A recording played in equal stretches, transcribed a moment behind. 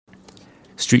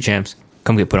Street Champs.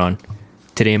 Come get put on.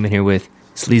 Today I'm in here with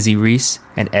Sleazy Reese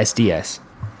and SDS.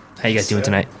 How you guys doing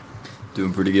tonight?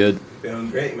 Doing pretty good.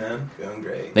 Feeling great, man. Feeling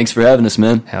great. Thanks for having us,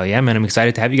 man. Hell yeah, man. I'm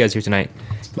excited to have you guys here tonight.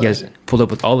 You guys pulled up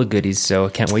with all the goodies, so I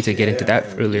can't wait to get into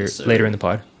that later in the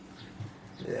pod.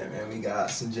 Yeah, man. We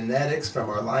got some genetics from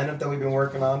our lineup that we've been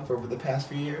working on for over the past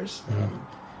few years.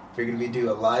 Figured we'd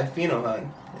do a live pheno hunt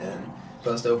and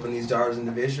bust open these jars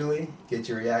individually, get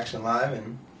your reaction live,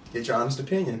 and get your honest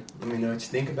opinion. Let me know what you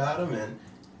think about them, and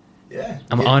yeah.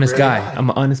 I'm an honest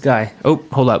guy. Oh,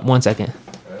 hold up 1 second.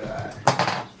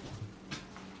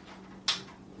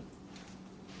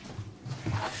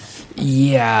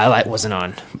 Yeah, light wasn't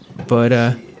on. But,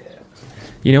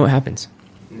 you know what happens.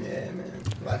 Yeah, man.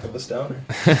 Life of a stoner.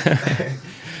 Yeah,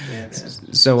 man.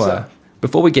 So,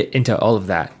 before we get into all of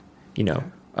that, you know,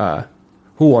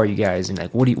 who are you guys and,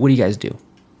 like, what do you guys do?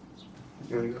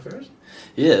 You want to go first?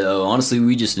 Yeah, honestly,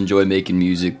 we just enjoy making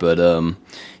music, but, you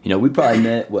know, we probably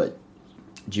met,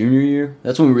 junior year?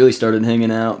 That's when we really started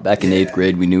hanging out. Back in 8th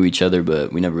grade, we knew each other,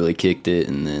 but we never really kicked it,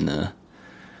 and then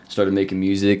started making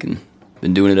music and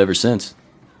been doing it ever since.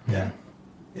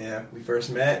 Yeah, we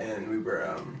first met, and we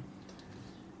were,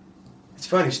 it's a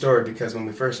funny story, because when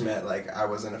we first met, like, I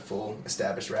wasn't a full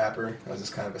established rapper. I was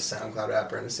just kind of a SoundCloud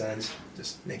rapper in a sense,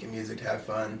 just making music to have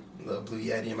fun. A little Blue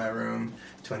Yeti in my room,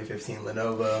 2015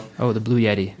 Lenovo. Oh, the Blue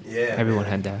Yeti. Yeah, everyone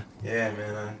man. had that. Yeah,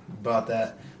 man, I bought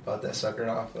that sucker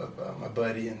off of my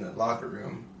buddy in the locker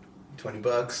room,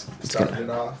 $20.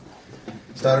 Started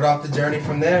off the journey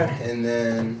from there, and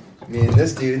then me and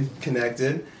this dude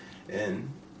connected, and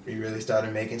we really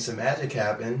started making some magic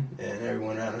happen, and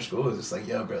everyone around our school was just like,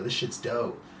 yo, bro, this shit's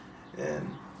dope. And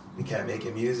we kept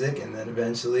making music, and then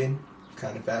eventually,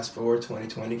 kind of fast forward,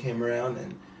 2020 came around,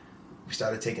 and we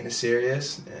started taking it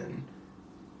serious, and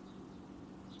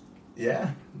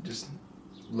yeah, just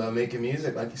love making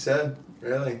music, like you said,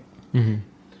 really. Mm-hmm.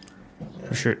 Yeah.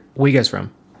 For sure. Where you guys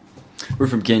from? We're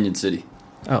from Canyon City.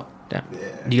 Oh, damn.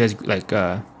 Yeah. Do you guys, like,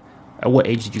 at what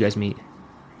age did you guys meet?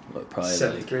 Probably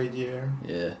 7th grade year.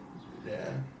 Yeah. Yeah.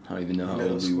 I don't even know how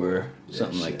Middle old we school. were. Yeah,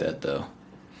 Something like shit. that, though.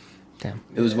 Damn.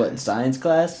 It was, in science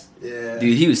class? Yeah.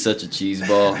 Dude, he was such a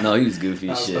cheeseball. No, he was goofy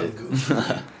I as was shit. fucking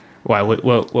goofy. Why?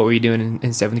 What were you doing in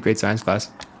 7th grade science class?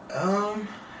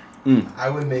 I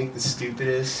would make the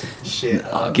stupidest shit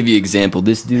I'll up. give you an example.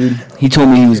 This dude, he told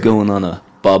me he was going on a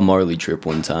Bob Marley trip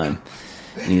one time.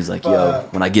 And he was like, yo,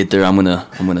 when I get there, I'm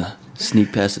gonna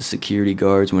sneak past the security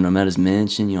guards when I'm at his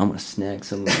mansion. You know, I'm gonna snag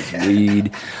some of his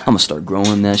weed. I'm gonna start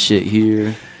growing that shit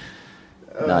here.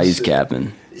 Nah, he's shit.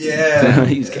 capping. Yeah.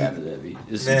 He's capping heavy.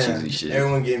 This is some Man, cheesy shit.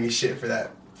 everyone gave me shit for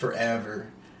that forever.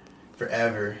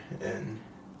 And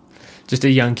Just a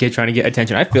young kid trying to get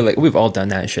attention. I feel like we've all done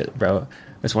that shit, bro.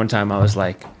 This one time I was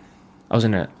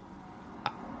in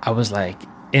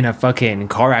a fucking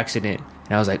car accident,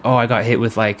 and I was like, oh, I got hit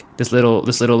with like this little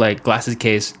like glasses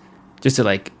case just to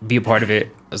like be a part of it.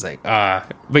 I was like,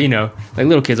 but you know, like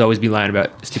little kids always be lying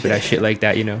about stupid ass shit like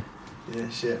that, you know. yeah,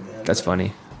 shit, man. That's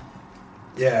funny.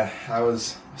 Yeah, I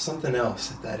was something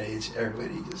else at that age.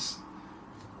 Everybody just,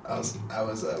 I was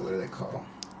what do they call?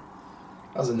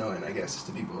 I was annoying, I guess, just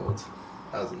to be bold.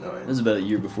 I was annoying. It was about a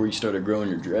year before you started growing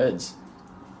your dreads.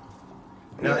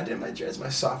 No, I did my dreads my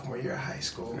sophomore year of high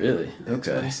school. Really? In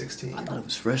Okay. 2016. I thought it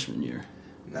was freshman year.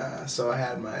 Nah, so I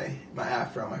had my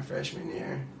afro my freshman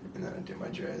year, and then I did my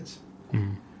dreads.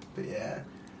 Mm. But yeah,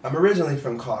 I'm originally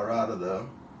from Colorado though.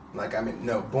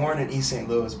 Born in East St.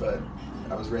 Louis, but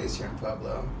I was raised here in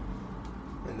Pueblo,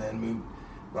 and then moved.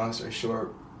 Long story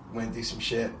short, went through some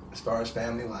shit as far as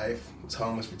family life. Was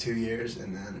homeless for 2 years,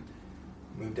 and then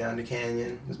moved down to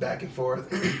Canyon. Was back and forth.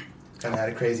 Kind of had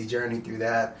a crazy journey through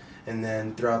that, and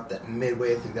then throughout that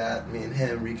midway through that, me and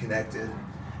him reconnected,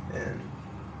 and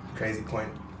crazy point.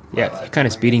 in my Yeah, life, kind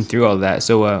of I speeding guess. through all that.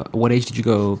 So, what age did you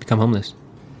go become homeless?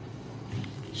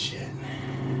 Shit.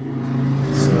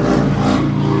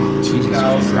 So,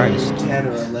 Jesus Christ. 2010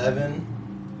 or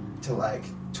 11 to like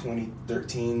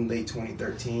 2013, late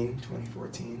 2013,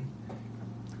 2014.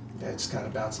 Yeah, just kind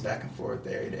of bouncing back and forth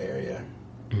area to area.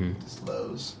 Mhm. Just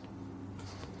lows.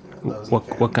 You know, lows in What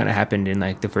the family. kind of happened in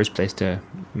like the first place to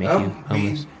make you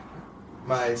homeless?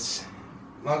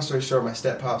 Long story short, my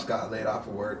step pops got laid off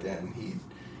of work, and he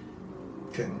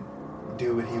couldn't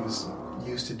do what he was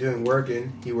used to doing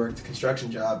working. He worked a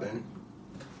construction job, and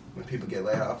when people get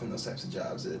laid off in those types of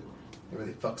jobs, it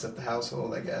really fucks up the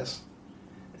household, I guess.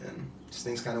 And just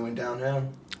things kind of went downhill.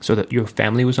 So that your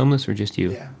family was homeless, or just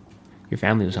you? Yeah. Your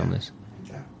family was Yeah. homeless.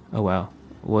 Yeah. Oh wow.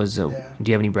 Do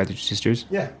you have any brothers or sisters?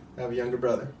 Yeah. I have a younger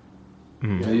brother.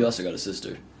 Mm. You also got a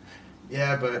sister.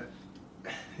 Yeah, but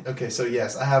okay, so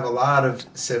yes, I have a lot of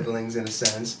siblings in a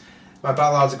sense. My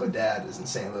biological dad is in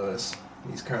St. Louis.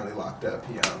 He's currently locked up.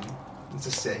 Let's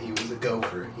just say he was a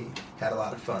gopher. He had a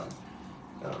lot of fun.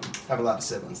 I have a lot of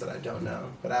siblings that I don't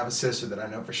know, but I have a sister that I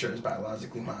know for sure is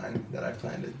biologically mine that I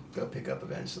plan to go pick up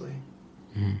eventually.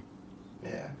 Mm.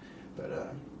 Yeah,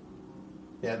 but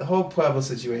yeah, the whole Pueblo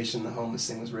situation, the homeless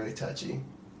thing was really touchy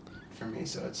for me.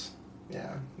 So it's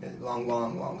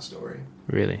long story.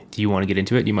 Really? Do you want to get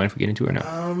into it? Do you mind if we get into it or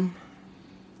not?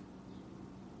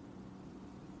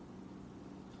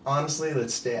 Honestly,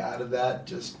 let's stay out of that.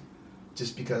 Just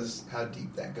because how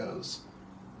deep that goes.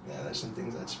 Yeah, there's some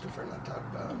things I just prefer not to talk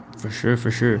about. For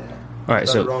sure. Yeah. All right,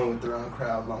 so wrong with the wrong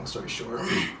crowd. Long story short,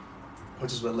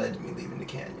 which is what led to me leaving the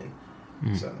canyon.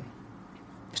 So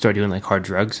start doing like hard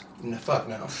drugs. No.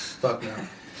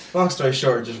 Long story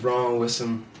short, just wrong with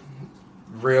some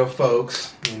real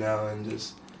folks, and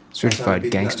just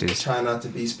certified gangsters. Try not to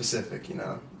be specific,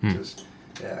 Just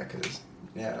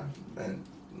and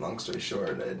long story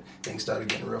short, things started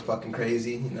getting real fucking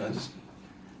crazy, just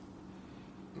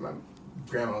my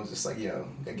grandma was just like, yo,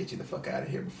 gotta get you the fuck out of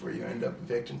here before you end up a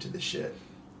victim to this shit.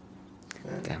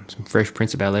 And damn, some Fresh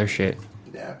Prince of Bel-Air shit.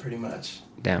 Yeah, pretty much.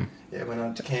 Damn. Yeah, went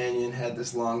out to Canyon, had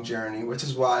this long journey, which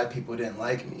is why people didn't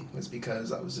like me, was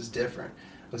because I was just different.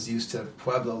 I was used to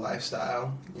Pueblo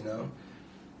lifestyle,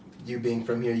 You being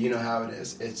from here, you know how it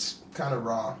is. It's kind of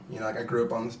raw. Like I grew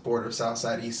up on the border of South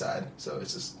Side, East Side, so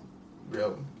it's just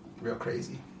real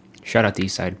crazy. Shout out the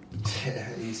East Side. Yeah,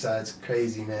 East Side's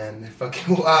crazy, man. They're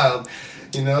fucking wild.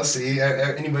 See,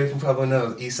 anybody from Pueblo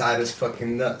knows East Side is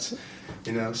fucking nuts.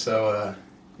 So,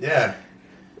 yeah.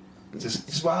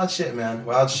 Just wild shit, man.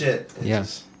 Wild shit.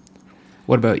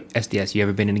 What about SDS? You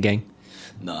ever been in a gang?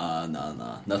 Nah.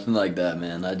 Nothing like that,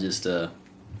 man. I just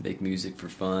make music for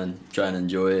fun, try and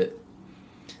enjoy it.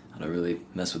 I don't really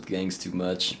mess with gangs too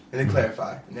much. And to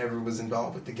clarify, never was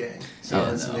involved with the gang. So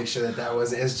let's make sure that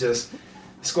wasn't. It's just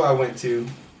the school I went to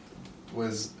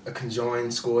was a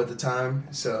conjoined school at the time.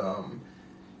 So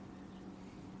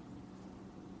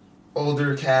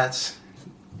older cats,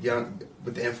 young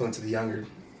with the influence of the younger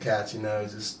cats,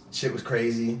 just shit was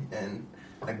crazy. And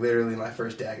like literally my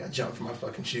first day I got jumped for my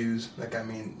fucking shoes. Like, I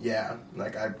mean, yeah.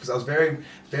 Like because I was very,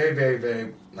 very, very,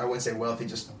 very, I wouldn't say wealthy,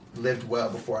 just lived well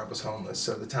before I was homeless.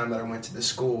 So the time that I went to this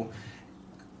school,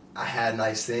 I had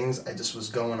nice things. I just was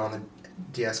going on the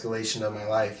de-escalation of my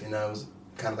life, It was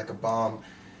kind of like a bomb.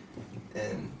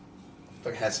 And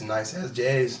fucking had some nice ass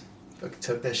J's. Fucking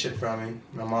took that shit from me.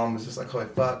 My mom was just like, holy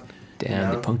fuck.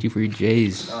 Damn, they punked you for your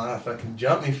J's. Fucking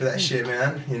jumped me for that shit,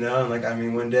 man. And like, I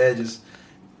mean, one day just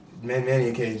many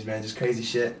occasions, man, just crazy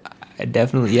shit. I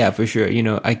definitely, yeah, for sure.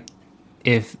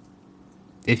 If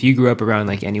you grew up around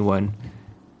like anyone,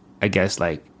 I guess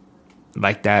like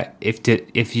that,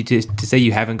 if you just to say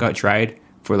you haven't got tried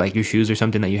for like your shoes or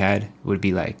something that you had would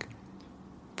be like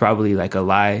probably like a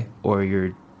lie, or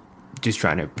you're just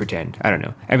trying to pretend. I don't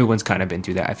know. Everyone's kind of been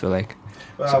through that, I feel like.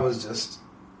 Well, I was just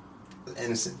an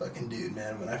innocent fucking dude,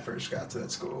 man. When I first got to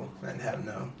that school, I didn't have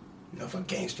no fucking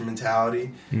gangster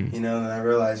mentality. And I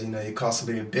realized, you call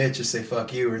somebody a bitch or say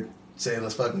fuck you or say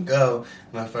let's fucking go,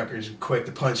 motherfuckers are quick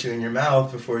to punch you in your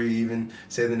mouth before you even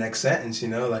say the next sentence.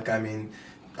 Like, I mean,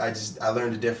 I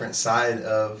learned a different side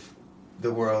of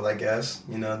the world, I guess.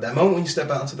 That moment when you step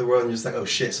out into the world and you're just like, oh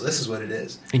shit, so this is what it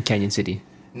is. In Canyon City.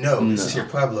 No, this is here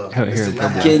Pueblo. Oh, this here did in not Pueblo.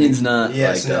 happen. Canyon's not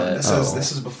Yes, like no. that.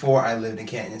 This is before I lived in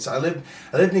Canyon. So I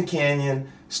lived in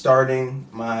Canyon starting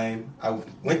I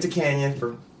went to Canyon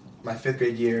for my 5th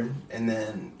grade year, and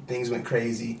then things went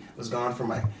crazy. Was gone for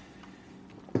my.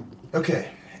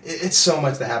 Okay, it's so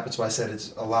much that happened. So I said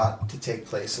it's a lot to take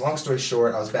place. Long story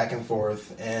short, I was back and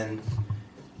forth, and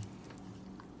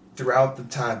throughout the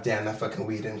time, damn, that fucking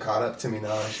weed didn't caught up to me.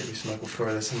 No, I should be smoking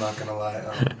before this. I'm not gonna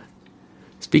lie.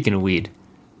 Speaking of weed,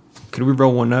 could we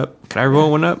roll one up? Can I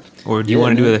roll one up? Or do you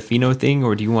want to do the pheno thing?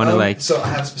 Or do you want to like... So I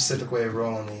have a specific way of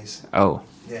rolling these. Oh.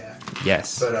 Yeah.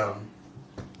 Yes. But,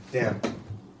 damn.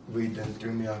 Weed done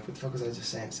threw me off. What the fuck was I just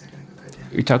saying a second ago? Goddamn.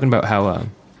 You're talking about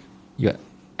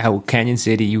how Canyon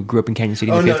City, you grew up in Canyon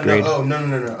City in the 5th grade. No.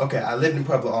 Okay, I lived in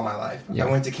Pueblo all my life. Yeah.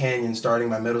 I went to Canyon starting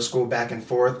my middle school back and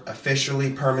forth,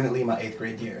 officially, permanently, my 8th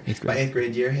grade year. My 8th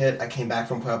grade year hit, I came back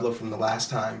from Pueblo from the last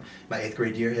time my 8th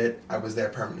grade year hit, I was there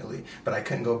permanently. But I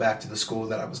couldn't go back to the school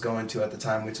that I was going to at the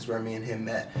time, which is where me and him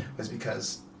met, was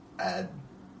because I had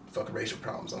fucking racial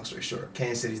problems, long story short.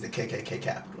 Canyon City's the KKK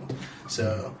capital.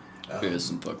 So... There's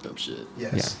some fucked up shit.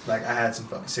 Yes. Yeah. Like, I had some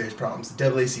fucking serious problems. The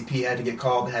NAACP had to get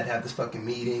called. They had to have this fucking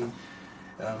meeting.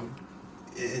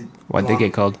 Why'd they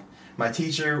get called? My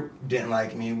teacher didn't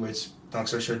like me, which, long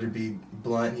story short, to be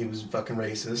blunt, he was fucking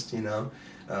racist,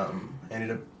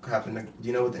 Ended up having to. Do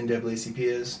you know what the NAACP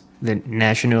is? The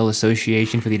National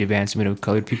Association for the Advancement of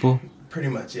Colored People. Pretty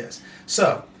much, yes.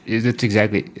 So. Isn't that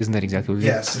exactly what it is?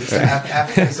 Yes, it's the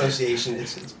African Association.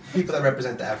 It's people that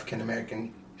represent the African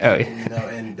American. Oh yeah.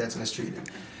 And that's mistreated.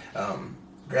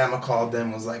 Grandma called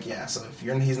them, was like, yeah, so if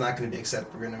he's not going to be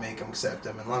accepted, we're going to make him accept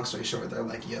him. And long story short, they're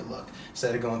like, yeah, look,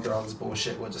 instead of going through all this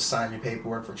bullshit, we'll just sign your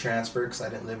paperwork for transfer, because I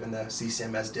didn't live in the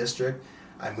CCMS district.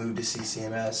 I moved to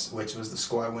CCMS, which was the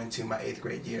school I went to my 8th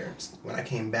grade year. When I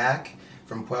came back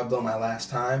from Pueblo my last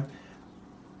time,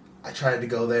 I tried to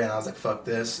go there, and I was like, fuck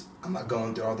this. I'm not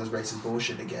going through all this racist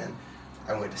bullshit again.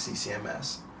 I went to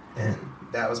CCMS. And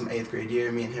that was my 8th grade year.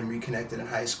 Me and him reconnected in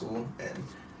high school, and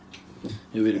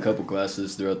we had a couple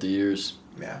classes throughout the years.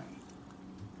 Yeah.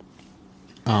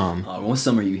 One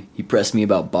summer he pressed me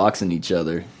about boxing each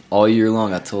other all year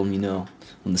long. I told him,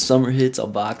 when the summer hits, I'll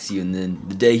box you. And then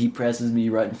the day he presses me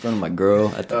right in front of my girl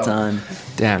at the time.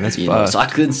 Damn, that's fucked. So I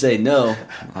couldn't say no.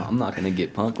 I'm not gonna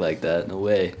get punked like that. No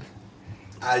way.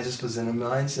 I just was in a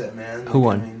mindset, man. Who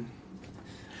won?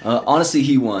 Honestly,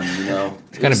 he won,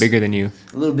 He's kind of bigger than you.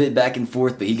 A little bit back and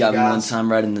forth, but he got me one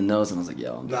time right in the nose, and I was like,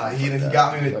 yo. He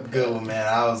got me with a good one,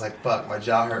 man. I was like, fuck, my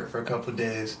jaw hurt for a couple of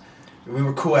days. We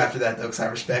were cool after that, though, because I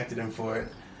respected him for it.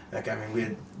 We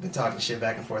had been talking shit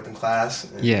back and forth in class.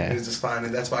 And yeah. It was just fine,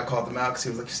 and that's why I called him out, because he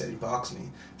was like, you said he boxed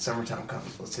me. Summertime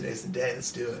comes. Well, today's the day.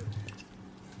 Let's do it.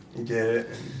 He did it.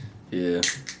 And yeah.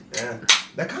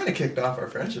 That kind of kicked off our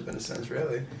friendship, in a sense,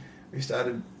 really. We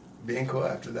started being cool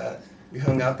after that. We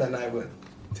hung out that night with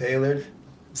Taylor.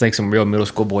 It's like some real middle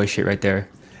school boy shit right there.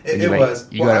 It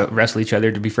was. You gotta wrestle each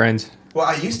other to be friends. Well,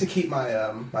 I used to keep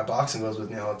my my boxing gloves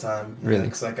with me all the time. Really?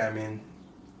 Because,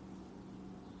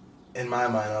 in my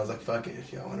mind, I was like, fuck it.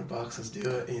 If y'all want to box, let's do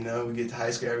it. We get to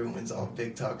high school, everyone's all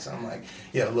big talk. So I'm like,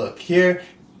 yeah, look, here,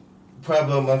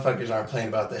 Pueblo motherfuckers aren't playing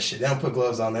about that shit. They don't put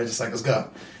gloves on. They're just like, let's go.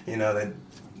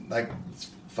 It's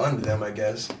fun to them, I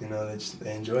guess.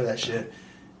 They enjoy that shit.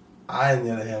 I, on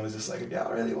the other hand, was just like, if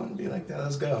y'all really want to be like that,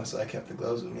 let's go. So I kept the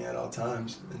gloves with me at all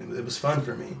times. And it was fun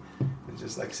for me. It was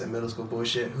just, like I said, middle school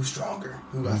bullshit. Who's stronger?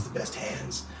 Who got the best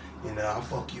hands? I'll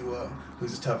fuck you up.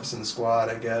 Who's the toughest in the squad,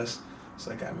 I guess. It's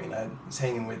like, I was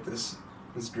hanging with this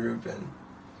group, and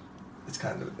it's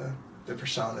kind of the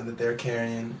persona that they're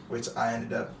carrying, which I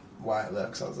ended up why I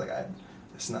left. Because I was like,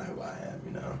 that's not who I am,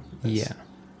 Yeah.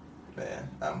 Man,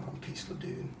 I'm a peaceful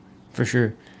dude. For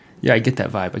sure. Yeah, I get that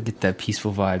vibe. I get that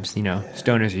peaceful vibes. Yeah.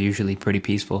 Stoners are usually pretty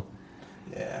peaceful.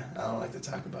 Yeah, I don't like to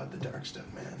talk about the dark stuff,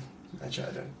 man. I try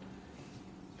to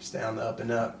stay on the up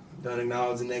and up. Don't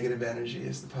acknowledge the negative energy.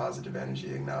 It's the positive energy.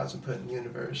 Acknowledge and put in the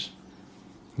universe.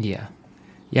 Yeah.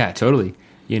 Yeah, totally.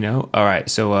 All right.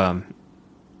 So,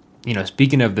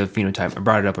 speaking of the phenotype, I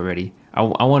brought it up already. I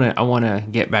wanna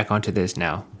get back onto this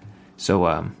now.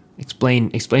 So,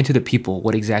 explain to the people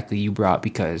what exactly you brought,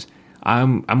 because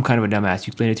I'm kind of a dumbass.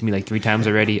 You explained it to me like 3 times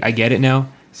already. I get it now,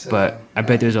 but I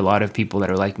bet there's a lot of people that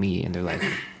are like me, and they're like,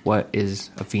 what is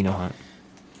a pheno hunt?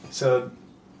 So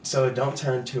don't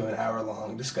turn to an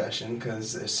hour-long discussion,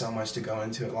 because there's so much to go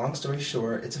into it. Long story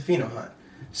short, it's a pheno hunt.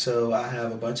 So I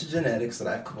have a bunch of genetics that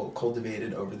I've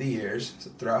cultivated over the years.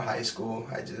 So throughout high school,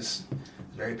 I just was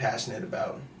very passionate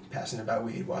about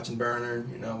weed, watching Burner,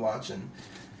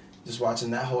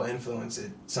 watching that whole influence.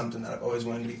 It's something that I've always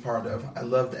wanted to be part of. I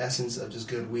love the essence of just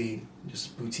good weed,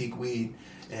 just boutique weed,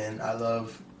 and I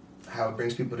love how it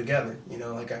brings people together.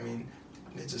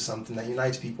 It's just something that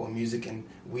unites people. Music and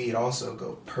weed also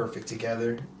go perfect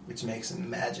together, which makes them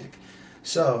magic.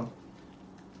 So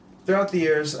throughout the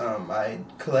years, I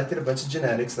collected a bunch of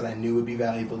genetics that I knew would be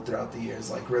valuable throughout the years,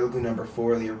 like Gorilla Glue number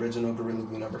 4, the original Gorilla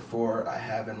Glue number 4 I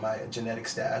have in my genetic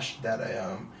stash that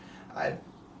I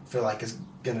feel like is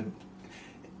gonna,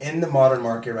 in the modern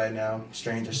market right now,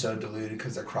 strains are so diluted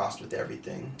because they're crossed with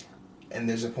everything. And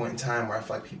there's a point in time where I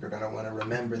feel like people are going to want to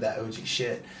remember that OG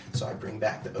shit. So I bring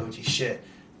back the OG shit,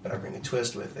 but I bring a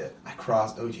twist with it. I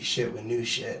cross OG shit with new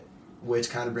shit, which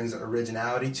kind of brings an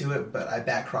originality to it, but I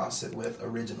back cross it with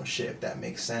original shit, if that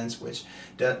makes sense.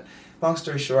 Long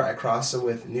story short, I cross it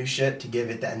with new shit to give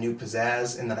it that new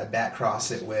pizzazz, and then I back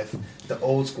cross it with the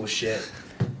old school shit.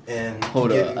 And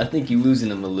hold up, I think you're losing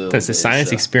them a little. That's a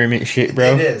science experiment shit,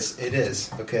 bro. It is,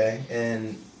 okay?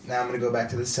 And now I'm going to go back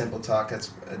to the simple talk.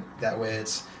 That way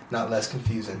it's not less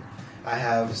confusing. I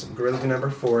have some Gorilla Glue number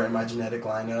 4 in my genetic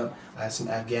lineup. I have some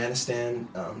Afghanistan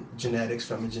genetics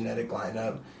from a genetic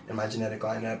lineup. In my genetic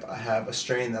lineup, I have a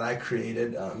strain that I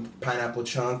created, Pineapple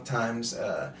Chunk times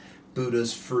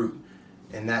Buddha's Fruit.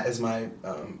 And that is my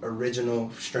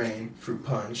original strain, Fruit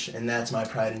Punch. And that's my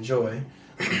pride and joy.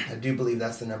 I do believe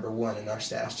that's the number 1 in our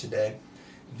stash today.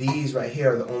 these right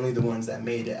here are the ones that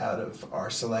made it out of our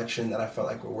selection that I felt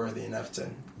like were worthy enough to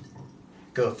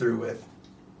go through with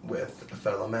a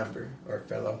fellow member or a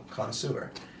fellow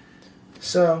connoisseur.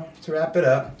 So, to wrap it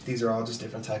up, these are all just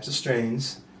different types of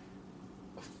strains,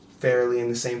 fairly in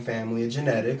the same family of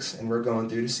genetics, and we're going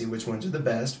through to see which ones are the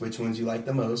best, which ones you like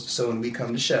the most. So when we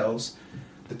come to shelves,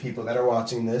 the people that are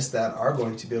watching this that are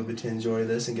going to be able to enjoy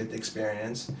this and get the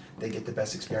experience, they get the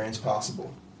best experience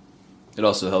possible. It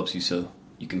also helps you so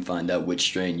you can find out which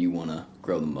strain you want to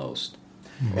grow the most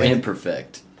and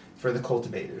perfect. For the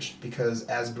cultivators, because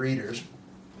as breeders,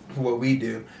 what we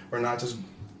do, we're not just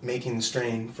making the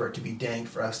strain for it to be dank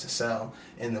for us to sell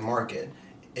in the market.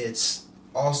 It's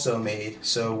also made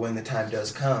so when the time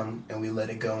does come and we let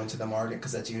it go into the market,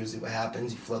 because that's usually what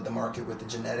happens, you flood the market with the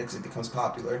genetics, it becomes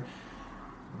popular.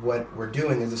 What we're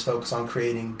doing is just focus on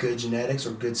creating good genetics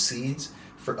or good seeds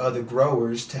for other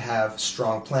growers to have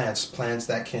strong plants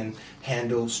that can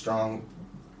handle strong,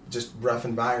 just rough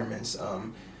environments.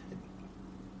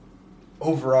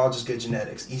 Overall, just good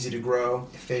genetics. Easy to grow,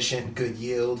 efficient, good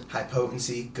yield, high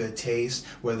potency, good taste.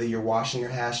 Whether you're washing your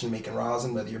hash and making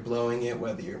rosin, whether you're blowing it,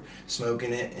 whether you're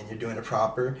smoking it and you're doing it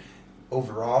proper.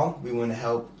 Overall, we want to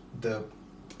help the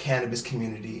cannabis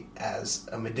community as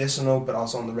a medicinal, but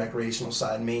also on the recreational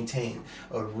side, maintain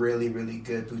a really, really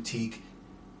good boutique,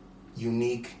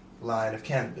 unique line of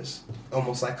cannabis.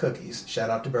 Almost like cookies. Shout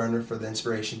out to Berner for the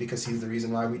inspiration, because he's the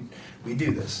reason why we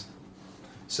do this.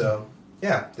 So,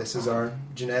 yeah, this is our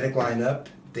genetic lineup,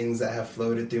 things that have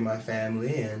floated through my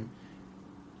family, and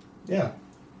yeah.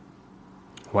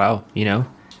 Wow, you know,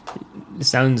 it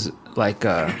sounds like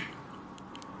Zach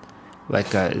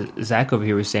over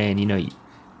here was saying, you know,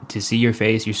 to see your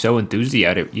face, you're so enthused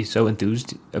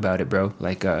about it, bro.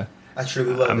 Like, I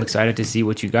truly love it. I'm excited to see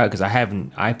what you got, because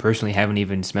I personally haven't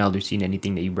even smelled or seen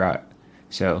anything that you brought.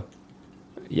 So,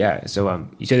 yeah. So,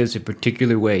 you said it's a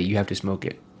particular way you have to smoke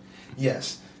it.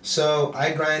 Yes. So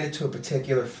I grind it to a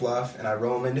particular fluff, and I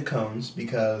roll them into cones,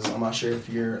 because I'm not sure if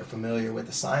you're familiar with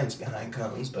the science behind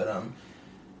cones, but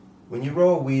when you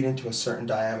roll weed into a certain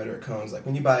diameter of cones, like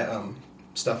when you buy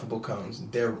stuffable cones,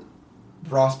 they're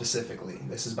raw specifically.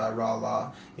 This is by Raw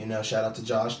Law. You know, shout out to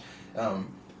Josh.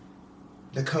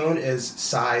 The cone is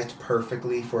sized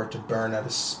perfectly for it to burn at a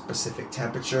specific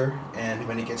temperature, and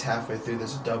when it gets halfway through,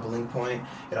 there's a doubling point.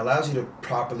 It allows you to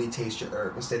properly taste your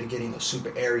herb instead of getting those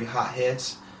super airy hot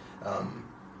hits.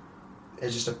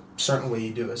 It's just a certain way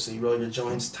you do it. So you roll your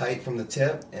joints tight from the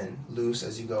tip and loose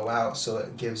as you go out, so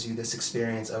it gives you this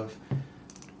experience of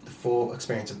the full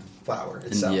experience of the flower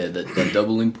itself. And yeah, that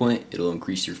doubling point, it'll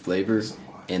increase your flavor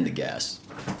and the gas,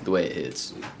 the way it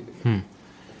hits.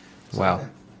 Wow.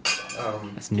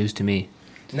 That's news to me.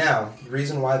 Now, the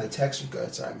reason why the texture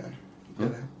good. Sorry, man.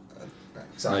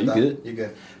 No, you good. You're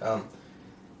good.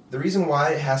 The reason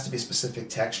why it has to be a specific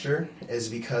texture is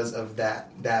because of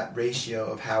that ratio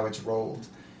of how it's rolled.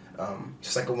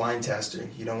 Just like a wine tester,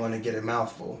 you don't want to get a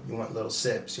mouthful. You want little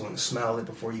sips. You want to smell it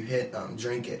before you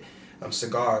drink it.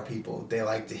 Cigar people, they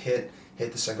like to hit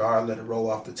the cigar, let it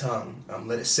roll off the tongue,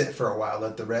 let it sit for a while,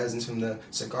 let the resins from the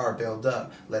cigar build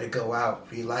up, let it go out,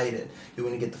 relight it. You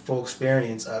want to get the full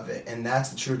experience of it, and that's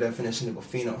the true definition of a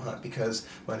pheno hunt, because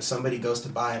when somebody goes to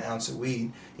buy an ounce of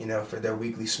weed, you know, for their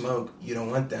weekly smoke, you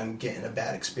don't want them getting a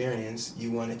bad experience.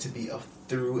 You want it to be a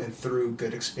through and through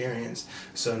good experience.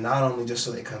 So not only just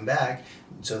so they come back,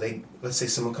 let's say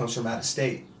someone comes from out of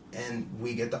state, and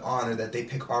we get the honor that they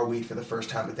pick our weed for the first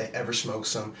time that they ever smoke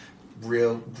some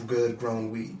real good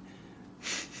grown weed.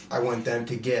 I want them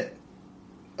to get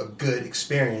a good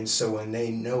experience, so when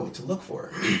they know what to look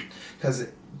for. Because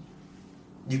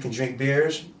you can drink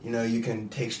beers, you know, you can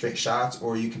take straight shots,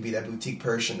 or you can be that boutique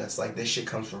person that's like, this shit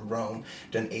comes from Rome,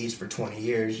 done aged for 20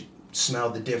 years, smell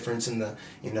the difference in the,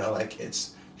 you know, like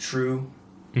it's true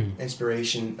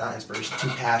inspiration, not inspiration,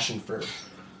 true passion for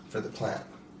the plant,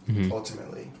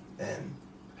 ultimately. And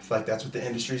I feel like that's what the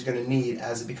industry is going to need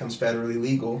as it becomes federally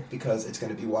legal, because it's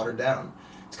going to be watered down.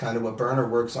 It's kind of what Berner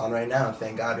works on right now.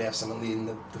 Thank God we have someone leading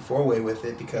the four-way with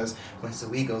it, because once the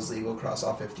weed goes legal across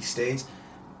all 50 states,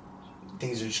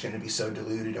 things are just going to be so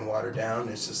diluted and watered down.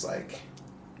 It's just like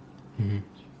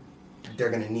they're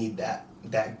going to need that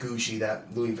Gucci, that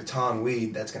Louis Vuitton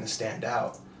weed that's going to stand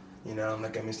out. You know,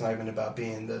 like, I mean, it's not even about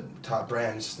being the top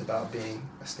brand. It's just about being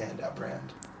a standout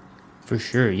brand. For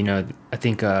sure. You know, I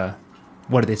think,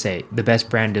 what do they say? The best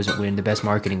brand doesn't win, the best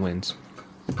marketing wins.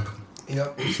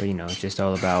 Yep. So, you know, it's just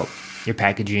all about your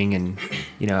packaging and,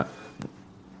 you know,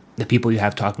 the people you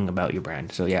have talking about your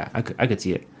brand. So, yeah, I could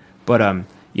see it. But,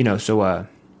 you know, so,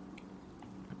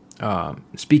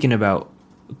 speaking about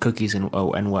cookies and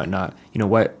whatnot, you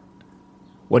know,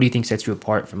 what do you think sets you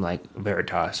apart from like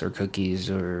Veritas or Cookies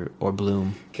or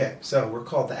Bloom? Okay, so we're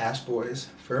called the Ash Boys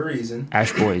for a reason.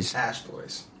 Ash Boys. Ash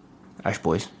Boys. Ash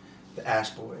Boys. The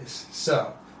Ash Boys.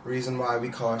 So, the reason why we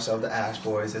call ourselves the Ash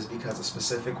Boys is because a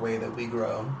specific way that we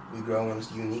grow. We grow in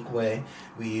a unique way.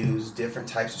 We use different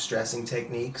types of stressing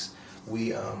techniques.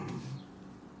 We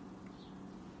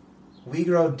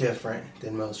grow different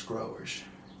than most growers,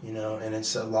 you know, and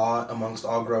it's a law amongst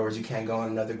all growers. You can't go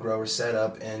in another grower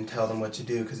setup and tell them what to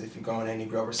do, because if you go in any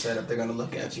grower setup, they're going to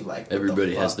look at you like, what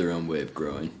Everybody the has fuck? their own way of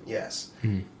growing. Yes.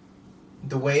 Mhm.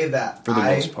 The way that For the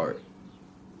most part.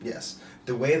 Yes.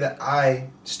 The way that I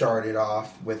started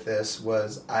off with this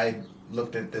was I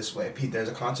looked at it this way. Pete, there's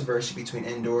a controversy between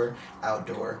indoor,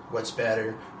 outdoor. What's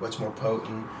better? What's more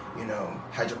potent? You know,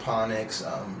 hydroponics,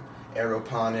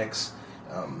 aeroponics,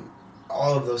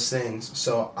 all of those things.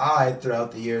 So I,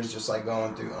 throughout the years, just like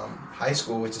going through high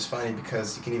school, which is funny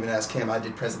because you can even ask him, I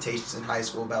did presentations in high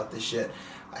school about this shit.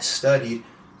 I studied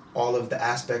all of the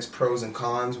aspects, pros and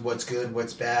cons, what's good,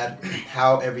 what's bad,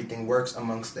 how everything works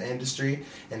amongst the industry,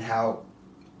 and how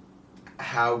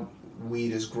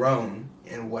weed is grown,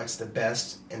 and what's the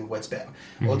best and what's bad.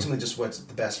 Mm-hmm. Ultimately, just what's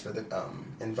the best for the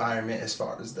environment as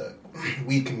far as the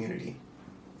weed community.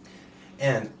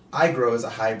 And I grow as a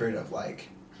hybrid of like,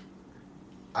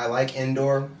 I like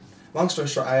indoor. Long story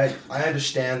short, I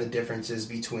understand the differences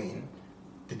between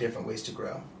the different ways to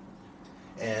grow.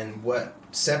 And what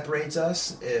separates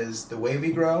us is the way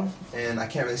we grow, and I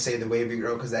can't really say the way we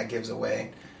grow because that gives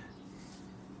away.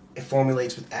 It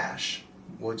formulates with ash.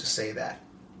 We'll just say that.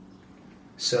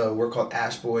 So we're called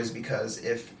Ash Boys because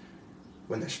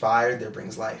when there's fire, there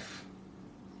brings life.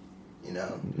 You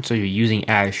know. So you're using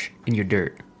ash in your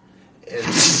dirt.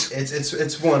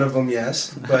 It's one of them,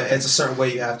 yes, but it's a certain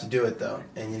way you have to do it though,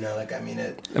 and you know, like I mean,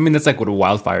 that's like what a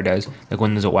wildfire does. Like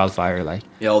when there's a wildfire, like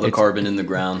Yeah, all the carbon in the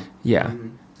ground. yeah.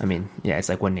 Mm-hmm. I mean, yeah, it's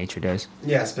like what nature does.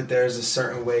 Yes, but there's a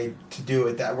certain way to do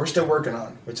it that we're still working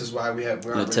on, which is why we're not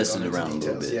really testing going into around a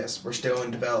little details. bit. Yes, we're still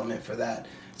in development for that.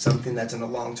 Something that's in a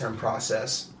long-term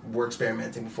process. We're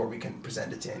experimenting before we can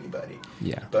present it to anybody.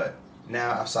 Yeah. But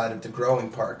now, outside of the growing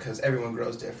part, because everyone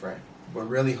grows different, what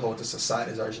really holds us aside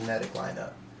is our genetic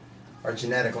lineup. Our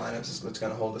genetic lineups is what's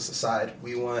going to hold us aside.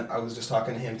 I was just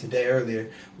talking to him today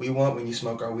earlier, we want when you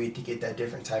smoke our weed to get that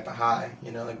different type of high.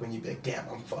 You know, like when you be like, damn,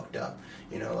 I'm fucked up.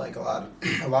 You know, like a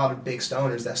lot of big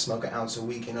stoners that smoke an ounce a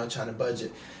week, you know, trying to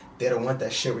budget. They don't want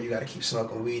that shit where you got to keep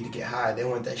smoking weed to get high. They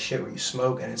want that shit where you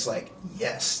smoke and it's like,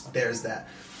 yes, there's that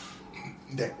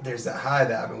high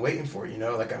that I've been waiting for, you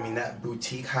know? Like, I mean, that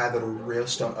boutique high that a real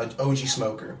OG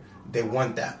smoker, they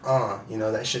want that, you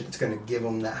know, that shit that's going to give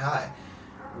them that high.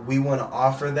 We want to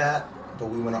offer that, but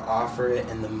we want to offer it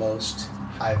in the most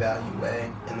high-value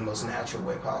way, in the most natural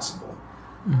way possible.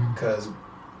 Because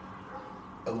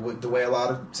the way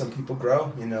some people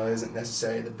grow, you know, isn't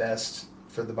necessarily the best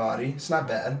for the body. It's not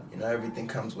bad. You know, everything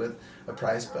comes with a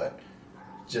price, but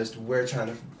just we're trying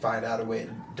to find out a way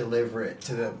to deliver it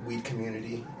to the weed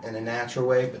community in a natural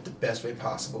way, but the best way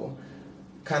possible.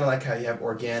 Kind of like how you have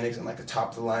organics and like the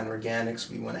top-of-the-line organics,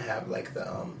 we want to have like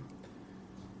the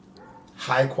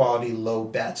high-quality,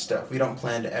 low-batch stuff. We don't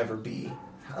plan to ever be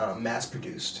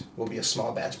mass-produced. We'll be a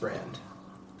small-batch brand.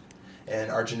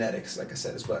 And our genetics, like I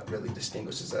said, is what really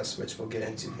distinguishes us, which we'll get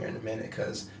into here in a minute,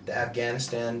 because the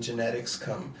Afghanistan genetics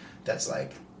that's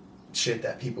like shit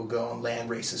that people go on land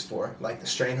races for. Like the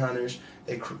strain hunters,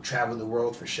 they travel the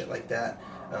world for shit like that.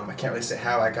 I can't really say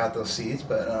how I got those seeds,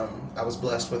 but I was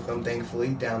blessed with them, thankfully,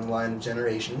 down the line of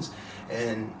generations.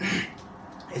 And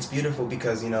it's beautiful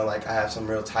because, you know, like I have some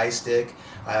real Thai stick.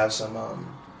 I have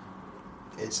some,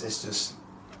 it's just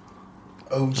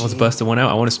OG. Let's bust one out.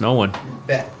 I want to smell one.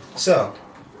 Bet. So,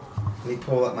 let me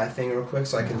pull up my thing real quick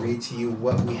so I can read to you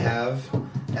what we have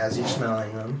as you're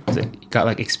smelling them. Is it got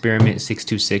like experiment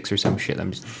 626 or some shit?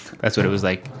 That's what it was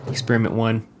like. Experiment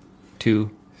 1,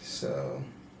 2. So,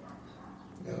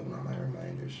 no, not my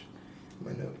reminders,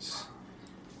 my notes.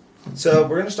 So,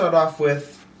 we're going to start off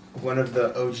with one of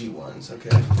the OG ones,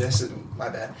 okay? This is, my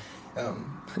bad.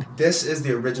 This is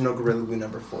the original Gorilla Glue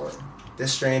number 4.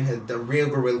 This strain, the real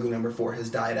Gorilla Glue number 4, has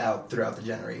died out throughout the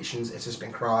generations. It's just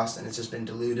been crossed and it's just been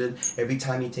diluted. Every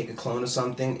time you take a clone of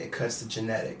something, it cuts the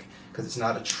genetic because it's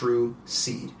not a true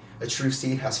seed. A true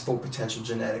seed has full potential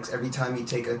genetics. Every time you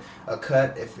take a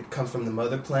cut, if it comes from the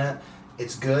mother plant,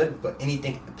 it's good, but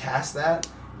anything past that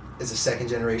is a second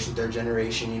generation, third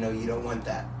generation. You know, you don't want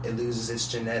that. It loses its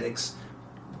genetics,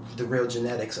 the real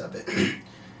genetics of it.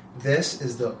 This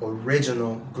is the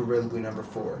original Gorilla Glue number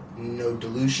 4. No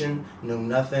dilution, no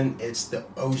nothing. It's the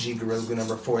OG Gorilla Glue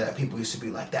number 4 that people used to be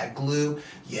like, that glue,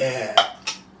 yeah.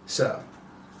 So,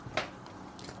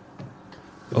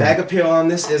 Bag appeal on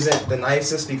this isn't the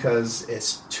nicest because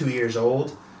it's 2 years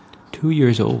old. 2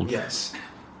 years old. Yes.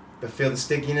 But feel the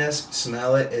stickiness,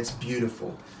 smell it, it's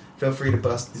beautiful. Feel free to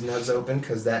bust these nuts open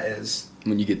because that is...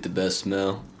 When you get the best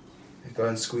smell. Go ahead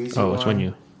and squeeze Oh, which one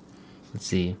you... Let's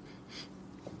see.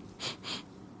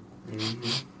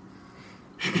 Mm-hmm.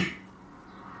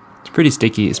 It's pretty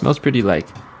sticky. It smells pretty like...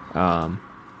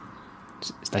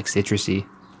 it's like citrusy.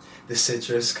 The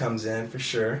citrus comes in for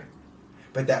sure.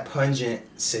 But that pungent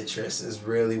citrus is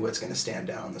really what's going to stand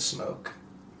out in the smoke.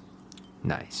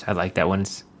 Nice. I like that one.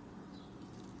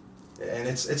 And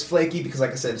it's flaky because,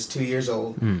 like I said, it's 2 years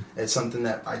old. Mm. It's something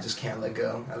that I just can't let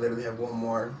go. I literally have one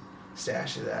more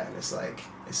stash of that, and it's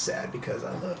sad because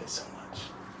I love it so much.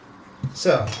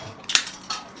 So,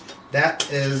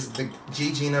 that is the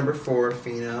GG number 4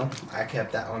 Pheno. I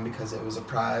kept that one because it was a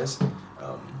prize.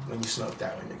 When you smoke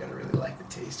that one, you're going to really like the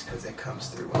taste because it comes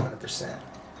through 100%.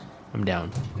 I'm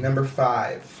down. Number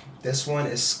 5. This one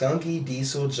is Skunky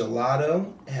Diesel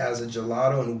Gelato. It has a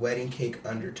gelato and wedding cake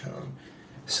undertone.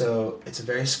 So it's a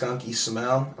very skunky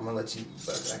smell. I'm gonna let you.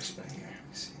 But it's actually right here. Let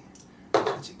me see.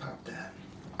 Let you pop that.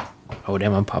 Oh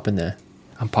damn! I'm popping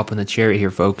the cherry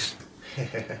here, folks.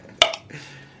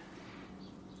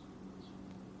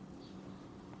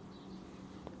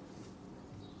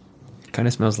 Kind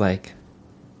of smells like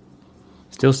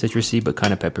still citrusy, but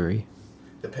kind of peppery.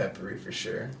 The peppery for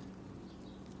sure.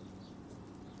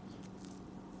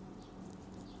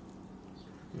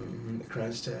 The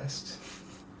crunch test.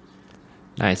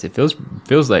 Nice. It feels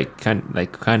like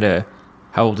kind of.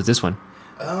 How old is this one?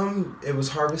 It was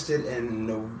harvested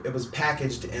it was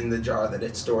packaged in the jar that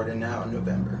it's stored in now in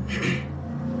November.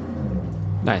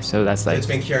 Nice. So that's like it's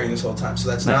been curing this whole time. So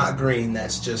that's nice. not green.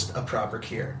 That's just a proper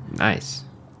cure. Nice.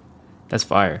 That's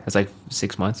fire. That's like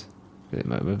 6 months. Is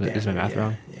my math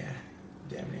wrong? Yeah,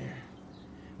 damn near.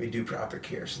 We do proper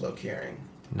cure, slow curing.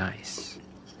 Nice.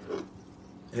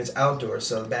 And it's outdoors,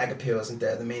 so the bag appeal isn't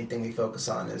there. The main thing we focus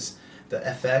on is the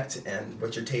effect and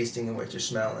what you're tasting and what you're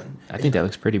smelling. I think that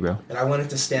looks pretty, bro. And I want it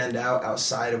to stand out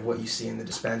outside of what you see in the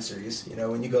dispensaries. You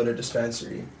know, when you go to a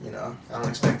dispensary, I don't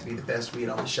expect to be the best weed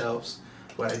on the shelves.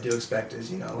 What I do expect is,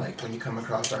 like when you come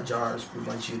across our jars, we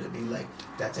want you to be like,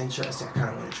 that's interesting. I kind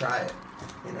of want to try it,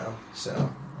 So,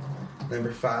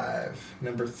 number 5.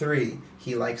 Number 3,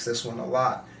 he likes this one a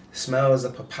lot. The smell is a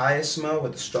papaya smell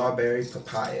with a strawberry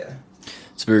papaya.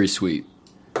 It's very sweet.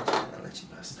 I'll let you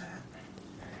bust that.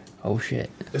 Oh shit.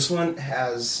 This one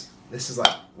this is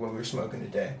like what we were smoking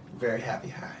today. Very happy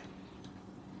high.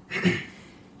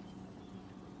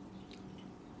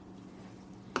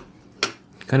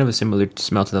 Kind of a similar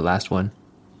smell to the last one.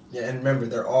 Yeah, and remember,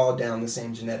 they're all down the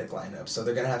same genetic lineup, so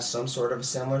they're going to have some sort of a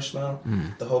similar smell.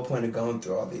 The whole point of going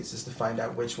through all these is to find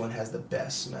out which one has the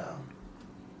best smell.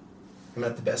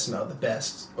 Not the best smell, the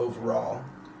best overall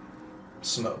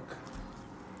smoke.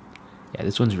 Yeah,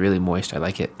 this one's really moist. I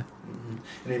like it. Mm-hmm.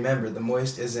 And remember, the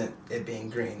moist isn't it being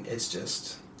green, it's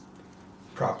just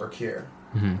proper cure.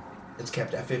 Mm-hmm. It's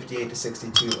kept at 58 to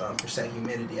 62%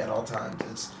 humidity at all times.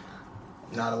 It's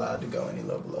not allowed to go any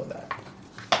low below that.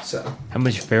 So how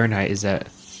much Fahrenheit is that?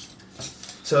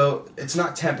 So it's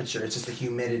not temperature; it's just the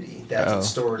humidity that's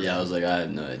stored. Yeah, I was like, I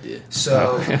have no idea.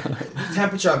 So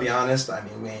temperature, I'll be honest. I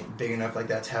mean, we ain't big enough like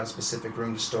that to have a specific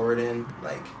room to store it in,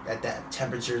 like at that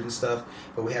temperature and stuff.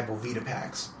 But we have Bovita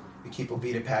packs. We keep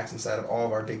Bovita packs inside of all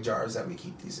of our big jars that we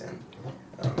keep these in.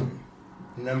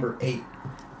 Number 8.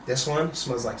 This one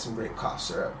smells like some grape cough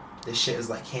syrup. This shit is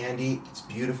like candy. It's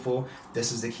beautiful.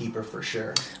 This is the keeper for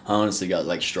sure. I honestly got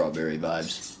like strawberry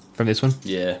vibes. From this one?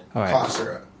 Yeah. All right. Cough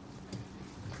syrup.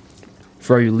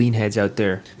 For all you lean heads out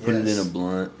there. Put it in a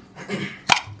blunt.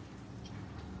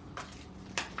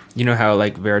 You know how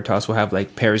like Veritas will have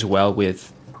like pairs well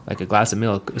with like a glass of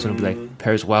milk. This one will be like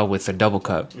pairs well with a double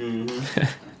cup. Mm-hmm.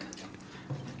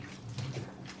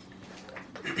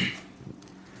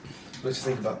 What do you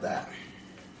think about that?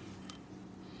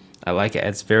 I like it.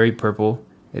 It's very purple.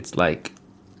 It's like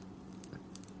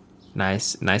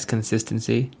nice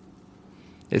consistency.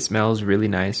 It smells really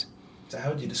nice. So how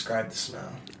would you describe the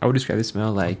smell? I would describe the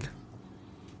smell like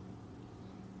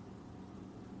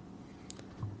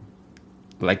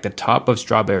the top of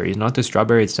strawberries, not the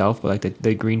strawberry itself, but like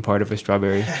the green part of a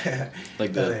strawberry.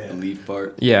 Like the leaf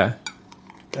part? Yeah.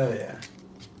 Oh yeah.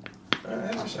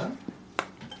 Alright, Rashawn.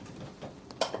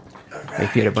 Like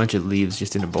if you had a bunch of leaves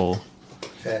just in a bowl,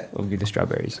 Fat. we'll give the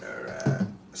strawberries. Alright.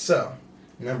 So,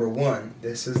 number 1,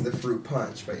 this is the fruit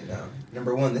punch, but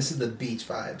number 1, this is the beach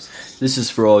vibes. This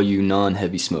is for all you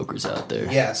non-heavy smokers out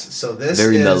there. Yes, so this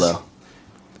Very is mellow.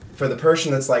 For the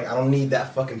person that's like, I don't need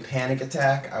that fucking panic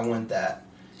attack. I want that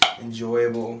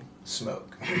enjoyable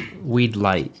smoke. Weed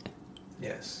light.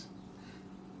 Yes.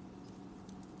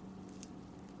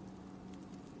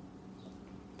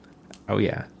 Oh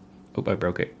yeah. Oh, I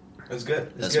broke it. It's good.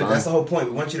 It's That's good. fine. That's the whole point.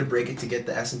 We want you to break it to get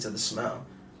the essence of the smell.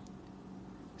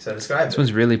 So describe This it.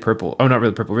 one's really purple. Oh, not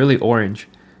really purple. Really orange.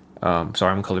 Sorry,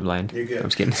 I'm colorblind. You're good. I'm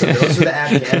just kidding. So those are the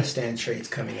Afghanistan traits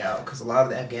coming out because a lot of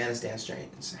the Afghanistan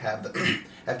strains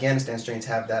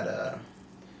have that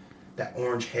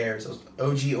orange hairs, those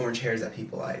OG orange hairs that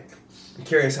people like. I'm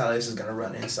curious how this is gonna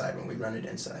run inside when we run it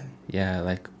inside. Yeah,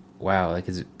 like wow, like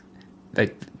is it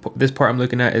like this part I'm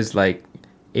looking at is like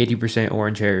 80%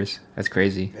 orange hairs. That's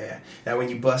crazy. Yeah. Now when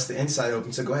you bust the inside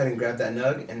open, so go ahead and grab that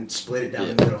nug and split it down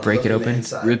Yeah. the middle. and Break look it in the open.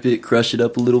 inside. Rip it, crush it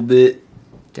up a little bit.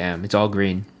 Damn, it's all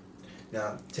green.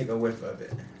 Now take a whiff of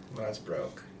it. Well, it's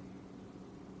broke.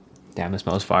 Damn, it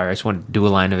smells fire. I just want to do a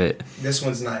line of it. This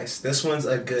one's nice. This one's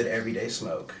a good everyday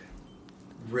smoke.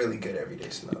 Really good everyday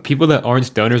smoke. People that aren't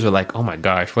stoners are like, oh my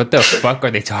gosh, what the fuck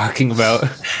are they talking about?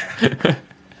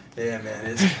 Yeah,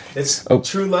 man, it's Oh.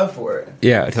 true love for it.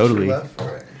 Yeah, It's totally. True love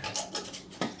for it.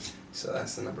 So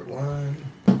that's the number one.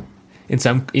 In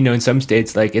some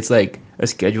states, like it's like a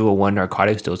Schedule 1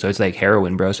 narcotic still, so it's like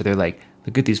heroin, bro. So they're like,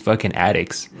 look at these fucking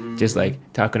addicts, just like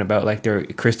talking about like their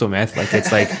crystal meth, like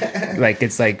it's like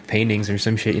it's like paintings or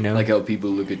some shit, you know? Like how people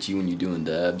look at you when you're doing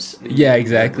dabs. Yeah,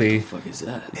 exactly. What the fuck is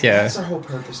that? And Yeah. that's our whole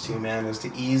purpose too, man, is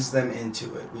to ease them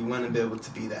into it. We want to be able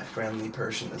to be that friendly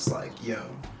person that's like, yo,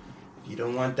 if you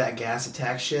don't want that gas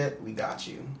attack shit, we got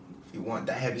you. If you want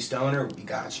that heavy stoner, we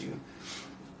got you.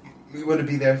 We want to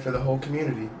be there for the whole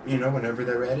community, you know, whenever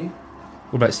they're ready.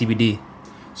 What about CBD?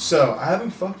 So, I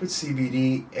haven't fucked with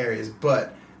CBD areas,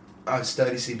 but I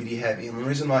study CBD heavy. And the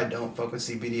reason why I don't fuck with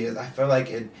CBD is I feel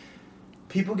like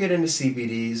people get into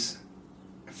CBDs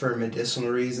for medicinal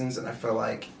reasons, and I feel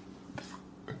like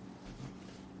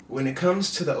when it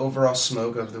comes to the overall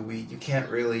smoke of the weed, you can't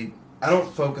really... I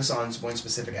don't focus on one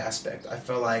specific aspect. I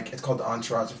feel like it's called the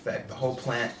entourage effect. The whole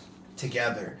plant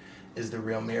together is the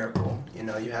real miracle. You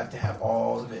know, you have to have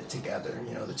all of it together.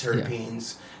 You know, the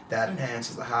terpenes, that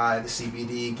enhances the high. The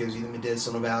CBD gives you the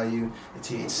medicinal value. The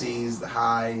THC's the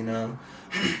high, you know.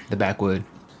 The backwood.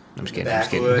 I'm just The kidding. I'm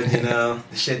just backwood, kidding. you know.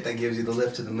 The shit that gives you the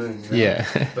lift to the moon, you know.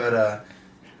 Yeah. But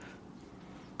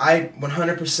I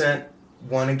 100%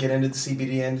 want to get into the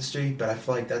CBD industry, but I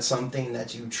feel like that's something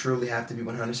that you truly have to be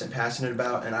 100% passionate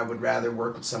about, and I would rather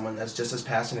work with someone that's just as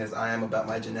passionate as I am about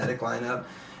my genetic lineup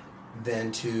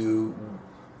than to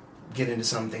get into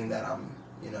something that I'm,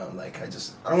 you know, like I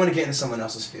don't want to get into someone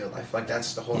else's field. I feel like that's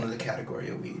just a whole other category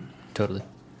of weed. Totally.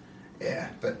 Yeah,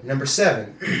 but number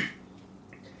 7,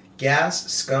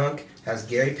 Gas Skunk has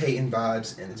Gary Payton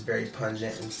vibes, and it's very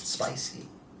pungent and spicy.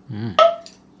 Mm.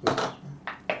 That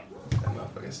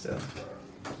motherfucker still.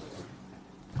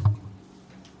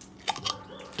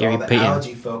 Gary all the Payton.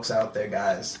 allergy folks out there,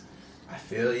 guys, I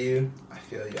feel you. I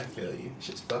feel you. I feel you.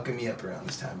 Shit's fucking me up around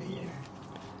this time of year.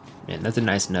 Man, that's a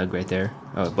nice nug right there.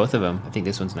 Oh, both of them. I think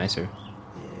this one's nicer.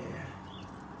 Yeah.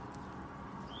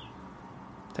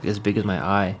 Like as big as my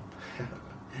eye.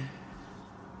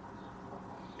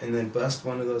 And then bust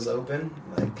one of those open,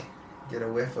 like get a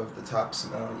whiff of the top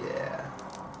smell. Yeah.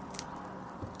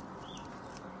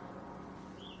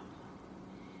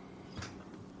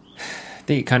 I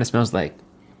think it kind of smells like...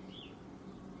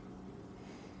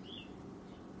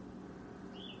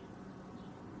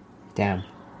 Damn.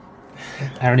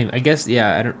 I don't even... I guess,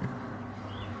 yeah, I don't...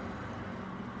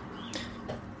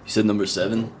 You said number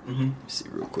 7? Mm-hmm. Let's see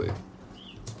real quick.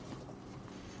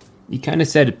 You kind of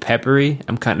said peppery.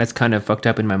 That's kind of fucked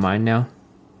up in my mind now.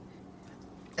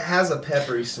 It has a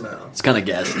peppery smell. It's kind of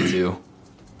gassy too.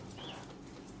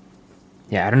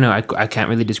 Yeah, I don't know. I can't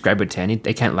really describe it to any...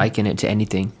 I can't liken it to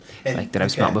anything And- like that I've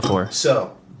okay, smelled before.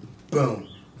 So, boom.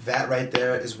 That right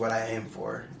there is what I aim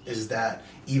for. Is that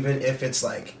even if it's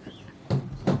like,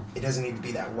 it doesn't need to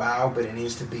be that wow, but it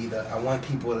needs to be I want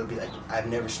people to be like, I've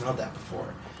never smelled that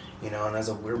before. You know, and as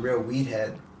a real weed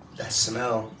head, that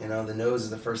smell, you know, the nose is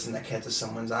the first thing that catches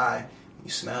someone's eye. You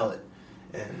smell it.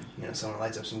 And, you know, someone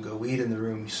lights up some good weed in the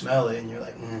room, you smell it, and you're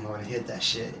like, I want to hit that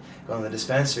shit. Go in the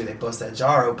dispensary, they bust that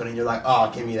jar open, and you're like,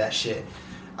 oh, give me that shit.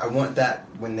 I want that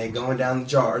when they going down the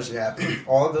jars, you have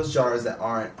all of those jars that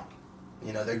aren't,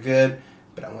 you know, they're good,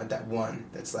 but I want that one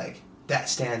that's like, that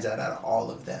stands out of all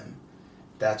of them.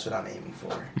 That's what I'm aiming for.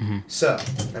 Mm-hmm. So,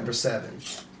 number 7.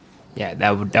 Yeah, that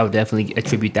would definitely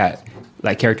attribute that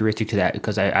like characteristic to that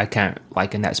because I can't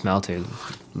liken that smell to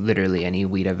literally any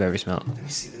weed I've ever smelled. Let me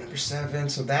see the number 7.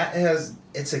 So that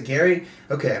it's a Gary,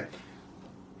 okay.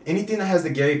 Anything that has the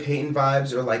Gary Payton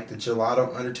vibes or like the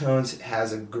gelato undertones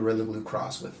has a Gorilla Glue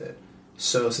cross with it.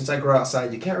 So since I grow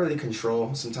outside, you can't really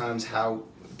control sometimes how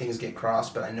things get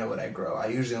crossed, but I know what I grow. I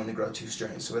usually only grow 2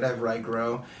 strains. So whatever I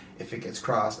grow, if it gets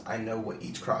crossed, I know what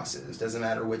each cross is. Doesn't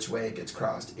matter which way it gets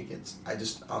crossed.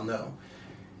 I'll know.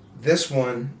 This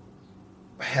one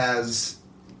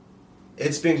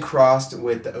it's been crossed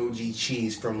with the OG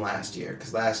cheese from last year,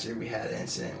 because last year we had an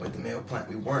incident with the male plant.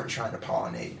 We weren't trying to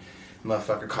pollinate.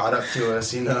 Motherfucker caught up to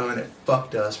us, and it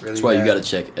fucked us really bad. That's why you got to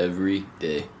check every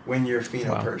day. When you're a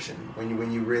pheno person,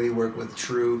 when you really work with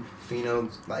true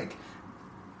phenos, like,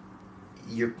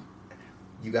 you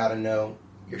got to know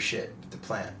your shit with the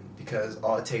plant, because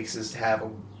all it takes is to have a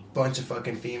bunch of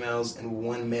fucking females and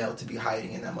one male to be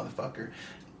hiding in that motherfucker,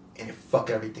 and you fuck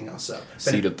everything else up.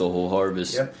 Seed up the whole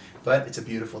harvest. Yep. But it's a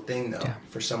beautiful thing, though,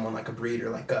 for someone like a breeder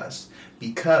like us,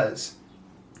 because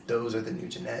those are the new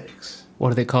genetics. What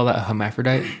do they call that? A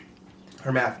hermaphrodite?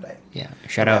 Hermaphrodite. Yeah.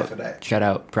 Shout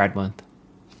out Pride Month.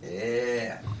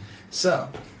 Yeah. So,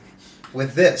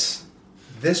 with this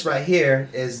right here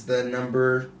is the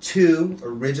number 2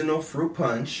 original fruit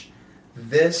punch.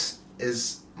 This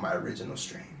is my original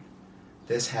strain.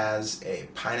 This has a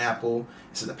pineapple.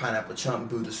 This is the pineapple chunk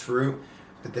Buddha's fruit,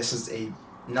 but this is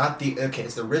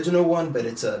it's the original one, but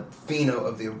it's a pheno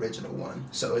of the original one.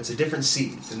 So it's a different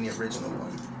seed than the original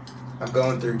one. I'm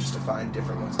going through just to find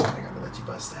different ones. I think I'm gonna let you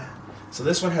bust that. So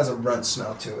this one has a runt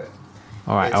smell to it.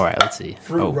 All right, let's see.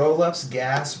 Fruit roll-ups,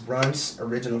 gas, runts,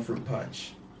 original fruit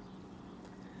punch.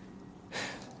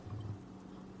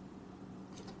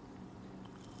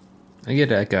 I get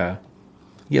like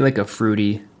a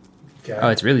fruity. Okay. Oh,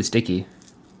 it's really sticky.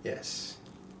 Yes.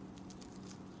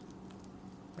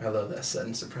 I love that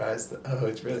sudden surprise.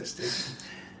 It's really sticky.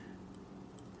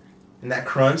 And that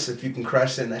crunch, if you can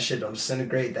crush it and that shit don't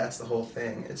disintegrate, that's the whole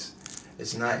thing.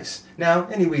 It's nice. Now,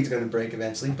 any weed's going to break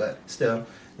eventually, but still,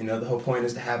 the whole point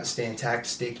is to have it stay intact,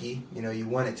 sticky. You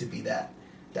want it to be that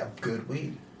good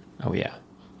weed. Oh, yeah.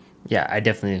 Yeah,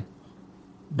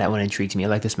 that one intrigues me. I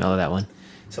like the smell of that one.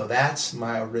 So that's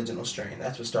my original strain.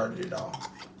 That's what started it all.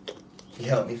 He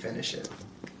helped me finish it.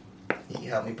 He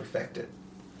helped me perfect it.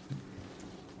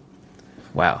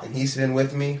 Wow. And he's been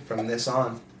with me from this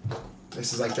on.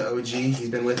 This is like the OG. He's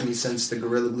been with me since the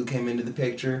Gorilla Glue came into the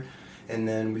picture. And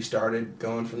then we started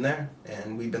going from there.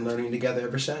 And we've been learning together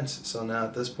ever since. So now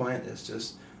at this point, it's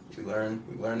just we learn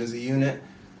as a unit.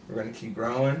 We're going to keep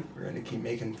growing. We're going to keep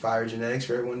making fire genetics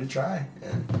for everyone to try.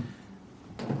 And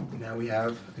now we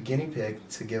have a guinea pig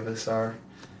to give us our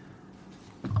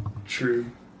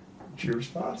true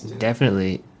response to.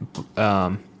 Definitely.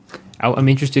 I'm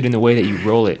interested in the way that you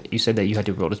roll it. You said that you had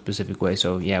to roll a specific way,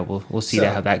 so yeah, we'll see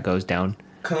how that goes down.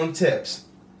 Cone tips.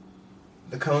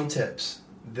 The cone tips.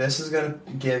 This is gonna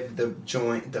give the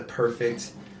joint the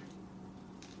perfect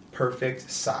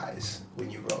size when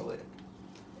you roll it.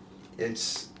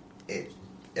 It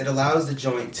allows the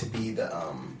joint to be the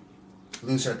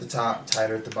looser at the top,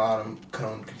 tighter at the bottom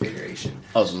cone configuration.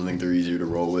 I also think they're easier to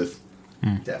roll with.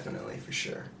 Definitely, for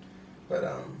sure. But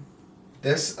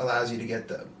this allows you to get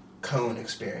the cone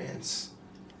experience,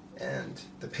 and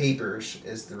the papers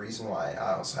is the reason why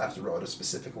I also have to roll it a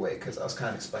specific way, because I was kind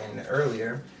of explaining it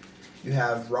earlier. You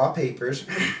have raw papers,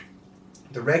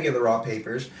 the regular raw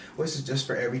papers, which is just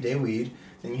for everyday weed.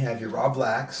 Then you have your raw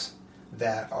blacks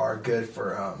that are good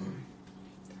for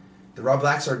the raw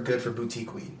blacks are good for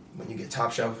boutique weed. When you get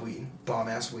top shelf weed, bomb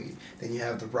ass weed. Then you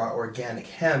have the raw organic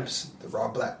hemps, the raw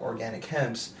black organic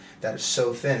hemps that are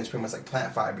so thin, it's pretty much like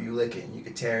plant fiber. You lick it and you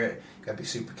can tear it. You gotta be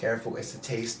super careful. It's to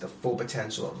taste the full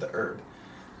potential of the herb.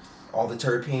 All the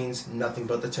terpenes, nothing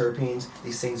but the terpenes.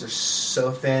 These things are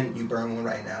so thin, you burn one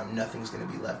right now, nothing's gonna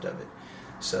be left of it.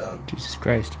 So Jesus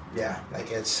Christ. Yeah,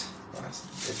 like it's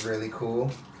really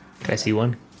cool. Can I see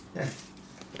one? Yeah.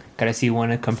 Can I see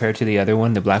one compared to the other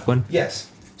one, the black one? Yes.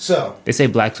 So they say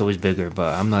black's always bigger,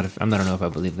 but I don't know if I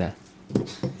believe that.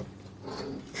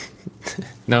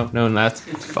 No, that's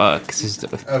fuck.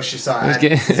 Oh, she's sorry.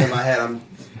 It's in my head.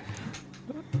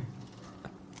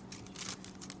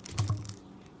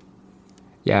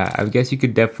 Yeah, I guess you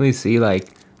could definitely see like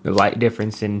the light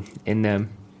difference in them.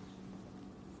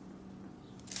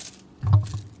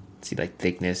 See like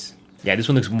thickness. Yeah, this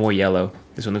one looks more yellow.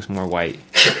 This one looks more white.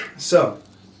 So,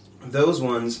 those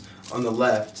ones on the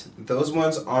left, those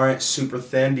ones aren't super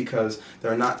thin because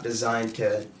they're not designed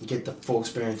to get the full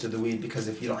experience of the weed, because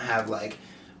if you don't have like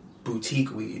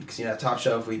boutique weed, because you have top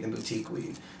shelf weed and boutique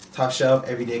weed. Top shelf,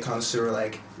 everyday connoisseur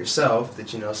like yourself that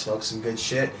smokes some good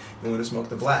shit, you want to smoke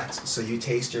the blacks. So you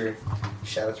taste your,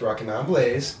 shout out to Rocky Mountain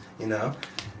Blaze,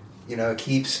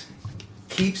 it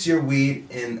keeps your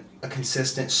weed in a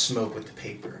consistent smoke with the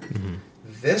paper. Mm-hmm.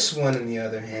 This one, on the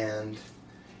other hand,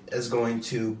 is going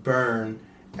to burn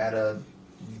at a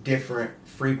different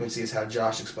frequencies, how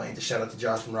Josh explained it. Shout out to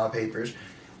Josh from Raw Papers.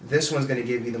 This one's going to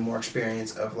give you the more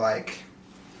experience of like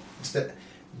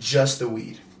just the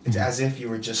weed. It's as if you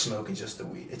were just smoking just the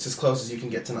weed. It's as close as you can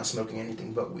get to not smoking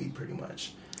anything but weed, pretty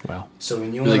much. Wow. So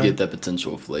when you really want to get that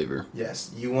potential flavor.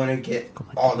 Yes, you want to get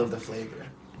all of the flavor.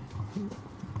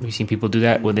 Have you seen people do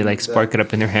that when they like spark it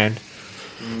up in their hand?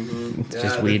 Mm-hmm. It's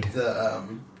just weed.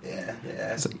 Yeah.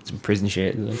 It's like some prison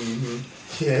shit.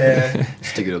 Mm-hmm. Yeah.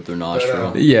 Stick it up their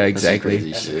nostril. Yeah, That's some exactly.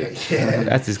 crazy shit. Yeah.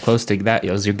 That's as close to that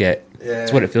as you get. Yeah.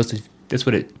 That's what it feels to. That's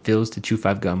what it feels to chew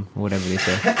 5 gum or whatever they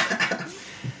say.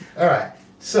 All right.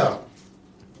 So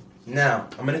now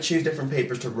I'm gonna choose different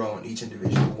papers to roll in each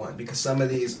individual one because some of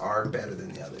these are better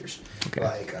than the others. Okay.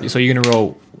 Like, so you're gonna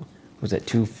roll. Was that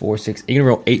 2, 4, 6? You're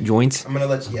gonna roll 8 joints. I'm gonna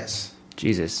let you. Yes.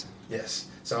 Jesus. Yes.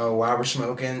 So while we're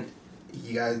smoking,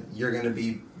 you're gonna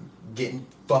be getting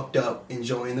fucked up,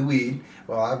 enjoying the weed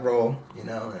while I roll, and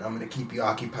I'm gonna keep you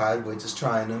occupied with just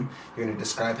trying them. You're gonna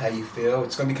describe how you feel.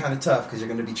 It's gonna be kind of tough because you're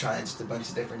gonna be trying just a bunch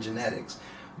of different genetics.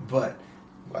 But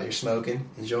while you're smoking,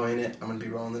 enjoying it, I'm gonna be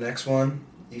rolling the next one.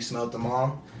 You smelled them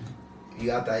all. You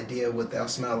got the idea of what they'll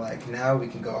smell like. Now we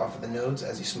can go off of the notes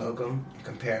as you smoke them,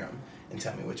 compare them, and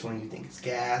tell me which one you think is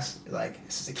gas. Like,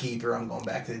 this is a keeper. I'm going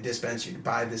back to the dispensary to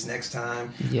buy this next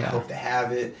time. Yeah. I hope to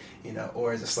have it,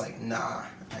 or is it like, nah,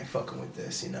 I ain't fucking with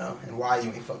this, and why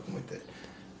you ain't fucking with it.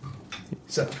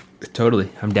 So. Totally.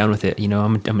 I'm down with it.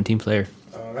 I'm a team player.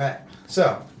 All right.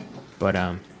 So. But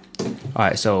all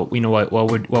right. So you know what? While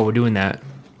we're doing that,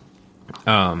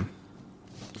 all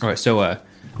right. So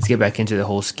let's get back into the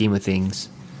whole scheme of things.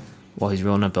 While he's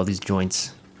rolling up all these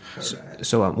joints. Right.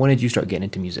 So when did you start getting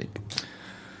into music?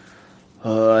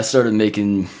 I started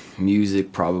making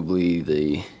music probably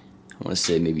I want to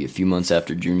say maybe a few months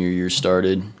after junior year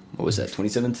started. What was that,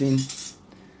 2017?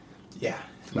 Yeah.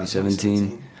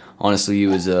 2017. Honestly, it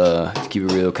was, to keep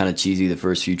it real, kind of cheesy, the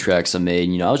first few tracks I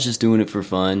made. I was just doing it for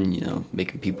fun,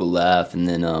 making people laugh. And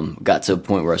then got to a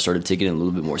point where I started taking it a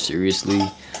little bit more seriously.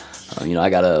 I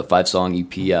got a 5-song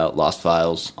EP out, Lost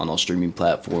Files, on all streaming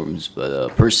platforms. But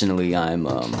personally, I'm,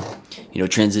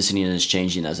 transitioning and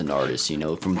changing as an artist.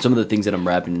 From some of the things that I'm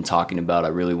rapping and talking about, I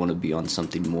really want to be on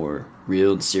something more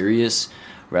real and serious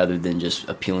rather than just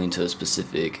appealing to a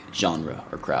specific genre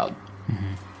or crowd.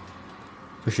 Mm-hmm.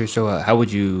 For sure. So how would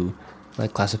you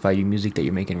classify your music that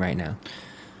you're making right now?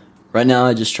 Right now,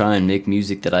 I just try and make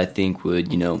music that I think would,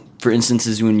 for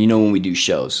instances, when we do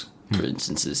shows, for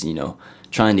instances,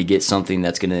 trying to get something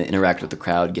that's going to interact with the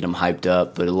crowd, get them hyped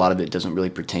up, but a lot of it doesn't really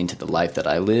pertain to the life that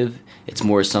I live. It's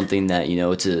more something that,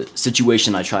 it's a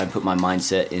situation I try and put my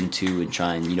mindset into and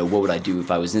try and, what would I do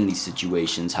if I was in these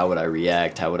situations? How would I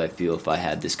react? How would I feel if I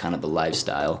had this kind of a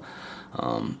lifestyle?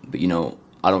 But,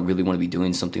 I don't really want to be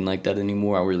doing something like that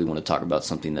anymore. I really want to talk about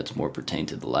something that's more pertained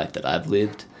to the life that I've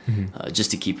lived,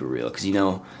 just to keep it real. Because,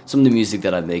 some of the music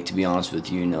that I make, to be honest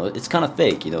with you, it's kind of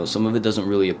fake. Some of it doesn't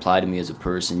really apply to me as a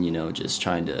person, just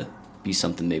trying to be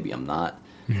something maybe I'm not.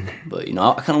 But, I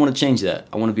kind of want to change that.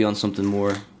 I want to be on something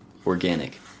more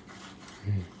organic.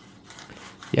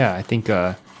 Yeah, I think,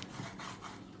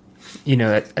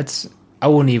 that's, I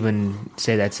wouldn't even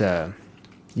say that's a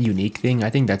unique thing. I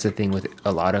think that's a thing with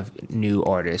a lot of new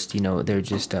artists. They're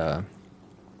just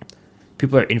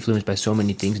people are influenced by so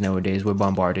many things nowadays. We're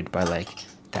bombarded by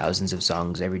thousands of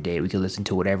songs every day. We can listen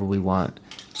to whatever we want,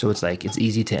 so it's it's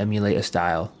easy to emulate a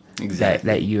style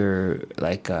that you're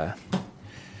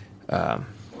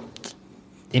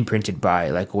imprinted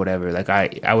by, whatever.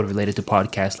 I would relate it to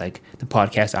podcasts, the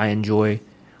podcast I enjoy,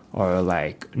 or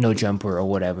No Jumper or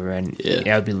whatever, and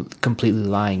I would be completely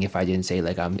lying if I didn't say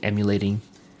I'm emulating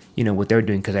what they're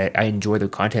doing, because I enjoy their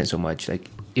content so much.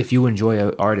 If you enjoy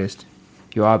an artist,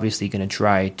 you're obviously going to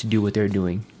try to do what they're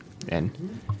doing. And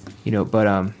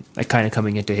but kind of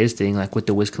coming into his thing, with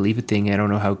the Wiz Khalifa thing, I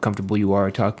don't know how comfortable you are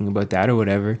talking about that or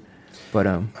whatever, but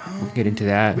we'll get into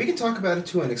that. We can talk about it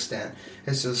to an extent.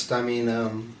 It's just, we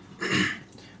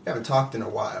haven't talked in a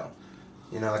while,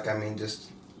 just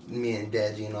me and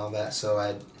Deji and all that, so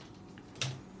I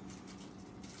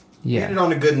ended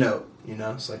on a good note.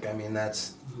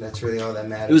 It's that's really all that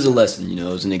matters. It was a lesson, it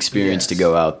was an experience to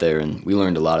go out there, and we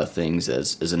learned a lot of things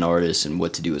as an artist and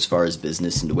what to do as far as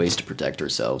business and ways to protect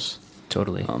ourselves.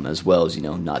 Totally. As well as,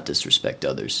 not disrespect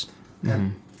others.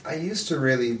 And I used to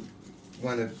really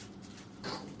I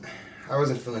was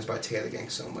influenced by Taylor Gang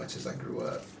so much as I grew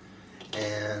up.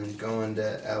 And going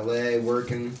to LA,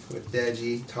 working with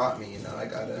Deji, taught me, I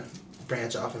gotta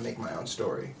branch off and make my own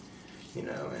story.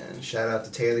 And shout out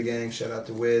to Taylor Gang, shout out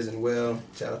to Wiz and Will,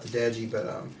 shout out to Deji,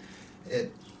 but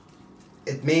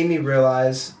it made me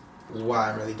realize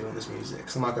why I'm really doing this music.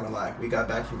 So I'm not gonna lie, we got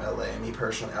back from LA, and me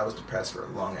personally, I was depressed for a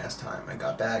long ass time. I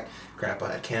got back, Grandpa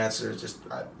had cancer,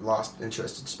 I lost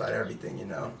interest despite everything, you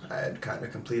know. I had kind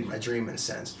of completed my dream in a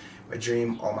sense. My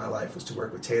dream all my life was to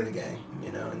work with Taylor Gang,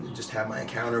 you know, and just have my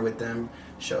encounter with them,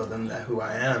 show them that who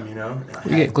I am, you know.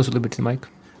 You get close a little bit to the mic.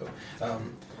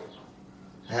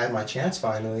 I had my chance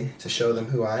finally to show them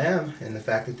who I am, and the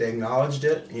fact that they acknowledged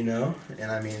it, you know,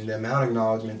 and I mean the amount of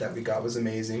acknowledgement that we got was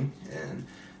amazing, and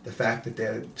the fact that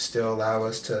they still allow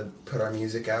us to put our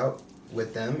music out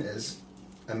with them is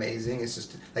amazing. It's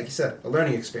just, like you said, a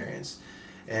learning experience,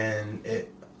 and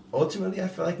it ultimately I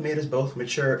feel like made us both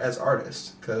mature as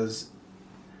artists, because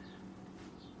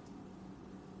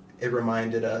it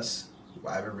reminded us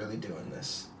why we're really doing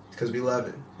this, because we love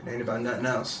it. It ain't about nothing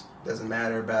else. Doesn't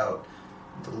matter about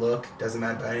the look, doesn't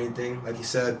matter about anything. Like you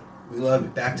said, we love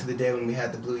it. Back to the day when we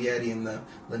had the Blue Yeti and the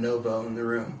Lenovo in the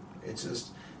room. It's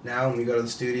just, now when we go to the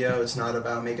studio, it's not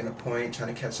about making a point,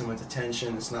 trying to catch someone's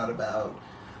attention. It's not about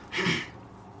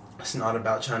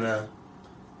trying to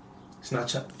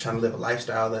live a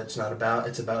lifestyle that it's not about.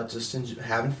 It's about just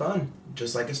having fun,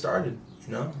 just like it started,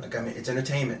 you know? Like, I mean, it's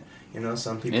entertainment, you know?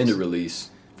 Some people... And a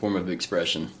release, form of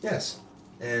expression. Yes.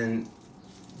 And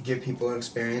give people an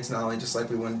experience, not only just like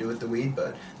we want to do with the weed,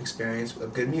 but experience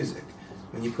of good music.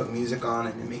 When you put music on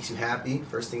and it makes you happy,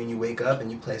 first thing when you wake up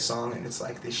and you play a song and it's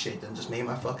like, this shit that just made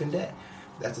my fucking day.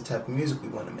 That's the type of music we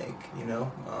want to make, you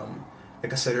know?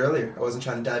 Like I said earlier, I wasn't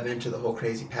trying to dive into the whole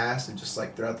crazy past and just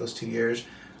like throughout those 2 years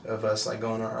of us like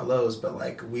going on our lows, but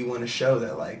like we want to show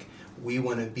that like we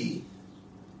want to be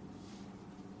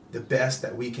the best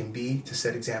that we can be to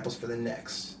set examples for the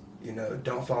next. You know,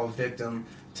 don't fall victim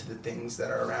to the things that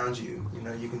are around you. You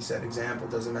know, you can set example.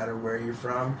 Doesn't matter where you're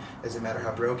from. Doesn't matter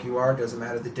how broke you are. Doesn't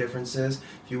matter the differences.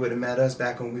 If you would have met us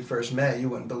back when we first met, you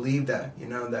wouldn't believe that, you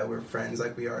know, that we're friends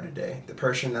like we are today. The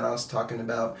person that I was talking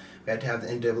about, we had to have the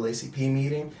NAACP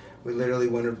meeting. We literally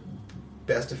one of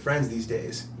best of friends these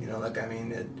days. You know, like, I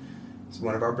mean, it's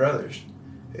one of our brothers.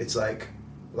 It's like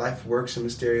life works in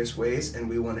mysterious ways, and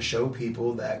we want to show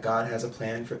people that God has a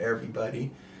plan for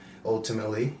everybody,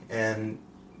 ultimately, and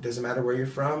doesn't matter where you're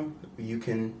from, you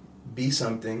can be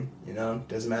something, you know.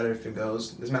 Doesn't matter if it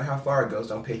goes, doesn't matter how far it goes,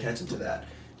 don't pay attention to that.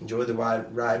 Enjoy the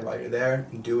ride while you're there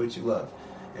and do what you love.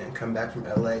 And come back from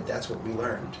LA, that's what we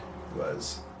learned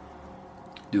was...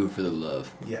 Do it for the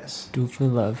love. Yes. Do it for the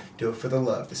love. Do it for the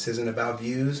love. This isn't about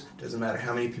views. Doesn't matter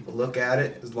how many people look at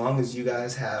it. As long as you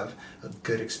guys have a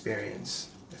good experience,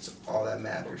 that's all that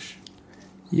matters.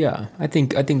 Yeah, I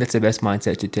think that's the best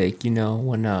mindset to take. You know,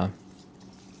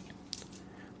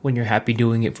 when you're happy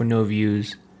doing it for no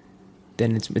views,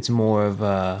 then it's more of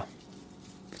a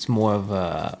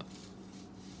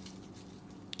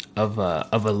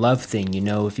love thing. You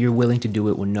know, if you're willing to do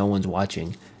it when no one's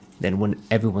watching, then when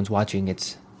everyone's watching,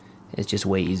 it's just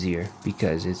way easier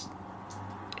because it's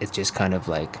just kind of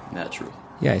like natural.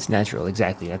 Yeah, it's natural.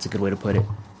 Exactly. That's a good way to put it.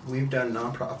 We've done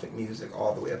nonprofit music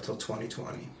all the way up till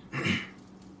 2020.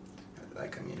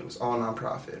 Like, I mean, it was all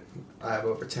nonprofit. I have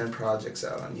over 10 projects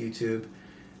out on YouTube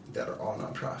that are all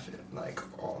nonprofit, like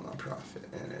all nonprofit,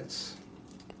 and it's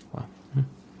wow.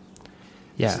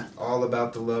 Yeah, it's all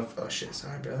about the love. Oh shit,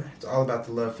 sorry, brother. It's all about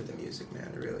the love for the music,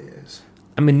 man. It really is.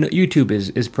 I mean, YouTube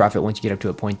is profit once you get up to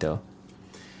a point, though.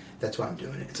 That's why I'm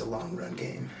doing it. It's a long run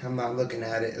game. I'm not looking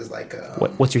at it as like a.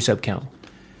 What's your sub count?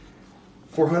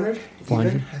 400. 400?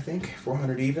 Even, I think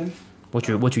 400 even. What's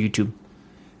your YouTube?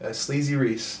 Sleazy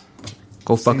Reese.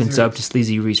 Go fucking Sleazy sub Reese. to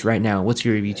Sleazy Reese right now. What's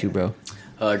your YouTube, bro?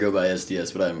 I go by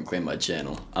SDS, but I haven't claimed my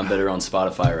channel. I'm better on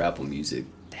Spotify or Apple Music.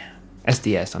 Damn.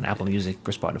 SDS on Apple Music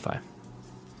or Spotify.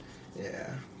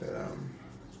 Yeah, but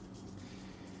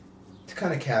to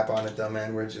kind of cap on it though,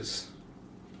 man, we're just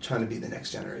trying to be the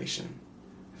next generation.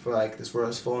 I feel like this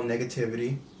world is full of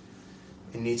negativity.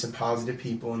 We need some positive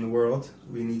people in the world.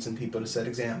 We need some people to set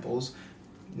examples,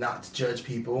 not to judge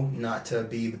people, not to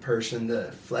be the person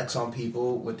to flex on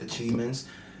people with achievements.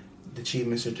 The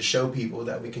achievements are to show people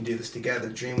that we can do this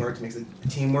together. Teamwork makes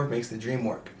the dream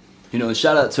work. You know,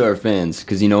 shout out to our fans,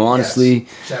 because, you know, honestly,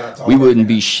 Yes. Shout out to all we of our wouldn't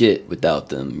be fans. shit without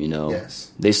them, you know.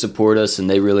 Yes. They support us, and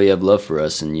they really have love for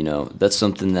us, and, you know, that's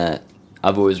something that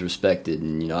I've always respected,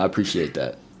 and, you know, I appreciate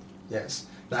that. Yes.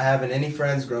 Not having any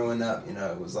friends growing up, you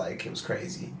know, it was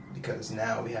crazy, because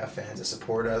now we have fans that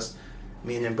support us.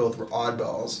 Me and him both were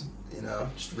oddballs, you know,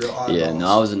 just real oddballs. Yeah, no,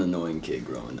 I was an annoying kid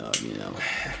growing up, you know.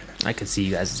 I could see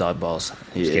you guys as oddballs.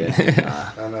 I'm just Yeah. kidding.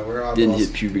 I don't know, we're oddballs. Didn't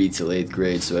hit puberty till 8th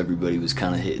grade, so everybody was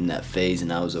kind of hitting that phase,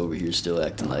 and I was over here still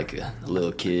acting like a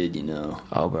little kid, you know.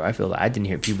 Oh, bro, I feel like I didn't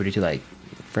hit puberty till like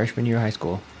freshman year of high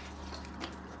school.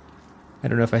 I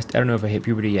don't know if I hit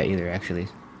puberty yet either. Actually,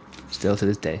 still to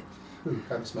this day.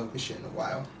 Haven't smoked this shit in a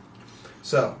while.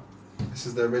 So, this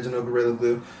is the original Gorilla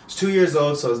Glue. It's 2 years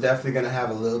old, so it's definitely going to have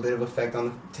a little bit of effect on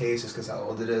the taste just because how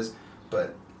old it is.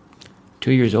 But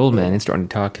 2 years old, man. It's starting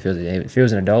to talk. If it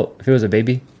was an adult, if it was a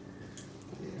baby.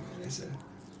 yeah, man, it's a...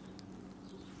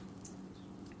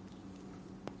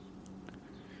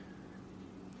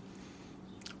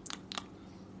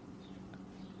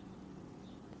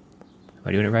 Am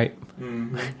I doing it right?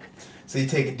 Mm-hmm. So you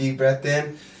take a deep breath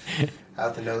in,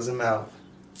 out the nose and mouth.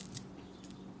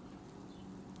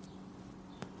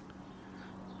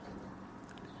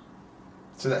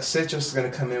 So that citrus is going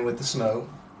to come in with the smoke.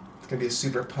 It's going to be a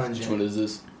super pungent. Which one is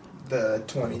this? The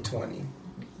 2020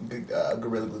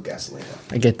 Gorilla Glue Gasolina.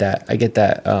 I get that.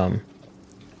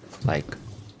 Like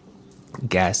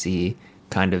gassy,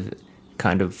 kind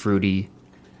of fruity,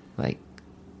 like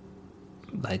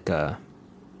I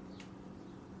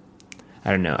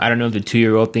don't know. I don't know if the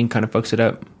 2-year-old thing kind of fucks it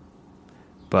up,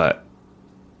 but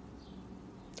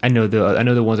I know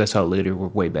the ones I saw later were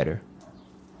way better.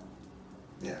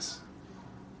 Yes.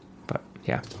 But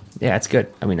yeah, it's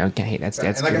good. I mean, I can't hate that.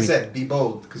 That's and like good. I said, be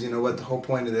bold, because you know what? The whole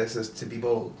point of this is to be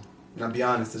bold. And I'll be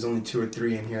honest, there's only 2 or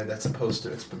 3 in here that's supposed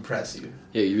to impress you.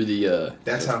 Yeah, you're the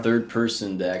That's how- third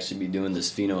person to actually be doing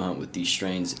this pheno hunt with these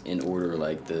strains in order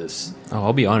like this. Oh,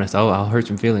 I'll be honest. I'll hurt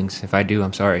some feelings if I do.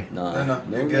 I'm sorry. No, No,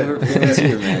 you're never good. feelings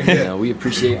here, man. Yeah. You know, we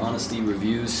appreciate honesty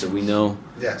reviews, so we know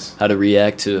Yes. how to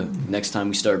react to next time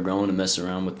we start growing and mess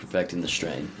around with perfecting the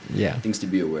strain. Yeah. Things to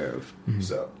be aware of.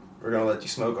 So we're going to let you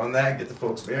smoke on that, get the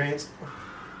full experience.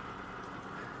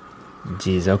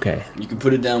 Jeez. Okay. You can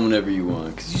put it down whenever you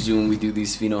want, because usually when we do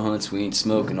these pheno hunts, we ain't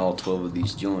smoking all 12 of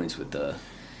these joints with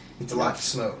It's a lot to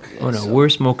smoke. Oh no, so- we're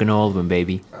smoking all of them,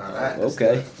 baby. All right.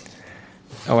 Okay.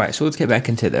 All right, so let's get back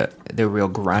into the real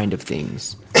grind of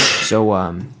things.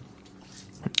 So,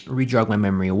 re-jog my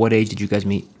memory. At what age did you guys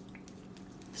meet?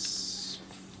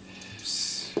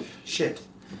 Shit.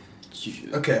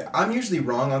 Okay, I'm usually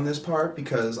wrong on this part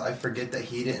because I forget that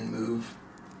he didn't move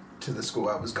to the school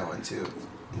I was going to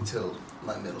until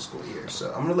my middle school year. So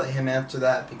I'm going to let him answer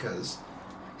that because...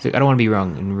 He's like, I don't want to be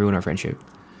wrong and ruin our friendship.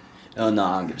 Oh, no,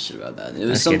 I don't give a shit about that. It was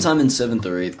Just kidding. sometime in 7th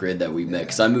or 8th grade that we met,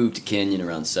 because I moved to Canyon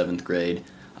around 7th grade.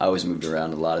 I always moved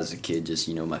around a lot as a kid, just,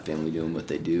 you know, my family doing what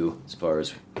they do as far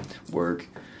as work.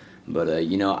 But,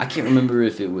 you know, I can't remember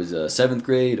if it was 7th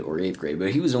grade or 8th grade,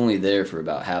 but he was only there for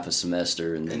about half a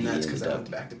semester, and then And he that's because ended I up...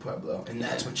 went back to Pueblo. And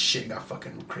that's when shit got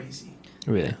fucking crazy.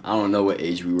 Really? I don't know what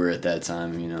age we were at that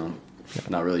time, you know.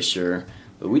 Not really sure.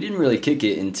 But we didn't really kick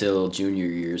it until junior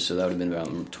year, so that would have been about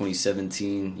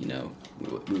 2017, you know. We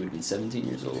would have been 17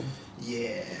 years old.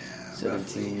 Yeah. 17,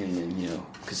 roughly. and then, you know,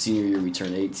 because senior year we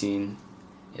turned 18.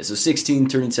 Yeah, so 16,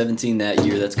 turning 17 that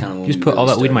year, that's kind of when You just we put all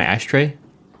really that weed in my started. ashtray?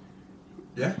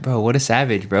 Yeah. Bro, what a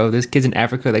savage, bro. There's kids in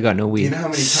Africa that got no weed. You know how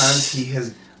many times he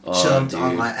has Oh, jumped dude.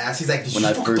 on my ass? He's like, did When you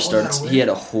I fuck first all that started, away? he had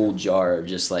a whole jar of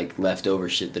just, like, leftover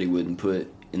shit that he wouldn't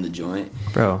put in the joint.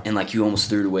 Bro. And, like, he almost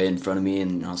threw it away in front of me,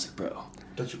 and I was like, bro.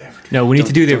 Don't you ever do No, we need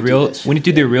to do the Don't do real. that shit. We need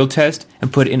to do the real test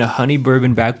and put it in a honey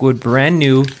bourbon backwood, brand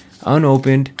new,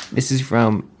 unopened. This is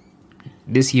from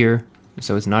this year,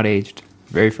 so it's not aged,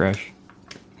 very fresh.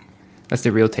 That's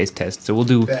the real taste test. So we'll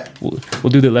do Bet.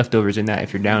 we'll do the leftovers in that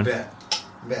if you're down.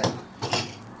 Bet.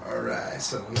 All right.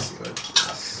 So let me see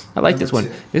what. I like this one.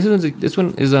 Number 2. This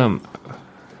one is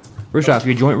First off,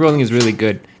 your joint rolling is really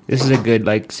good. This is a good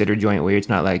like sitter joint where it's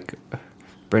not like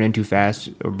burning too fast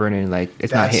or burning like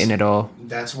it's not That's- hitting at all.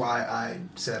 That's why I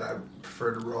said I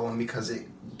prefer to roll them, because it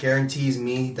guarantees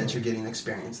me that you're getting the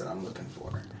experience that I'm looking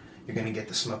for. You're gonna get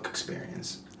the smoke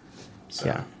experience. So,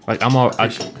 Yeah, like I'm all I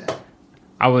appreciate that.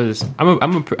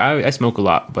 I smoke a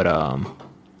lot, but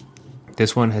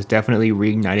this one has definitely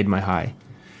reignited my high.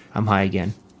 I'm high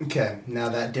again. Okay, now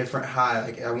that different high,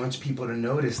 like I want people to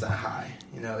notice that high.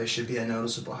 You know, it should be a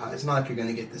noticeable high. It's not like you're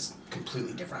gonna get this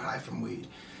completely different high from weed.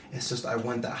 It's just I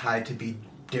want that high to be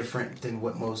different than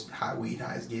what most high weed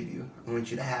highs give you. I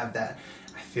want you to have that.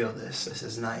 I feel this. This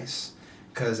is nice.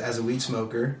 Because as a weed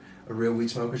smoker, a real weed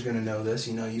smoker is gonna know this.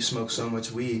 You know, you smoke so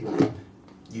much weed,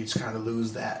 you just kind of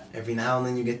lose that. Every now and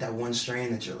then you get that one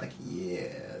strain that you're like, yeah,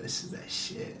 this is that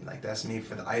shit. Like that's me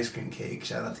for the ice cream cake.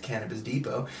 Shout out to Cannabis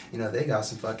Depot. You know, they got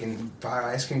some fucking fire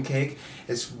ice cream cake.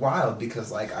 It's wild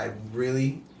because like I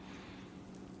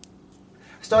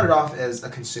started off as a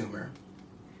consumer.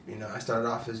 You know, I started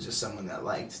off as just someone that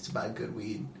liked to buy good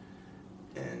weed.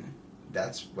 And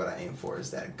that's what I aim for,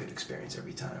 is that good experience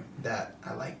every time. That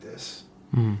I like this.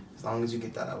 Mhm. As long as you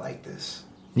get that, I like this.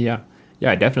 Yeah,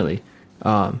 definitely.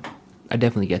 I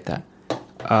definitely get that.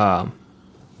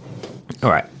 All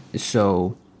right,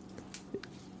 so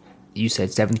you said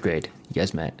 7th grade. You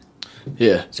guys met.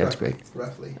 Yeah. Seventh grade.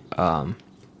 Roughly.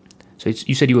 So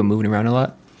you said you were moving around a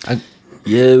lot.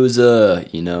 Yeah, it was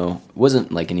you know, it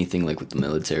wasn't like anything like with the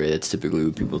military. That's typically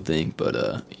what people think, but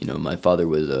you know, my father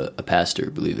was a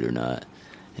pastor, believe it or not,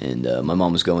 and my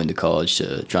mom was going to college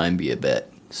to try and be a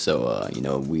vet. So you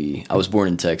know, I was born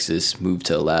in Texas, moved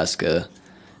to Alaska,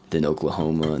 then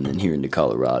Oklahoma, and then here into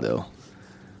Colorado.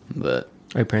 But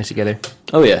Are your parents together?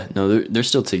 oh yeah, no, they're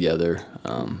still together.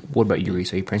 What about you,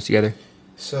 Reese? Are your parents together?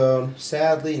 So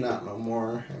sadly, not no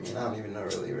more. I mean, I don't even know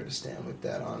really where to stand with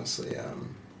that, honestly.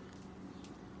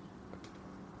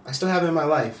 I still have them in my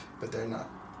life, but they're not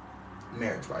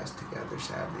marriage-wise together,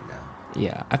 sadly now.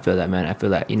 Yeah, I feel that, man. I feel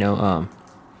that. You know,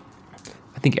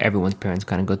 I think everyone's parents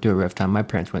kind of go through a rough time. My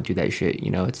parents went through that shit.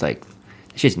 You know, it's like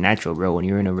it's just natural, bro. When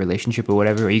you're in a relationship or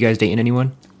whatever. Are you guys dating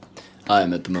anyone? I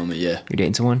am at the moment, yeah. You're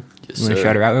dating someone? Yes, you want to sir.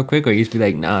 shout her out real quick, or you just be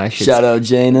like, nah, that shit's Shout out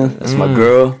Jaina, that's my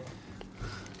girl.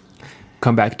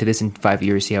 come back to this in 5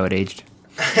 years, see how it aged.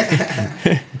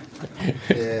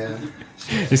 Yeah.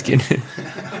 Just kidding.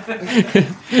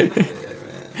 Yeah,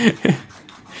 man.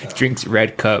 Drinks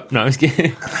red cup. No, I'm just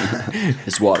kidding.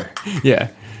 It's water. Yeah.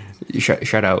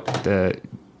 Shout out the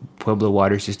Pueblo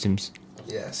water systems.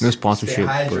 Yes. No sponsorship, Stay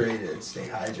but- hydrated. Stay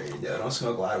hydrated, yo. Don't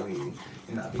smoke a lot of weed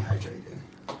and not be hydrated.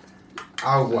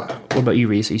 Oh, wow. What about you,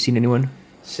 Reese? Are you seen anyone?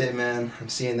 Shit, man. I'm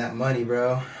seeing that money,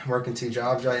 bro. I'm working 2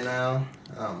 jobs right now.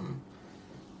 I'm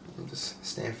just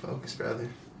staying focused, brother.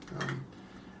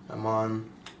 I'm on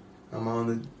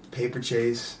the paper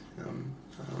chase.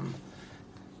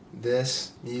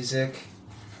 This music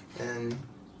and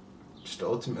just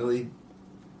ultimately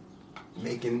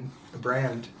making a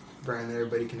brand that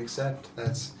everybody can accept.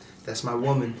 That's my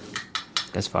woman.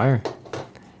 That's fire.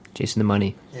 Chasing the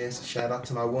money. Yeah, so shout out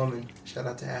to my woman. Shout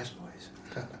out to Ash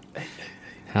Boys.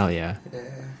 Hell yeah.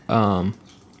 Yeah.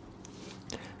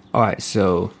 All right,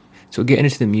 so getting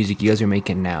into the music you guys are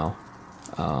making now.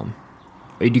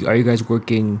 Are you guys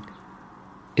working?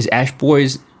 Is Ash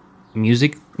Boys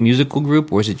musical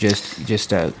group, or is it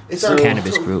just a It's our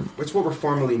cannabis group? It's what we're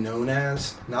formally known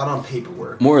as, not on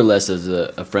paperwork. More or less as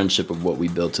a friendship of what we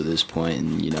built to this point,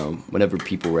 and you know, whenever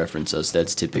people reference us,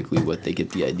 that's typically what they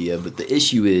get the idea. But the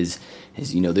issue is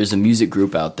you know, there's a music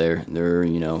group out there. They're,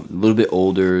 you know, a little bit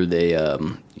older. They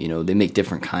you know, they make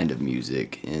different kind of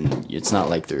music, and it's not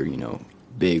like they're, you know,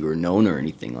 big or known or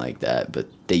anything like that. But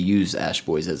they use Ash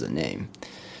Boys as a name.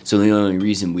 So the only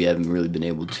reason we haven't really been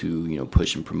able to, you know,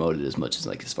 push and promote it as much as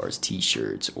like as far as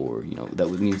T-shirts or, you know, that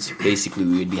would mean basically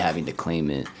we would be having to claim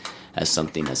it as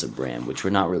something as a brand, which we're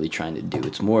not really trying to do.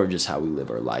 It's more of just how we live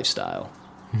our lifestyle.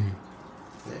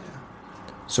 Yeah.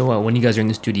 So when you guys are in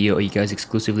the studio, are you guys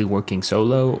exclusively working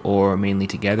solo or mainly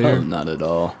together? Oh, not at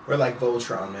all. We're like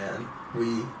Voltron, man.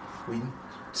 We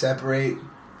separate,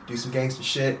 do some gangster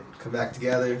shit, come back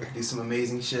together, do some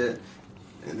amazing shit,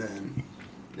 and then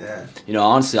yeah. You know,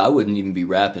 honestly, I wouldn't even be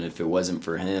rapping if it wasn't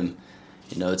for him.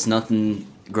 You know, it's nothing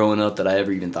growing up that I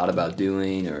ever even thought about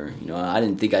doing, or, you know, I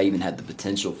didn't think I even had the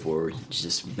potential for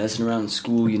just messing around in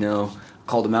school, you know.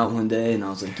 Called him out one day, and I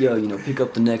was like, yo, you know, pick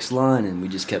up the next line, and we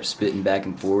just kept spitting back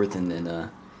and forth, and then,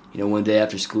 you know, one day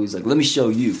after school, he's like, let me show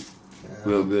you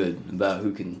real good about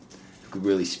who could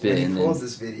really spit, When and he pulls then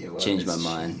this video up, changed my it's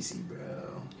mind. cheesy, bro.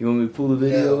 You want me to pull the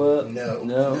video up?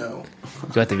 No.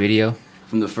 You got the video?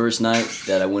 From the first night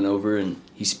that I went over and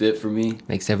he spit for me.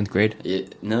 Like 7th grade?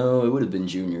 It would have been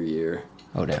junior year.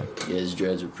 Oh, damn. Yeah, his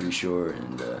dreads were pretty short,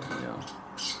 and you know,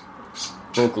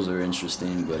 vocals are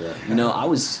interesting. But you know,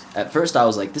 at first I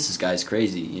was like, this guy's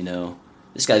crazy. You know,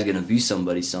 this guy's gonna be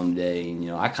somebody someday, and you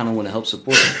know, I kind of want to help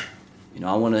support him. You know,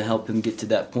 I want to help him get to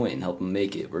that point and help him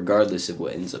make it, regardless of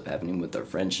what ends up happening with our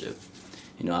friendship.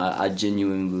 You know, I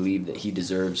genuinely believe that he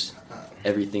deserves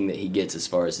everything that he gets as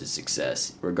far as his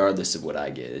success, regardless of what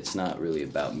I get. It's not really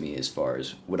about me as far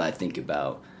as what I think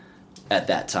about at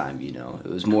that time, you know. It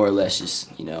was more or less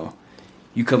just, you know,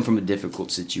 you come from a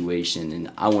difficult situation, and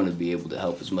I want to be able to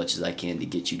help as much as I can to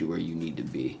get you to where you need to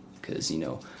be. Because, you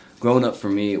know, growing up for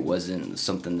me, it wasn't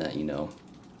something that, you know,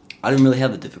 I didn't really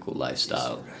have a difficult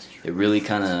lifestyle. It really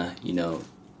kind of, you know,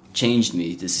 changed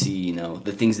me to see, you know,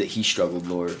 the things that he struggled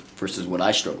for versus what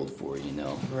I struggled for, you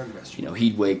know. You know,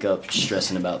 he'd wake up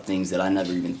stressing about things that I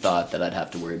never even thought that I'd have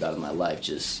to worry about in my life,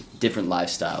 just different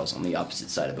lifestyles on the opposite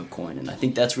side of a coin. And I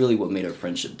think that's really what made our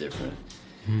friendship different,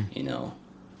 you know.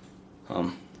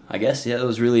 I guess, yeah, it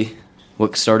was really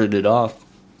what started it off.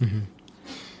 Mm-hmm.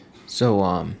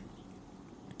 So,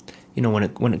 you know,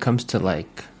 when it comes to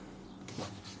like,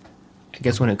 I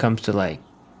guess when it comes to like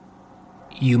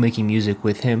you making music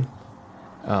with him,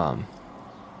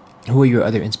 who are your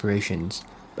other inspirations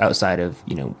outside of,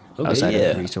 you know, outside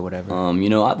of Reese or whatever? You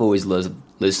know, I've always loved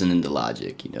listening to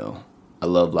Logic, you know. I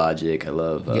love Logic. I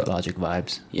love. You get Logic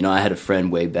vibes. You know, I had a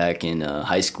friend way back in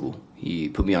high school. He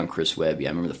put me on Chris Webby. I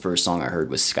remember the first song I heard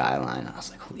was Skyline. I was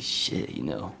like, holy shit, you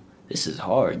know, this is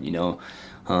hard, you know.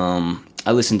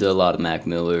 I listened to a lot of Mac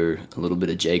Miller, a little bit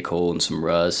of J. Cole and some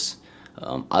Russ.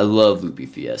 I love Lupe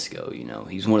Fiasco, you know.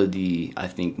 He's one of the, I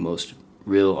think, most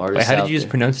real artists Wait, how out did you just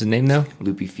there. pronounce his name, though?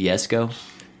 Lupe Fiasco?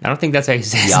 I don't think that's how you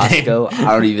say his Fiasco?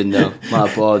 I don't even know. My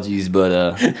apologies,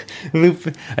 but name. Lupe.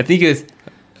 I think it was,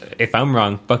 if I'm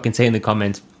wrong, fucking say in the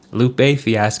comments, Lupe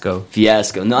Fiasco.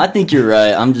 Fiasco. No, I think you're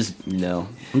right. I'm just, you know,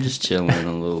 I'm just chilling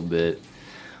a little bit.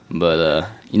 But,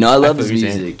 you know, I love feel his what you're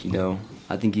saying. music, you know.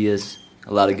 I think he has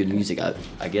a lot of good music.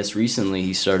 I guess recently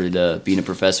he started being a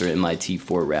professor at MIT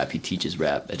for rap. He teaches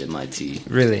rap at MIT.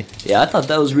 Really? Yeah, I thought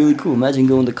that was really cool. Imagine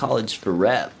going to college for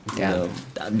rap. You Yeah. know,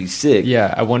 that'd be sick.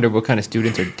 Yeah, I wonder what kind of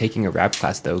students are taking a rap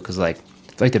class, though, because, like,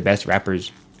 it's like the best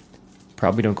rappers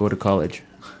probably don't go to college,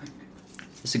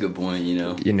 That's a good point, you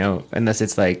know. you know, unless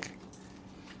it's like,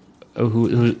 oh,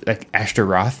 who like Astor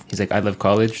Roth? He's like, I love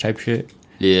college type shit.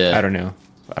 Yeah. I don't know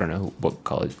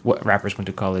what rappers went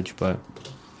to college, but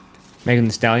Megan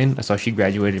Thee Stallion, I saw she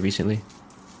graduated recently.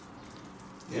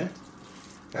 Yeah.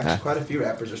 Actually, quite a few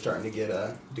rappers are starting to get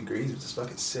degrees, which is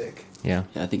fucking sick. Yeah.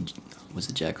 Yeah, I think, was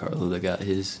it Jack Harlow that got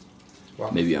his?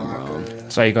 Waka Maybe I'm Flocka, wrong. yeah.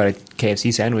 Saw you got a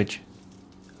KFC sandwich.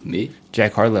 Me?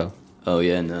 Jack Harlow. Oh,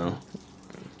 yeah, no.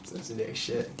 That's the day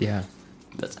shit. Yeah.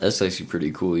 That's actually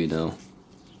pretty cool, you know.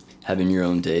 Having your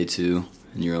own day, too,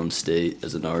 in your own state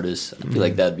as an artist. I feel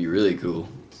like that'd be really cool.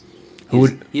 Who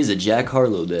would? He has a Jack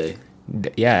Harlow day.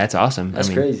 Yeah, that's awesome. That's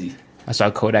crazy. I saw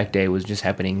Kodak Day was just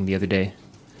happening the other day.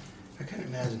 I can't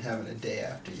imagine having a day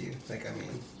after you. Like, I mean,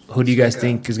 Who do you guys like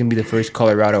think is gonna be the first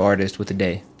Colorado artist with a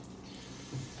day?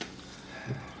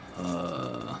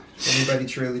 anybody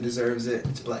truly deserves it,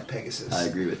 it's Black Pegasus. I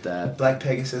agree with that. Black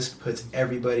Pegasus puts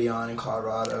everybody on in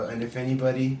Colorado, and if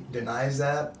anybody denies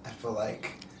that, I feel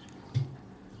like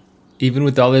Even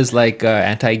with all his like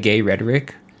anti-gay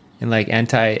rhetoric and like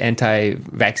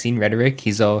anti-vaccine rhetoric,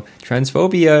 he's all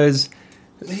transphobia is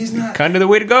he's not. kind of the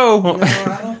way to go. No,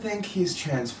 I don't think he's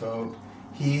transphobe.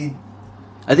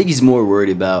 I think he's more worried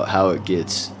about how it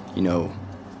gets, you know,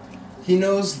 He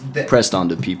knows that pressed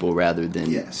onto people rather than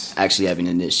Yes. actually having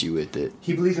an issue with it.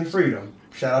 he believes in freedom.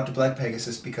 Shout out to Black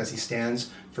Pegasus because he stands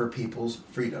for people's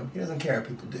freedom. He doesn't care what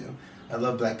people do. I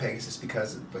love Black Pegasus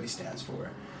because of what he stands for.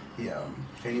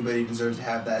 If anybody deserves to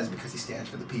have that, is because he stands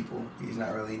for the people. He's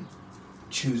not really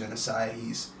choosing a side.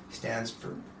 He stands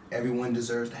for everyone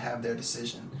deserves to have their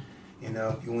decision. You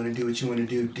know, if you want to do what you want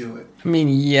to do it. I mean,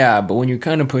 yeah, but when you're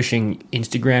kind of pushing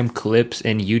Instagram clips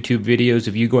and YouTube videos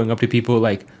of you going up to people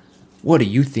like, what do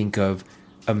you think of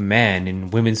a man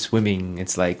in women's swimming?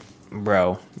 It's like,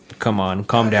 bro, come on,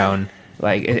 calm down.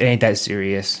 Like, it ain't that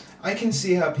serious. I can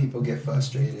see how people get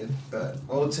frustrated, but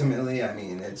ultimately, I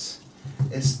mean, it's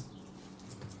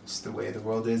the way the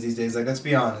world is these days. Like, let's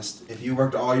be honest. If you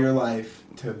worked all your life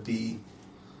to be,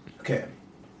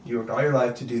 you worked all your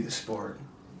life to do the sport,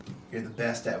 you're the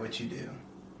best at what you do,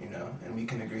 you know, and we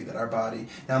can agree that our body,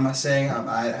 now I'm not saying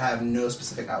I have no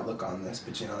specific outlook on this,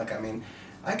 but, you know, like, I mean,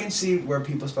 I can see where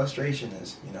people's frustration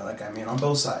is, you know, like, I mean, on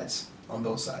both sides. I You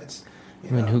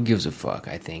mean, know? who gives a fuck,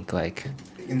 I think, like...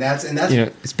 And that's You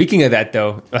know, speaking of that,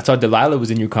 though, I saw Delilah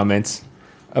was in your comments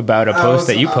about a post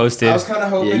that you posted. I was kind of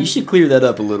hoping. Yeah, you should clear that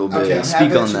up a little bit. Okay, I'm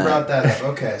Speak happy on that you that. brought that up.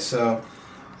 Okay, so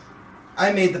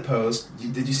I made the post.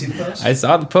 Did you see the post? I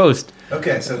saw the post.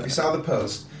 Okay, so if you saw the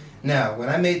post. Now, when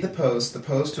I made the post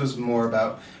was more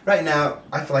about, right now,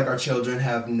 I feel like our children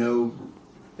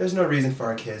there's no reason for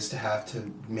our kids to have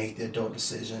to make the adult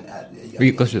decision at a young Are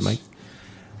you closer to age. the mic?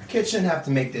 Our kids shouldn't have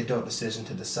to make the adult decision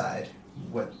to decide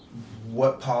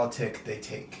what politic they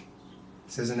take.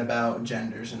 This isn't about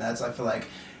genders, and I feel like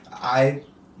I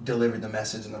delivered the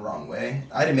message in the wrong way.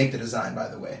 I didn't make the design, by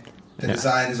the way. The Yeah.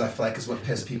 design is, I feel like, is what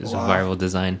pissed people It's a off. viral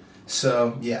design.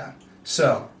 So, yeah.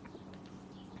 So,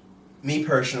 me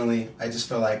personally, I just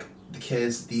feel like the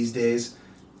kids these days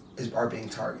are being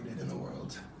targeted in the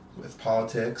world with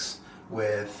politics,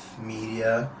 with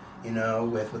media, you know,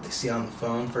 with what they see on the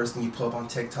phone. First thing you pull up on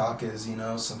TikTok is, you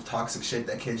know, some toxic shit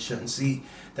that kids shouldn't see.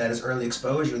 That is early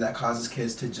exposure that causes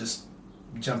kids to just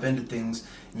jump into things.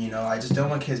 You know, I just don't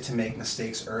want kids to make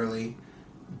mistakes early,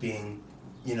 being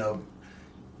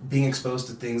exposed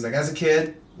to things. Like, as a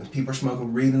kid, when people are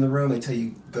smoking weed in the room, they tell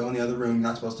you, go in the other room, you're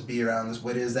not supposed to be around this.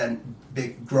 What is that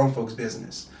big grown folks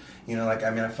business? You know, like, I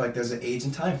mean, I feel like there's an age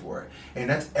and time for it. And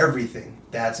that's everything.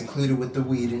 That's included with the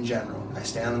weed in general. I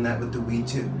stand on that with the weed,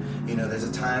 too. You know, there's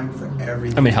a time for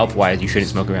everything. I mean, health-wise, you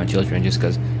shouldn't smoke around children just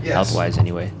because Yes. health-wise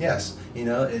anyway. Yes. You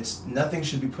know, nothing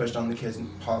should be pushed on the kids in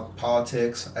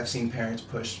politics. I've seen parents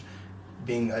push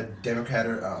being a Democrat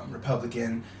or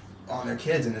Republican on their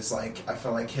kids, and it's like I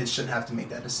feel like kids shouldn't have to make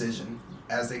that decision.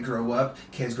 As they grow up,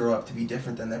 kids grow up to be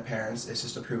different than their parents. It's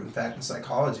just a proven fact in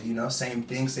psychology, you know, same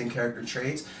things, same character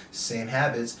traits, same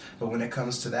habits, but when it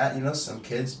comes to that, you know, some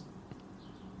kids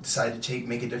decide to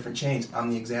make a different change. I'm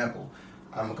the example.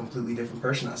 I'm a completely different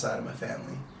person outside of my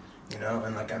family, you know,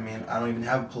 and like, I mean, I don't even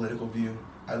have a political view.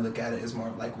 I look at it as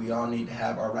more like we all need to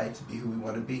have our right to be who we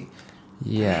want to be.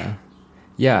 Yeah.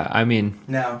 Yeah, I mean...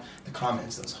 Now, the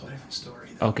comments, that's a whole different story,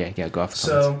 though. Okay, yeah, go off the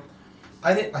comments.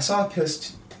 So, I saw a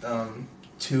post,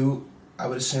 two, I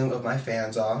would assume, of my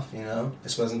fans off, you know.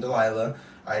 This wasn't Delilah.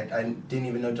 I didn't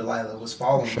even know Delilah was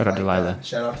following me. Shout out Delilah.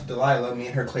 Shout out to Delilah. Me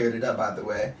and her cleared it up, by the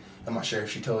way. I'm not sure if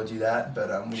she told you that,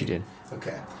 but... she did.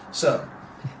 Okay. So,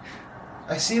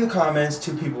 I see the comments.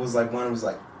 Two people was like, one was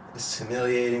like, this is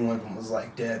humiliating. One of them was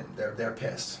like, dead. They're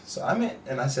pissed. So I meant,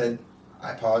 and I said,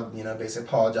 basically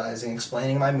apologizing,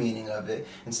 explaining my meaning of it,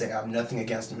 and saying I have nothing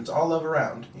against them. It's all love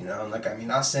around, you know. And like, I mean,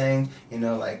 not saying, you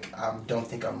know, like, don't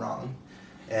think I'm wrong.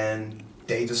 And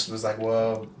they just was like,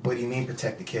 well, what do you mean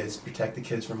protect the kids? Protect the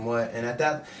kids from what? And at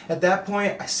that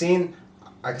point, I seen,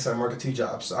 like I said, I'm working 2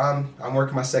 jobs. So I'm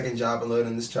working my second job and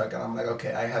loading this truck, and I'm like,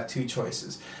 okay, I have 2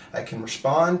 choices. I can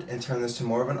respond and turn this to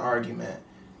more of an argument,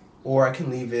 or I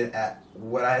can leave it at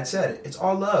what I had said. It's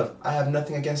all love. I have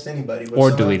nothing against anybody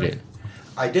whatsoever. Or delete it.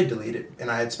 I did delete it, and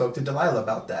I had spoke to Delilah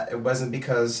about that. It wasn't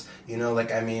because, you know,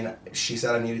 like, I mean, she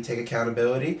said I need to take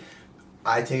accountability.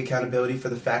 I take accountability for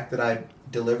the fact that I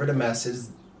delivered a message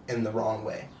in the wrong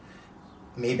way.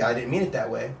 Maybe I didn't mean it that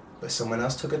way, but someone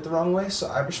else took it the wrong way, so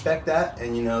I respect that.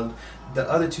 And, you know, the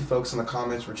other 2 folks in the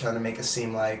comments were trying to make it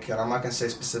seem like, and I'm not going to say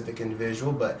specific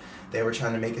individual, but they were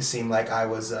trying to make it seem like I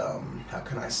was, how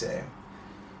can I say,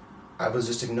 I was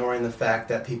just ignoring the fact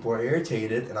that people were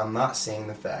irritated, and I'm not seeing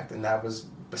the fact, and that was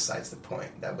besides the point.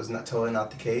 That was totally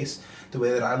not the case. The way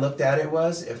that I looked at it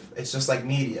was, if it's just like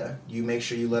media, you make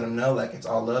sure you let them know, like, it's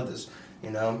all love. This,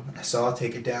 you know, I saw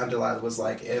take it down. Delilah was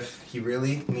like, if he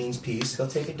really means peace, he'll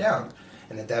take it down.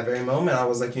 And at that very moment, I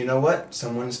was like, you know what?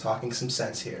 Someone's talking some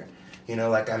sense here. You know,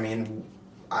 like, I mean,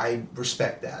 I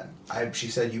respect that. She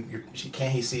said,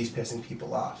 he sees pissing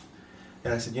people off.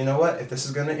 And I said, you know what? If this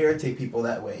is going to irritate people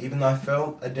that way, even though I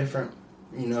felt a different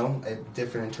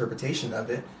interpretation of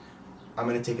it, I'm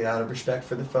going to take it out of respect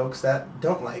for the folks that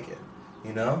don't like it,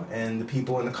 you know? And the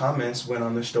people in the comments went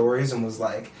on their stories and was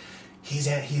like, he's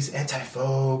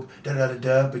anti-phobe,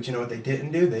 da-da-da-da. But you know what they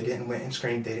didn't do? They didn't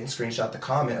screenshot the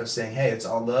comment of saying, hey, it's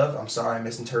all love. I'm sorry I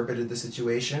misinterpreted the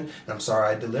situation, and I'm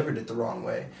sorry I delivered it the wrong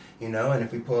way, you know? And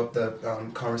if we pull up the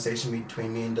conversation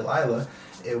between me and Delilah,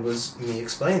 it was me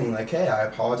explaining, like, hey, I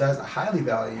apologize. I highly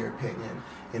value your opinion,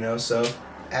 you know? So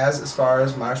as far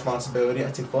as my responsibility, I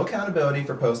take full accountability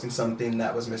for posting something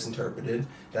that was misinterpreted.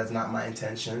 That's not my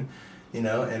intention. You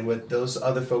know, and what those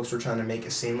other folks were trying to make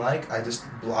it seem like, I just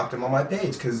blocked them on my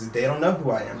page because they don't know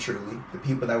who I am truly. The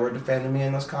people that were defending me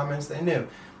in those comments, they knew.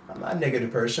 I'm not a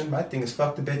negative person. My thing is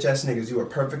fuck the bitch ass niggas. You are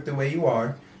perfect the way you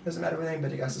are. Doesn't matter what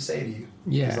anybody has to say to you.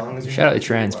 Yeah. As long as you're shout out to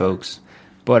trans folks.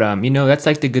 But you know, that's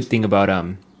like the good thing about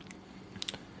you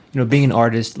know, being an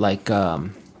artist, like you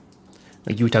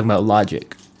were talking about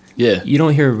Logic. Yeah. You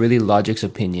don't hear really Logic's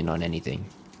opinion on anything.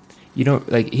 You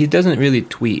don't, like, he doesn't really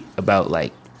tweet about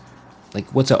like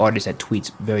what's an artist that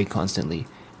tweets very constantly?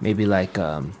 Maybe like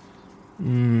I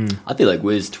feel like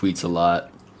Wiz tweets a lot.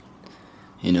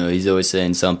 You know, he's always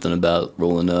saying something about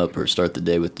rolling up or start the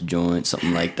day with the joint,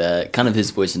 something like that. Kind of his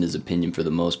voice and his opinion for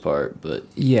the most part. But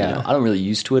yeah, you know, I don't really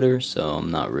use Twitter, so I'm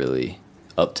not really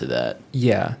up to that.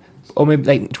 Yeah. Or maybe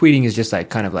like tweeting is just like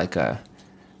kind of like a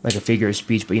figure of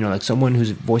speech, but you know, like someone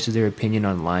who voices their opinion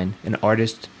online, an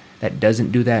artist that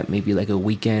doesn't do that, maybe like a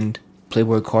Weeknd,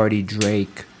 Playboi Carti,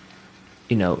 Drake.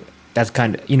 You know, that's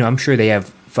kind of, you know, I'm sure they have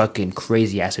fucking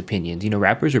crazy ass opinions. You know,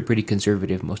 rappers are pretty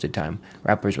conservative most of the time.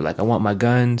 Rappers are like, I want my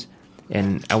guns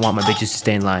and I want my bitches to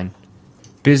stay in line.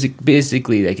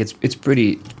 Basically, like it's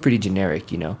pretty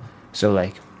generic, you know. So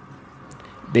like,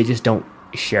 they just don't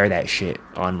share that shit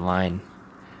online.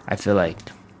 I feel like,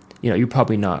 you know, you're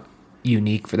probably not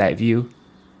unique for that view,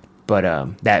 but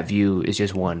that view is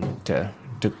just one to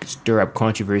stir up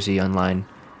controversy online,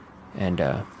 and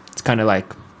it's kind of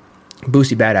like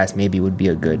Boosie Badass maybe would be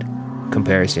a good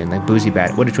comparison. Like Boosie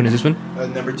Bad. Which one is this one?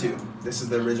 Number 2. This is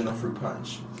the original Fruit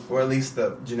Punch, or at least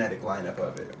the genetic lineup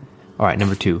of it. All right,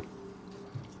 number 2.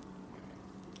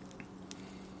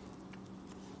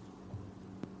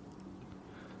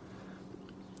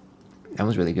 That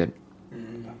was really good.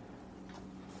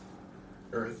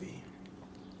 Earthy.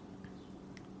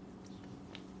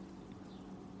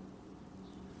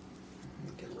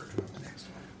 Get working on the next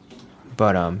one.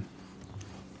 But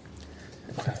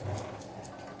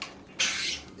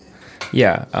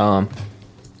Yeah.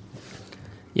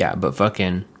 Yeah, but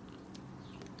fucking.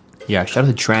 Yeah, shout out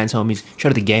to trans homies.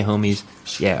 Shout out to gay homies.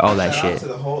 Yeah, all that Shout out shit. to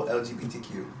the whole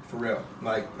LGBTQ, for real.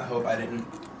 Like, I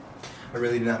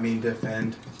really did not mean to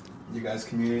offend you guys'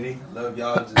 community. I love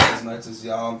y'all just as much as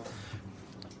y'all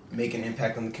make an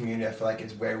impact on the community. I feel like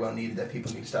it's very well needed that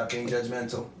people need to stop being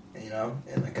judgmental, you know?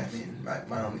 And like, I mean,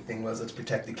 my only thing was let's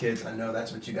protect the kids. And I know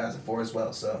that's what you guys are for as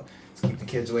well. So let's keep the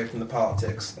kids away from the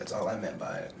politics. That's all I meant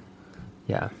by it.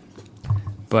 Yeah.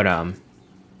 But,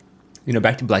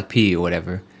 back to Black P or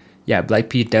whatever. Yeah, Black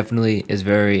P definitely is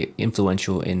very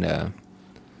influential in,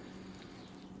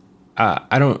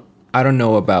 I don't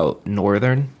know about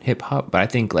northern hip hop, but I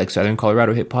think like southern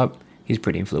Colorado hip hop, he's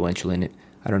pretty influential in it.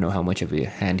 I don't know how much of a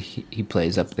hand he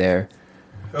plays up there.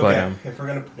 Okay, if we're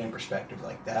gonna put it in perspective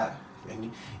like that,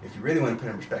 and if you really want to put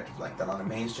it in perspective like that on a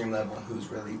mainstream level, who's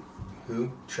really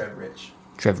who? Trev Rich.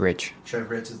 Trev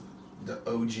Rich is the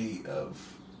OG of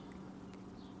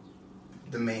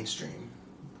the mainstream.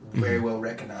 Very well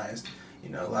recognized. You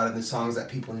know, a lot of the songs that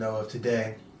people know of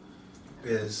today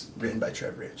is written by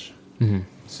Trev Rich. Mm-hmm.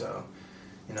 So,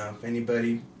 you know, if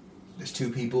anybody, there's two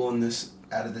people in this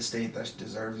out of the state that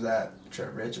deserves that,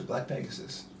 Trev Rich or Black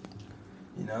Pegasus.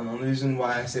 You know, the only reason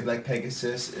why I say Black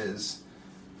Pegasus is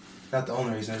not the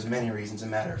only reason. There's many reasons, a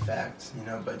matter of fact. You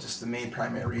know, but just the main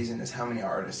primary reason is how many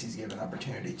artists he's given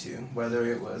opportunity to. Whether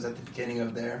it was at the beginning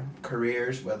of their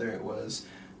careers, whether it was,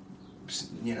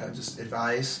 you know, just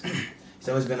advice. He's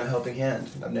always been a helping hand.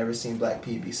 I've never seen Black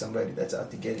P be somebody that's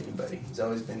out to get anybody. He's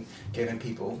always been giving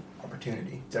people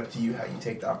opportunity. It's up to you how you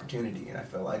take the opportunity. And I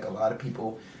feel like a lot of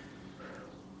people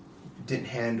didn't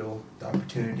handle the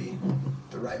opportunity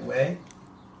the right way.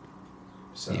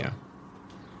 So yeah,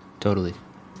 totally.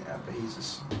 Yeah, but he's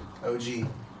just OG. I feel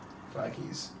like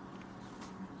he's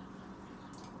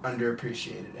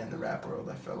underappreciated in the rap world,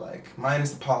 I feel like.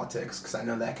 Minus the politics, because I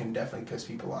know that can definitely piss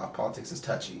people off. Politics is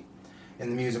touchy.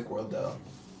 In the music world, though,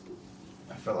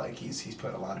 I feel like he's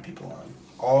put a lot of people on.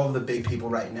 All of the big people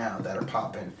right now that are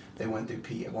popping, they went through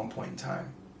P at one point in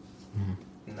time. Mm-hmm.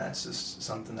 And that's just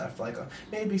something that I feel like,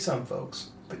 maybe some folks,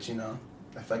 but you know,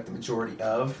 I feel like the majority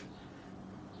of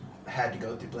had to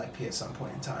go through Black P at some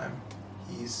point in time.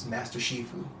 He's Master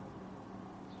Shifu.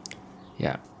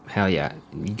 Yeah, hell yeah.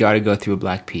 You gotta go through a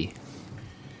Black P.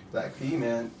 Black P,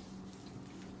 man.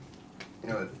 You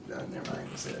know what? Never mind.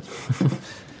 Say that.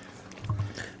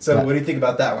 So, what do you think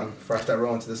about that one before I start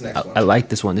rolling to this next one? I like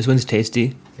this one. This one's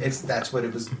tasty. That's what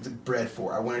it was bred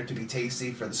for. I wanted it to be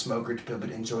tasty for the smoker to be able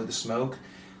to enjoy the smoke,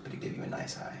 but to give you a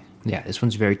nice high. Yeah, this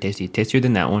one's very tasty. Tastier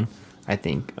than that one, I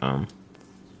think.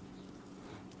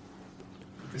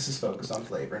 This is focused on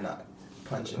flavor, not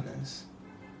punchiness.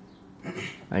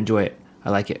 I enjoy it.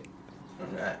 I like it. All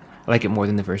right. I like it more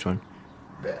than the first one.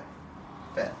 Bet.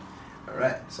 All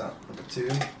right. So, number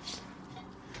 2.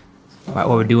 While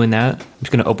we're doing that, I'm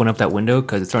just gonna open up that window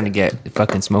because it's starting to get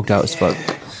fucking smoked out as fuck.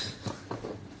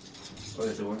 Oh,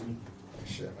 is it working?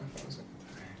 Shit, my phone's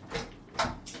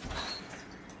gonna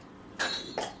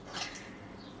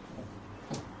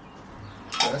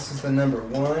die. This is the number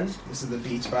 1. This is the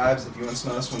Beach Vibes. If you want to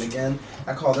smell this one again,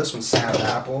 I call this one Sour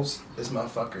Apples. This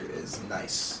motherfucker is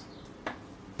nice.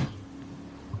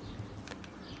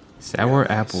 Sour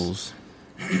Nice. apples.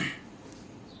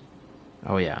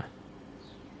 Oh yeah.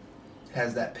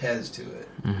 Has that pez to it.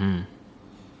 Mm-hmm.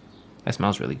 That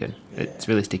smells really good. Yeah. It's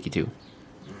really sticky too.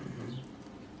 Mm-hmm.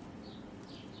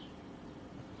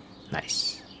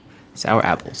 Nice. Sour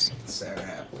apples. Sour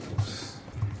apples.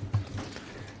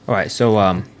 All right,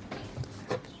 so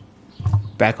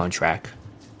back on track.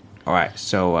 All right,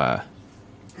 so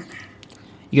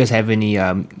you guys have any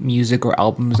music or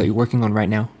albums that you're working on right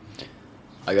now?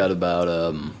 I got about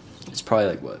it's probably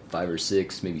like what 5 or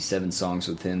 6, maybe 7 songs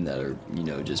with him that are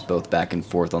just both back and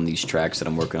forth on these tracks that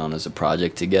I'm working on as a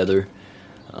project together.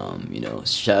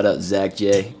 Shout out Zach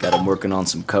J. Got him working on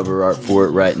some cover art for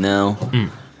it right now.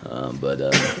 But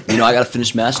I gotta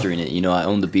finish mastering it. I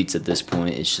own the beats at this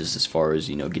point. It's just as far as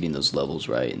getting those levels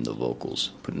right and the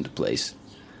vocals put into place.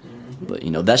 But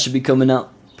that should be coming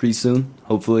out pretty soon,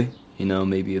 hopefully.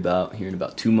 Maybe in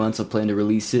about 2 months I plan to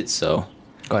release it. So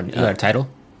Go ahead. You got a title?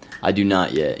 I do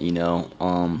not yet.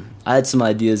 I had some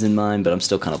ideas in mind, but I'm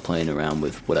still kind of playing around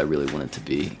with what I really want it to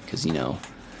be because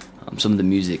some of the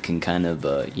music can kind of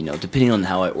depending on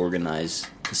how I organize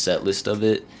the set list of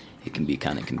it, it can be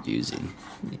kind of confusing.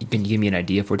 Can you give me an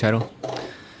idea for a title?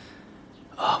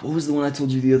 What was the one I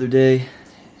told you the other day?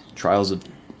 Trials of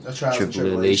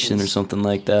Tribulation or something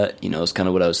like that. It's kind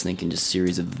of what I was thinking, just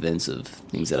series of events of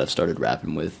things that I've started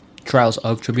rapping with. Trials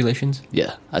of tribulations.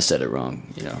 Yeah, I said it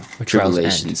wrong. You know, Or trials and.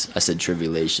 tribulations. I said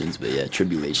tribulations, but yeah,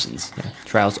 tribulations. Yeah.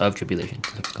 Trials of tribulations.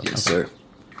 That's what it's called. Yes, Okay. sir.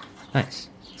 Nice.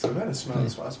 So I gotta smell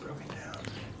this while it's broken down.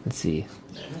 Let's see.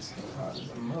 Man, this hot as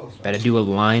a mofo. Better do a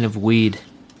line of weed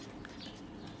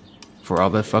for all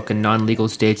the fucking non-legal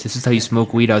states. This is how you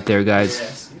smoke weed out there, guys.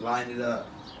 Yes, you lined it up.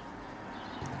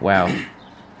 Wow.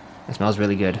 It smells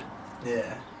really good.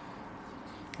 Yeah.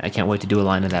 I can't wait to do a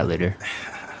line of that later.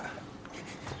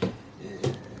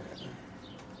 Yeah.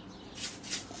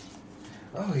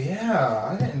 Oh yeah,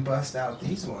 I didn't bust out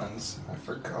these ones. I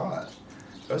forgot.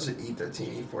 Those are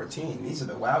E13, E14. These are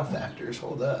the wow factors.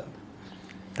 Hold up.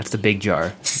 That's the big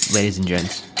jar, ladies and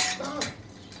gents.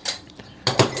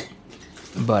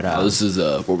 But This is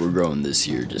what we're growing this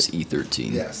year, just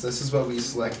E13. Yes, this is what we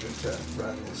selected to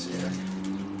run this year.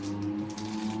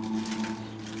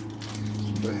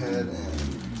 Go ahead and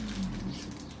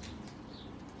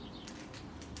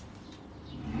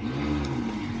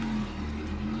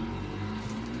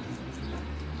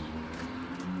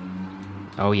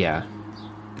oh yeah,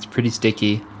 it's pretty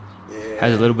sticky. yeah.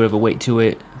 Has a little bit of a weight to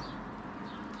it.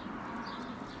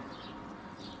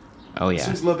 Oh This yeah,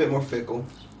 one's a little bit more fickle.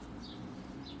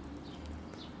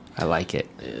 I like it.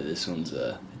 Yeah, this one's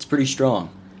it's pretty strong.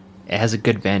 It has a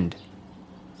good bend.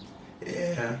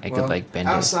 Yeah. I could, like, bend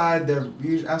it. outside,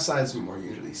 outside's more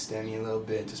usually stemmy a little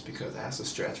bit just because it has to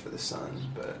stretch for the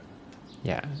sun. But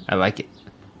Yeah, I like it.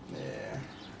 yeah.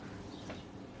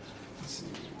 Let's see.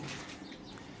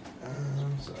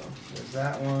 So there's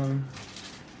that one.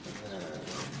 And then,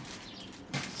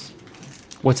 let's see.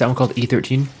 What's that one called?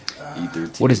 E13?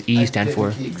 E13. What does E I stand didn't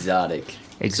for? keep- Exotic.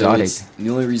 Exotic. So the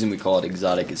only reason we call it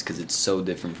exotic is because it's so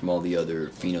different from all the other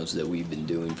phenos that we've been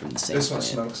doing from the same This one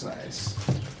plant. smokes nice.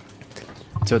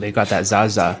 So they got that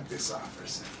Zaza. Take this off for a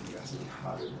second. You guys are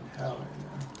hotter than hell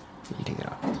right You take it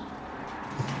off. now.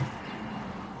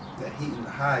 That heat and the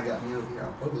high got me over here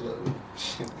on overload.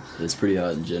 It's pretty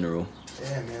hot in general.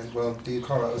 Yeah, man. Well, dude,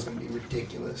 Colorado's gonna be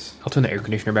ridiculous. I'll turn the air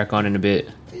conditioner back on in a bit.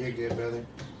 You're good, brother.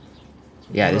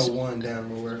 Yeah, this 101 down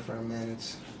where we're from, man.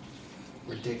 It's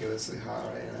ridiculously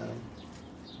hot right now.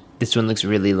 this one looks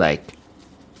really like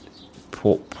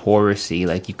porousy.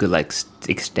 Like you could like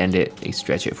extend it,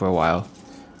 stretch it for a while,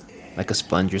 like a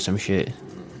sponge or some shit.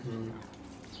 Mm-hmm.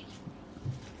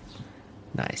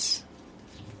 Nice.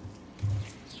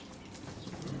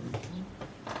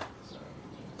 So,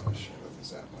 I'll show what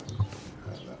was that one.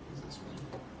 That was this one.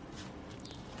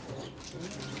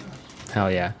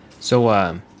 Hell yeah. So,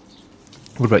 what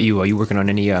about you? Are you working on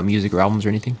any music or albums or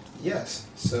anything? Yes.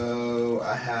 So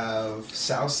I have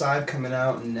Southside coming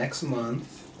out next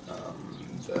month,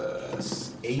 the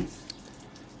 8th.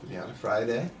 It'll be on a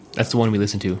Friday. That's the one we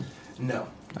listened to. No.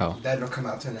 Oh. That'll come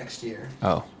out till next year.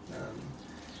 Oh.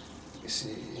 Let me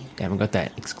see. Damn, we got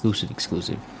that exclusive.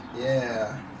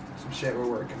 Yeah. Some shit we're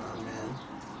working on, man.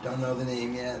 Don't know the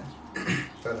name yet.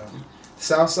 But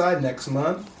Southside next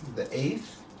month, the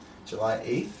 8th, July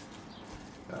 8th.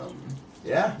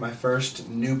 Yeah, my first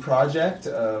new project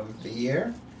of the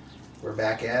year. We're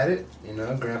back at it, you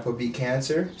know, Grandpa beat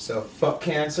cancer. So fuck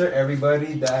cancer,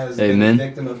 everybody that has been a Amen.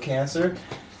 victim of cancer.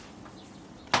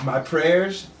 My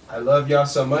prayers, I love y'all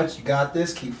so much. You got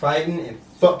this, keep fighting, and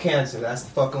fuck cancer. That's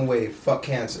the fucking wave. Fuck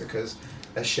cancer, because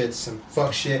that shit's some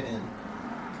fuck shit,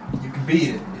 and you can beat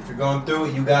it. If you're going through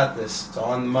it, you got this. It's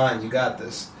all in the mind, you got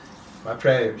this. My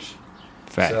prayers.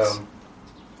 Facts. So,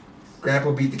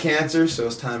 Grandpa beat the cancer, so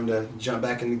it's time to jump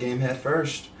back in the game head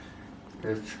first.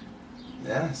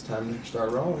 Yeah, it's time to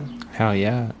start rolling. Hell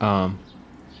yeah.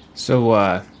 So,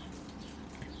 are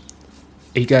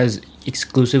you guys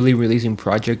exclusively releasing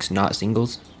projects, not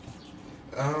singles?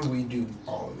 We do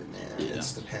all of it, man. Yeah. It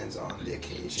just depends on the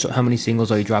occasion. So, how many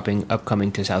singles are you dropping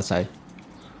upcoming to Southside?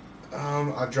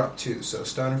 I've dropped 2. So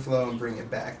Stoner Flow and Bring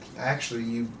It Back. Actually,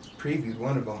 you previewed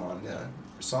one of them on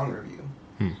song review.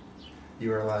 You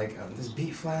were like, this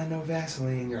beat fly, no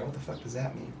Vaseline, or what the fuck does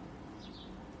that mean?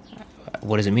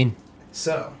 What does it mean?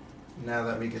 So, now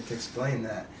that we get to explain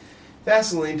that,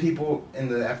 Vaseline, people in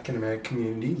the African American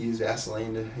community use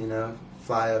Vaseline to, you know,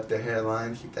 fly up their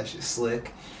hairline, keep that shit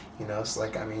slick. You know, it's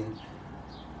like, I mean,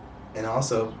 and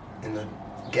also in the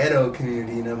ghetto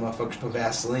community, you know, motherfuckers put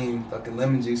Vaseline, fucking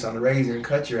lemon juice on the razor and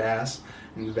cut your ass,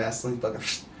 and the Vaseline fucking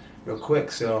real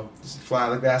quick. So, just fly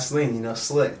like Vaseline, you know,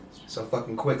 slick. So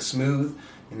fucking quick, smooth,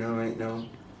 you know, ain't no,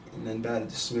 and then bad,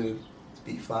 just smooth.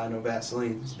 Beat fly, no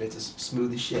Vaseline. This bitch is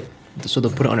smooth as shit. So they'll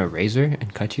put it on a razor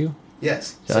and cut you?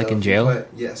 Yes. Is that like in if you jail?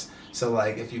 Yes. So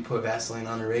like if you put Vaseline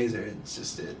on a razor, it's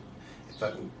just it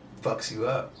fucking fucks you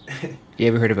up. You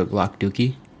ever heard of a Glock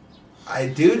Dookie? I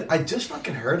just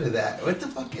fucking heard of that. What the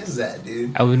fuck is that,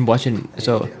 dude? I've been watching. I need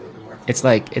So to get a little bit It's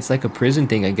like a prison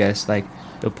thing, I guess. Like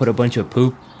they'll put a bunch of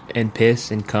poop and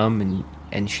piss and cum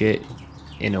and shit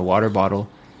in a water bottle,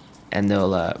 and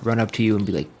they'll run up to you and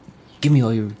be like, give me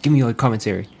all your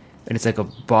commentary," and it's like a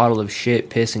bottle of shit,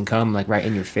 piss, and cum like right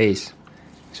in your face.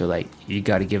 So like you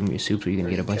got to give them your soup, so you're gonna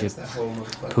get a bunch of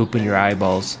poop in your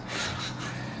eyeballs.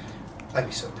 I'd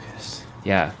be so pissed.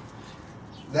 Yeah,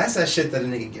 That's that shit that a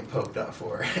nigga get poked up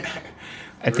for.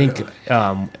 I think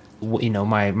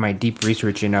my deep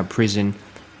research in prison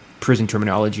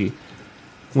terminology.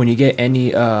 When you get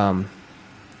any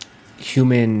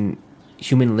human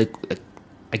liquid,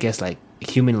 I guess like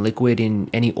human liquid in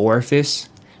any orifice,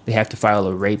 they have to file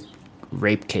a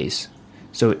rape case.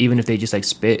 So even if they just like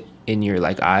spit in your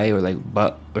like eye or like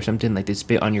butt or something, like they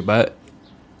spit on your butt,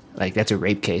 like that's a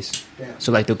rape case. Damn.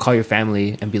 So like they'll call your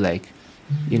family and be like,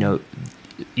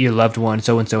 your loved one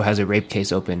so and so has a rape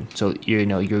case open. So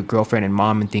your girlfriend and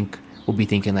mom will be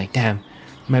thinking like, damn,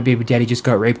 my baby daddy just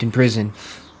got raped in prison.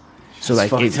 So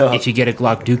That's like fucked up. if you get a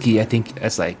Glock dookie, I think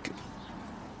that's like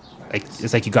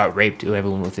it's like you got raped.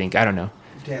 Everyone will think. I don't know.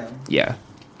 Damn. Yeah.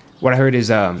 What I heard is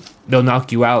they'll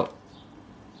knock you out,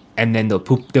 and then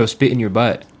they'll spit in your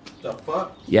butt. The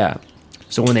fuck? Yeah.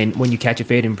 So when you catch a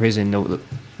fade in prison,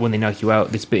 when they knock you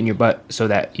out, they spit in your butt so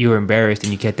that you're embarrassed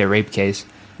and you get their rape case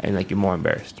and like you're more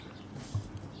embarrassed.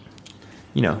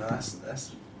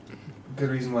 That's a good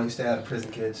reason why you stay out of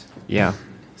prison, kids. Yeah.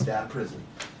 Stay out of prison.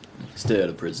 Stay out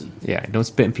of prison. Yeah. Don't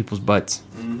spit in people's butts.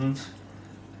 Mm-hmm.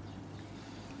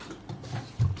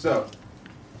 So,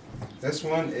 this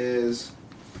one is...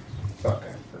 Fuck,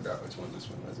 I forgot which one this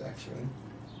one was, actually.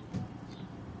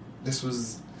 This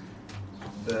was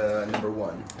the number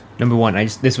one. Number one.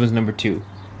 This was number two.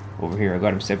 Over here, I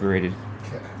got them separated.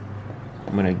 Okay.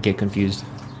 I'm gonna get confused.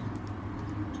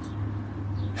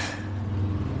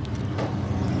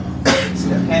 See,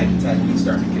 that panic attack when you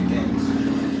start to kick in.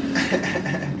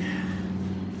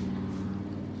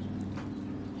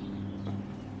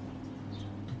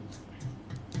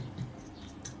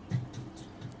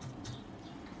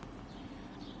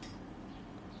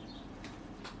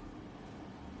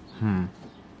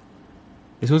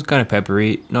 This one's kind of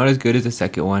peppery. Not as good as the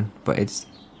second one, but it's...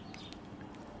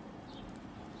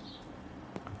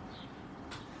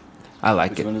 I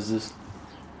like Which it. one is this?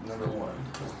 Number one.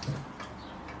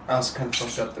 I also kind of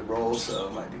fucked up the roll, so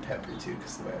it might be peppery too,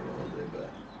 because the way I rolled it, but...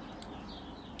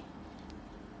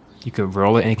 You could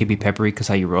roll it and it could be peppery because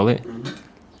how you roll it?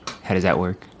 How does that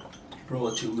work? Roll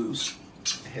it too loose. It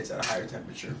hits at a higher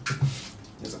temperature.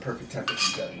 There's a perfect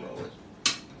temperature, you gotta roll it.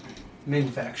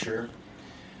 Manufacturer.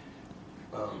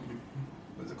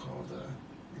 What's it called?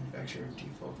 Manufacturer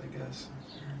default, I guess.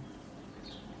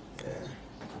 Yeah.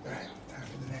 Alright, time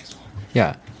for the next one.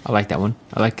 Yeah, I like that one.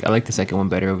 I like the second one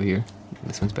better over here.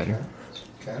 This one's better.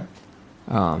 Okay.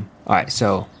 All right,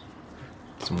 so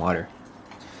some water,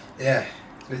 Yeah,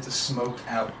 it's a smoked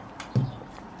out.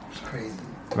 It's crazy.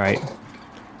 right?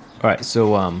 All right,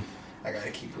 so I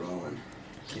gotta keep rolling.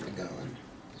 Keep it going.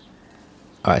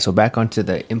 all right, so back onto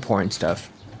the important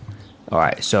stuff. All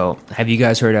right, so have you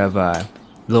guys heard of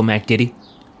Lil Mac Diddy?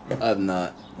 I've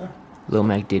not. Lil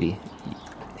Mac Diddy.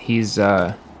 He's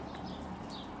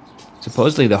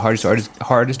supposedly the hardest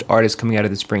artist coming out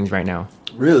of the Springs right now.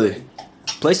 Really?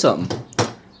 Play something.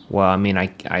 Well, I mean, I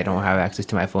don't have access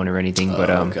to my phone or anything, but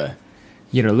okay.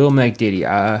 Lil Mac Diddy.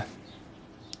 I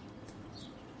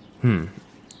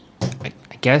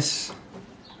guess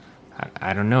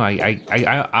I don't know.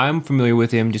 I'm familiar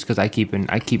with him just because I keep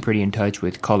pretty in touch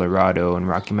with Colorado and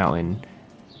Rocky Mountain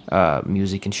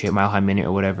music and shit, Mile High Minute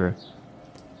or whatever.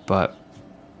 But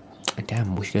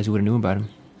damn, I wish you guys would have knew about him.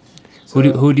 So,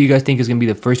 Who do you guys think is gonna be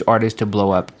the first artist to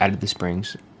blow up out of the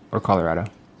Springs or Colorado?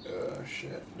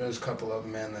 shit. There's a couple of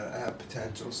them, man, that have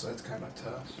potential, so it's kind of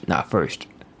tough. Not first.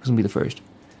 Who's gonna be the first?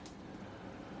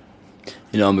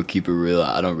 I'm gonna keep it real.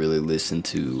 I don't really listen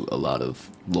to a lot of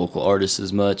local artists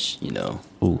as much.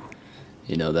 Ooh.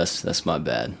 That's my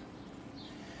bad.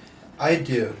 I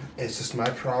do. It's just my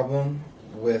problem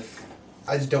with...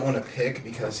 I just don't want to pick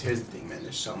because here's the thing, man.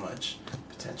 There's so much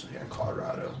potential here in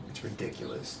Colorado. It's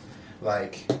ridiculous.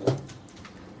 Like,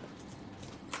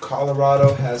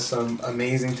 Colorado has some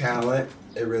amazing talent.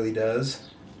 It really does.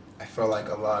 I feel like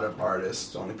a lot of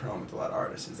artists, the only problem with a lot of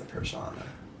artists is the persona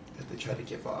that they try to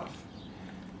give off.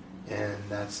 And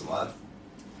that's a lot of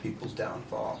people's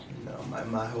downfall.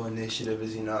 My whole initiative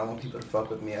is, I want people to fuck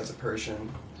with me as a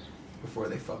person before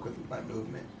they fuck with my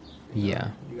movement.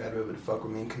 Yeah. You gotta be able to fuck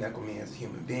with me and connect with me as a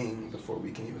human being before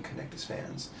we can even connect as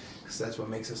fans. Because that's what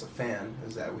makes us a fan,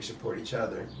 is that we support each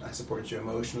other. I support you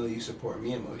emotionally, you support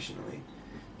me emotionally.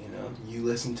 You know, you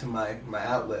listen to my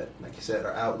outlet, like you said,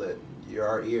 our outlet. You're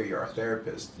our ear. You're our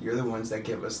therapist. You're the ones that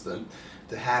give us the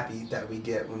happy that we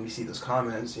get when we see those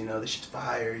comments. You know, this shit's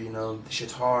fire. You know, this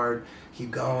shit's hard.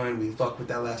 Keep going. We fuck with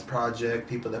that last project.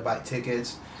 People that buy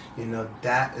tickets. You know,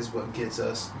 that is what gets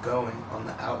us going on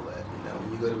the outlet. You know,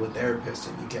 when you go to a therapist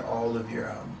and you get all of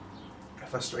your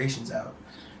frustrations out,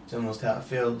 it's almost how it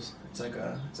feels. It's like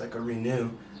a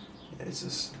renew. It's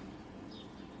just,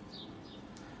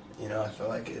 you know, I feel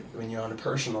like when you're on a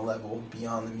personal level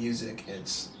beyond the music,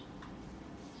 it's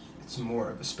more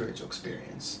of a spiritual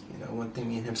experience. You know, one thing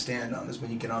me and him stand on is when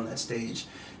you get on that stage,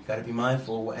 you got to be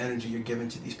mindful of what energy you're giving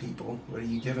to these people. What are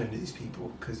you giving to these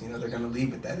people? Because, you know, they're going to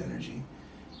leave with that energy.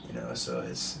 You know, so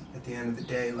it's, at the end of the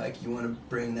day, like, you want to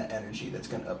bring that energy that's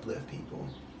going to uplift people.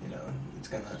 You know, it's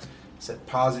going to set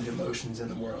positive emotions in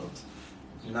the world,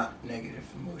 not negative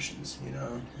emotions, you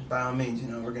know. By all means, you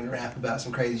know, we're going to rap about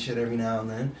some crazy shit every now and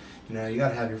then. You know, you got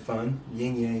to have your fun.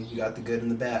 Yin yang, you got the good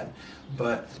and the bad.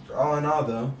 But for all in all,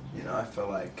 though, you know, I feel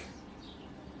like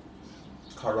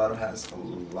Colorado has a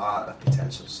lot of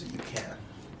potential, so you can't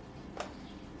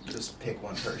just pick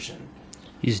one person.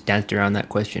 You just danced around that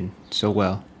question so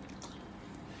well.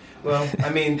 Well, I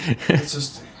mean, it's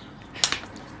just...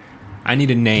 I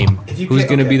need a name. Who's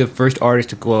going to be okay. the first artist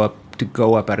to go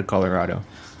up out of Colorado?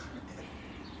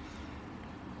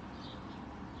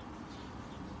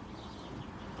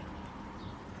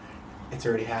 It's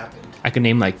already happened. I can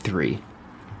name like 3.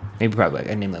 Maybe probably. I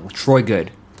can name like Troy Good.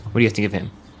 What do you guys think of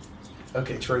him?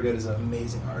 Okay, Troy Good is an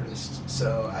amazing artist,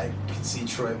 so I can see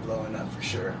Troy blowing up for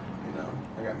sure. You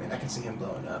know, I mean, I can see him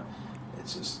blowing up.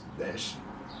 It's just there's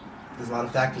a lot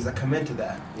of factors that come into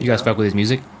that. You guys fuck with his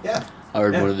music? Yeah. I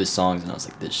heard Yeah. one of his songs and I was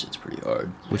like, this shit's pretty hard.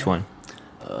 Which one?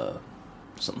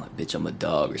 Something like "Bitch, I'm a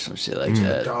Dog" or some shit like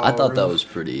that. Dog I thought that Roof. was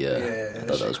pretty. Yeah, I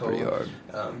thought that was pretty hard.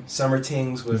 Summer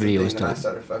Tings was Video the was thing that I dope.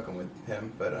 started fucking with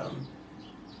him, but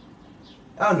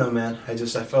I don't know, man. I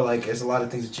feel like there's a lot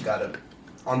of things that you gotta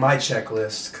on my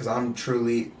checklist, because I'm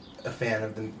truly a fan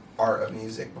of the art of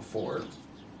music before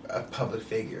a public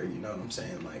figure. You know what I'm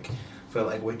saying? Like, I feel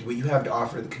like what you have to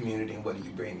offer the community and what are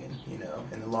you bringing? You know,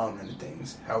 in the long run of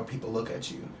things, how do people look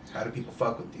at you? How do people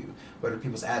fuck with you? What are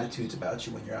people's attitudes about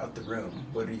you when you're out the room?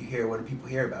 What do you hear? What do people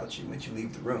hear about you when you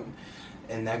leave the room?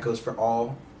 And that goes for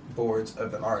all boards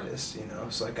of an artist, you know.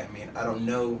 So, like, I mean, I don't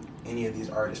know any of these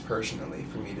artists personally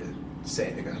for me to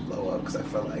say they're gonna blow up, because I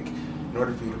feel like in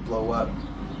order for you to blow up,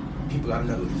 people gotta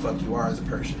know who the fuck you are as a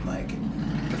person. Like,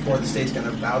 before the state's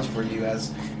gonna vouch for you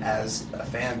as a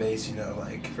fan base, you know,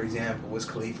 like, for example, Wiz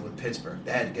Khalifa with Pittsburgh.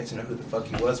 They had to get to know who the fuck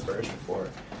he was first before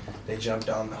they jumped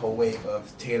on the whole wave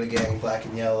of Taylor Gang, Black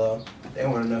and Yellow. They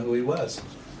want to know who he was.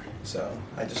 So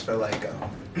I just feel like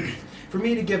for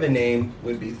me to give a name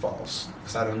would be false,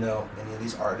 because I don't know any of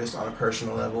these artists on a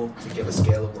personal level to give a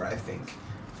scale of where I think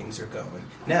things are going.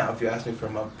 Now, if you ask me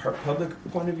from a public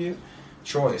point of view,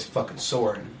 Troy is fucking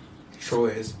soaring. Troy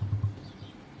is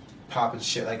popping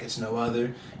shit like it's no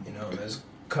other. You know, there's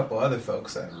a couple other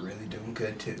folks that are really doing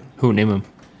good too. Who? Name him.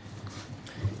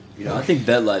 You know, I think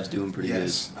Vet Life's doing pretty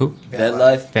Yes. good. Who? Vet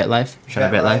Life. Vet Life? Shout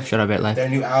out Vet Life. Shout out Vet Life. Their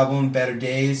new album, Better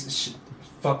Days,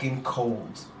 fucking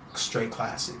cold. Straight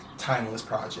classic. Timeless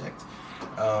project.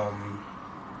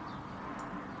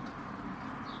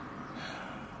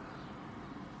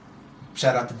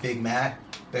 Shout out to Big Mac.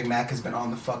 Big Mac has been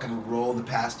on the fucking roll the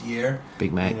past year.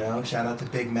 Big Mac. You know, shout out to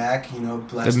Big Mac. You know,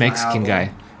 bless The my Mexican album.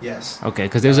 guy. Yes. Okay,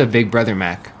 because there's a Big Brother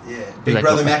Mac. Yeah, He's Big like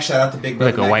Brother a- Mac. Shout out to Big he's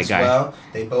Brother like a Mac white as guy. well.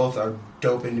 They both are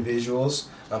dope individuals.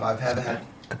 I haven't had.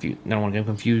 Confused. I don't want to get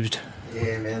confused.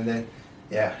 Yeah, man.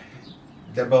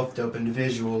 They're both dope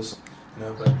individuals. You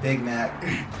know, but Big Mac,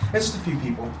 it's just a few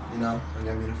people. You know, I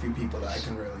mean, a few people that I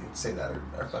can really say that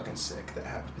are fucking sick, that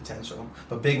have potential.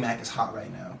 But Big Mac is hot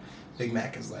right now. Big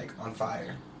Mac is like on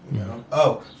fire. You know?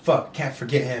 Oh, fuck, can't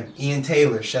forget him. Ian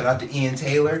Taylor. Shout out to Ian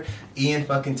Taylor. Ian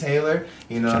fucking Taylor.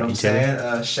 You know Shout what out I'm to Taylor.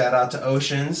 saying? Shout out to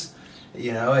Oceans.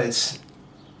 You know,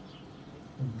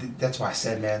 that's why I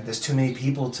said, man, there's too many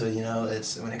people to, you know,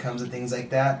 it's when it comes to things like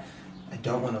that, I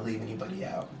don't want to leave anybody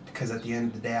out. Because at the end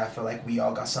of the day, I feel like we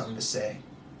all got something to say.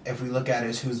 If we look at it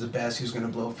as who's the best, who's going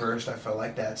to blow first, I feel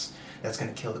like that's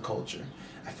going to kill the culture.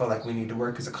 I feel like we need to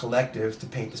work as a collective to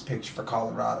paint this picture for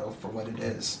Colorado for what it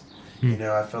is. You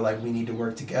know, I feel like we need to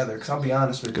work together. Because I'll be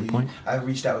honest with Good you, point. I've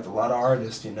reached out with a lot of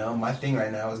artists, you know. My thing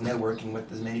right now is networking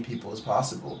with as many people as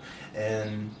possible.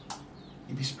 And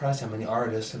you'd be surprised how many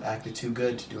artists have acted too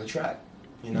good to do a track.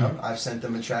 You know, I've sent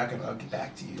them a track and I'll get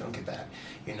back to you, don't get back.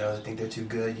 You know, they think they're too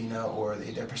good, you know, or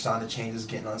their persona changes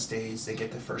getting on stage. They get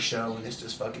their first show and it's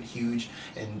just fucking huge.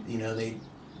 And, you know, they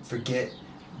forget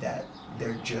that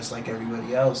they're just like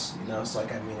everybody else. You know, it's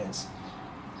like, I mean,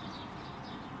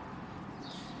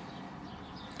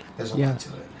 There's a Yeah. lot to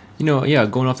it. Yeah,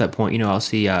 going off that point, I'll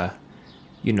see,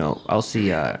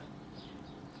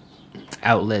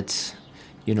 outlets.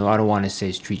 I don't want to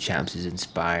say Street Champs is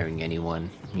inspiring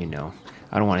anyone.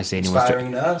 I don't want to say anyone.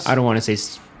 Inspiring us. I don't want to say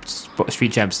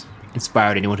Street Champs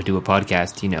inspired anyone to do a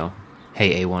podcast.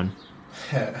 Hey A1.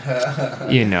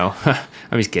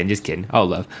 I'm just kidding. All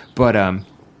love, but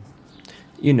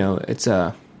it's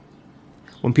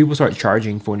when people start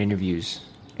charging for interviews,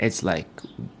 it's like,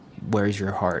 where's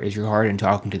your heart? Is your heart in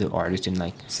talking to the artist and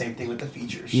like? Same thing with the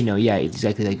features. Yeah,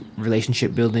 exactly, like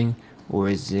relationship building, or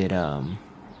is it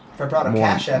If I brought up more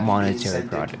Cash App, monetary they'd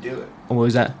product? to do it. What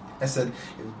was that? I said,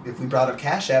 if we brought up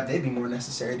Cash App, they'd be more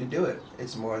necessary to do it.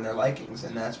 It's more in their likings,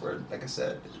 and that's where, like I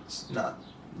said, it's not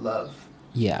love.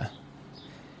 Yeah.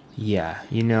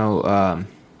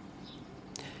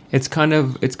 It's kind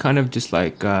of just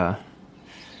like, how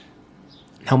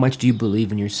much do you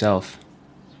believe in yourself,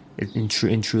 in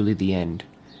truly the end,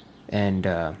 and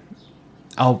I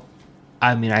don't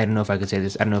know if I could say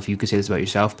this. I don't know if you could say this about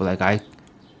yourself, but like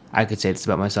I could say this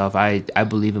about myself. I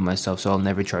believe in myself, so I'll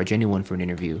never charge anyone for an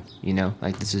interview.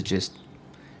 Like this is just.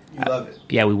 You love it.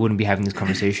 Yeah, we wouldn't be having this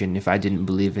conversation if I didn't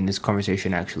believe in this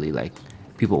conversation actually, like,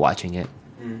 people watching it.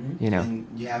 Mm-hmm. And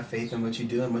you have faith in what you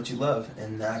do and what you love,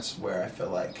 and that's where I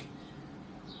feel like.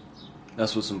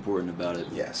 That's what's important about it.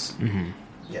 Yes. Mm-hmm.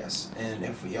 Yes, and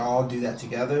if we all do that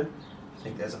together, I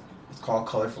think it's called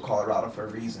Colorful Colorado for a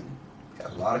reason.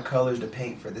 Got a lot of colors to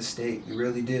paint for this state. We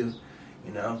really do.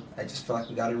 I just feel like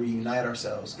we got to reunite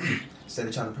ourselves instead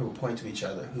of trying to prove a point to each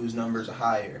other. Whose numbers are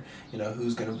higher?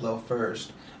 Who's going to blow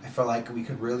first? I feel like we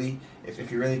could really,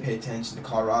 if you really pay attention to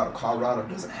Colorado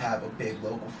doesn't have a big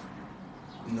local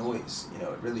noise. It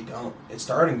really don't. It's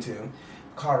starting to.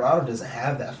 Colorado doesn't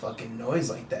have that fucking noise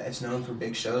like that. It's known for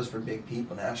big shows, for big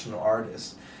people, national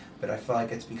artists. But I feel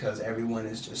like it's because everyone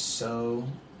is just so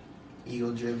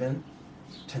ego-driven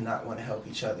to not want to help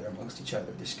each other amongst each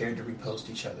other. They're scared to repost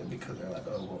each other because they're like,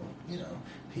 oh, well,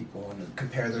 people want to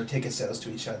compare their ticket sales to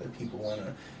each other. People want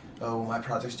to, oh, well, my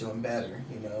project's doing better.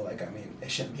 It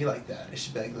shouldn't be like that. It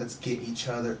should be like, let's get each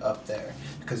other up there.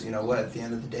 Because you know what? At the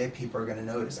end of the day, people are going to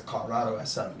notice that Colorado has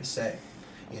something to say.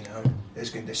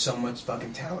 There's so much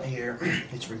fucking talent here.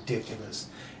 It's ridiculous.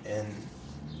 And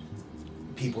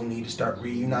people need to start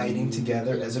reuniting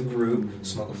together as a group,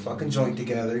 smoke a fucking joint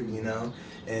together,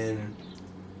 and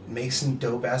make some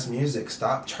dope ass music.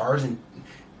 Stop charging.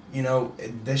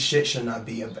 This shit should not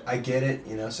be. I get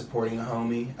it, supporting a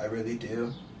homie. I really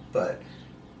do. But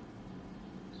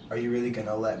are you really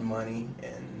gonna let money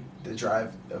and the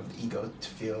drive of the ego to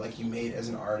feel like you made as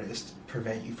an artist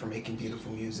prevent you from making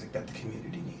beautiful music that the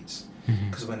community needs?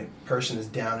 Because when a person is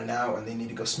down and out and they need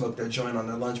to go smoke their joint on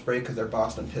their lunch break because their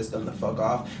boss done pissed them the fuck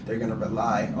off, they're going to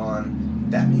rely on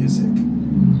that music.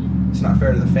 It's not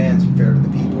fair to the fans, fair to the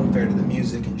people, and fair to the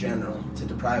music in general to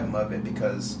deprive them of it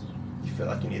because you feel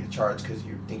like you need to charge because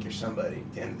you think you're somebody.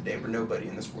 At the end of the day, we're nobody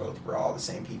in this world. We're all the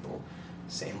same people,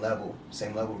 same level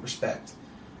of respect.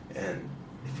 And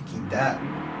if you keep that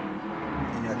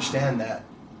and you understand that,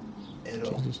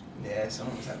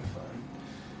 someone's having fun.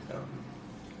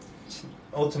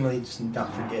 Ultimately, just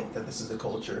not forget that this is a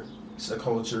culture. It's a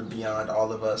culture beyond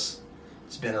all of us.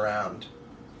 It's been around,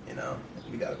 we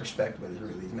gotta respect what it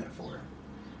really is meant for.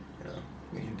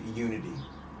 We need to be unity.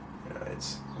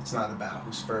 It's not about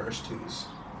who's first,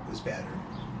 who's better.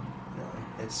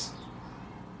 It's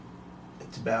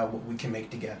about what we can make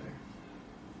together.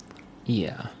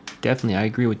 Yeah, definitely. I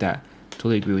agree with that.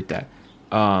 Totally agree with that.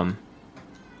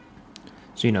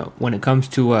 So, when it comes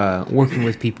to working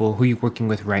with people, who are you working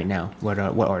with right now? What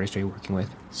artists are you working with?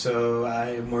 So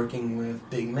I'm working with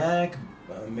Big Mac,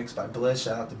 mixed by Blitz.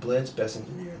 Shout out to Blitz, best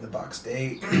engineer in the Box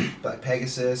State. Black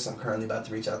Pegasus. I'm currently about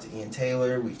to reach out to Ian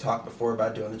Taylor. We've talked before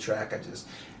about doing the track.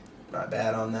 My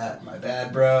bad on that. My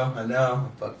bad, bro. I know.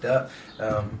 I'm fucked up.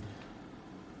 Let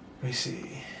me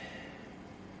see.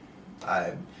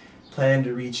 I plan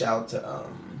to reach out to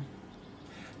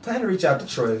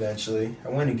Troy eventually. I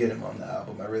want to get him on the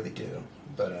album. I really do.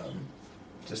 But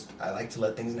I like to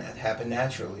let things happen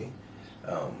naturally.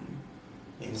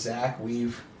 Me and Zach,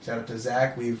 shout out to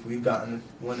Zach. We've gotten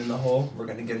one in the hole. We're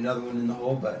gonna get another one in the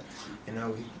hole. But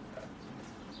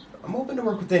I'm open to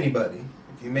work with anybody.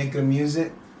 If you make good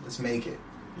music, let's make it.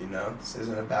 This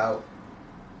isn't about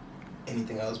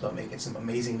anything else but making some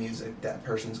amazing music that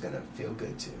person's gonna feel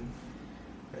good to.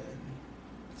 And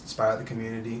inspire the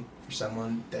community for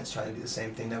someone that's trying to do the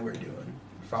same thing that we're doing.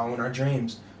 Following our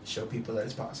dreams, show people that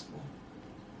it's possible.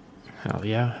 Hell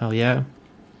yeah.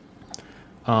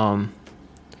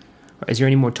 Is there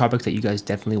any more topics that you guys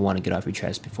definitely want to get off your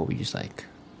chest before we just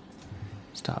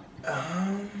stop?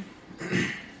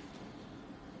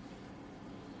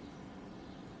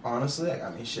 honestly, I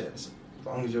mean, shit. As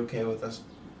long as you're okay with us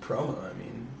promo, I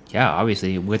mean. Yeah,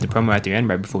 obviously we had the promo at the end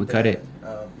right before we cut it.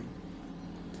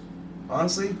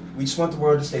 Honestly, we just want the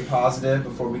world to stay positive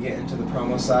before we get into the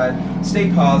promo side. Stay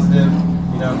positive.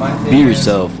 You know, my thing Be is,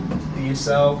 yourself. Be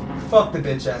yourself. Fuck the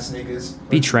bitch ass niggas.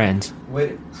 Be trans.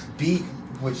 Be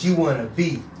what you want to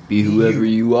be. Be whoever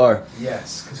you are.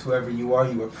 Yes, because whoever you are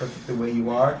perfect the way you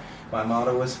are. My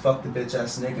motto is fuck the bitch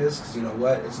ass niggas, because you know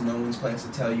what? It's no one's place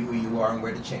to tell you who you are and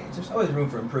where to change. There's always room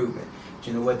for improvement. But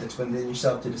you know what? That's within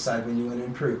yourself to decide when you want to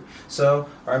improve. So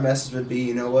our message would be,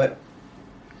 you know what?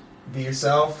 Be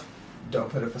yourself. Don't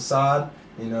put a facade.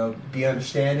 You know, be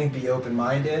understanding. Be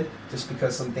open-minded. Just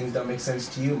because some things don't make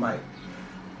sense to you might,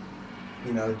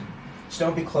 you know, just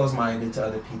don't be closed-minded to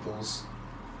other people's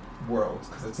worlds,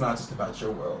 because it's not just about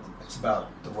your world. It's about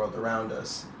the world around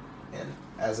us. And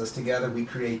as us together, we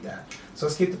create that. So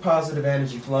let's keep the positive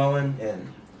energy flowing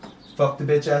and fuck the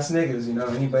bitch ass niggas. You know,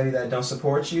 anybody that don't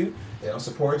support you, they don't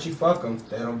support you, fuck them.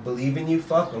 They don't believe in you,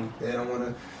 fuck them. They don't want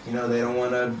to, you know, they don't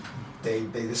want to, they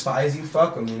despise you,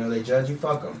 fuck them. You know, they judge you,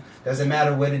 fuck them. Doesn't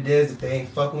matter what it is, if they ain't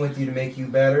fucking with you to make you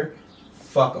better,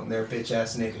 fuck them. They're a bitch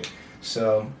ass nigga.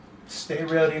 So stay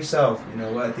real to yourself. You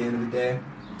know what? At the end of the day,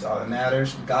 it's all that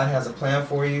matters. God has a plan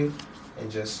for you,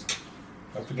 and just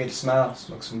don't forget to smile.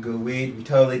 Smoke some good weed. We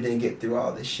totally didn't get through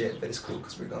all this shit, but it's cool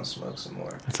because we're going to smoke some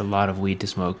more. That's a lot of weed to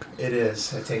smoke. It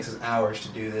is. It takes us hours to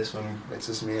do this when it's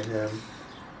just me and him.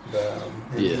 But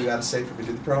anything you got to say before we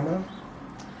do the promo?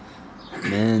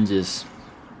 Man, just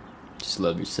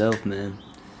love yourself, man.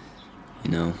 You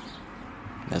know,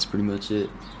 that's pretty much it.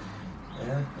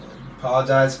 Yeah.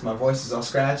 Apologize if my voice is all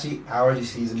scratchy. Allergy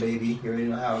season, baby. You already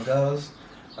know how it goes.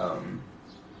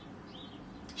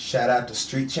 Shout out to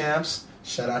Street Champs.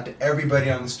 Shout out to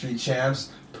everybody on the Street Champs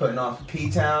putting off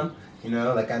P-Town. You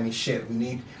know, like, I mean, shit.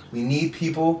 We need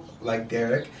people like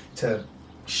Derek to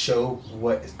show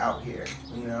what is out here.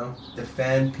 You know,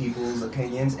 defend people's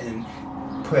opinions and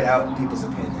put out people's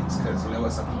opinions. Because, you know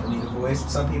what, some people need a voice.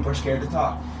 Some people are scared to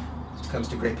talk. It comes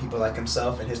to great people like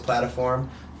himself and his platform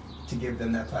to give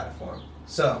them that platform.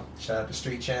 So, shout out to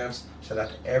Street Champs. Shout out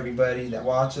to everybody that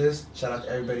watches. Shout out to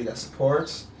everybody that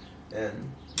supports.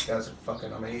 And you guys are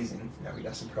fucking amazing. Now we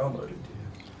got some promo to do.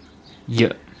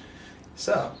 Yeah.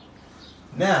 So,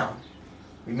 now,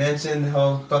 we mentioned the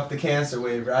whole fuck the cancer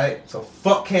wave, right? So,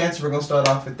 fuck cancer, we're going to start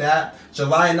off with that.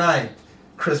 July 9th,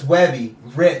 Chris Webby,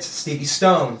 Rich, Stevie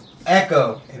Stone,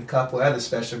 Echo, and a couple other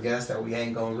special guests that we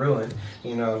ain't going to ruin.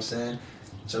 You know what I'm saying?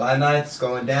 July 9th, it's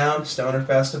going down. Stoner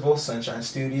Festival, Sunshine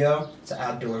Studio. It's an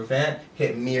outdoor event.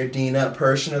 Hit me or Dean up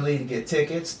personally to get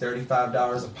tickets.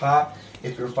 $35 a pop.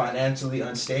 If you're financially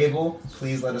unstable,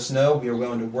 please let us know. We are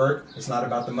willing to work. It's not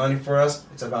about the money for us.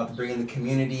 It's about bringing the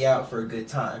community out for a good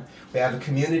time. We have a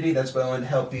community that's willing to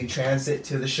help you transit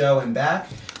to the show and back.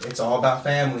 It's all about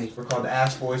family. We're called the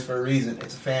Ash Boys for a reason.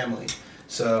 It's a family.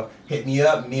 So hit me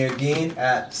up, me or Dean,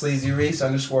 at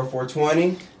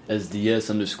SleazyReese_420.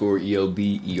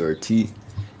 SDS_EOBERT.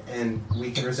 And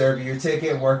we can reserve you your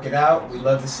ticket, work it out. We'd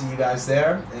love to see you guys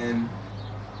there. And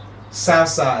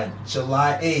Southside,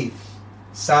 July 8th.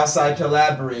 Southside to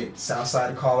elaborate.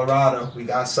 Southside of Colorado. We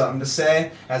got something to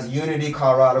say. As a unity,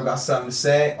 Colorado got something to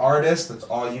say. Artists, let's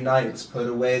all unite. Let's put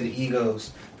away the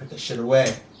egos. Put that shit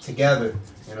away. Together.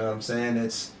 You know what I'm saying?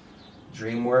 It's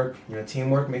dream work. You know,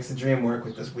 teamwork makes the dream work.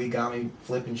 With this, we got me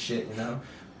flipping shit, you know?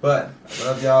 But I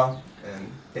love y'all.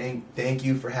 And thank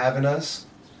you for having us.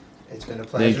 It's been a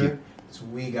pleasure. This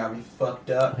week got me fucked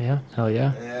up. Yeah, hell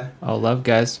yeah. Yeah. All love,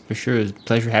 guys, for sure. It was a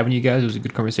pleasure having you guys. It was a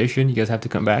good conversation. You guys have to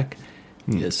come back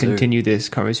and Yes, sir. continue this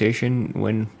conversation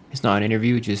when it's not an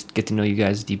interview. Just get to know you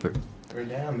guys deeper. We're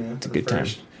down, man. It's a good time.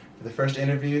 For the first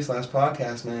interview /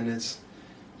 podcast, man, it's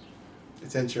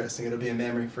interesting. It'll be a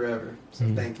memory forever.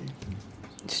 So thank you.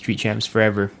 Street Champs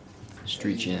forever.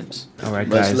 Street Champs. All right,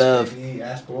 Much guys. love. Hey,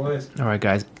 Ash Boys. All right,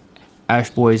 guys. Ash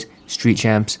Boys, Street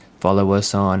Champs. Follow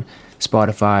us on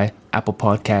Spotify, Apple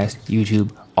Podcast,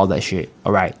 YouTube, all that shit.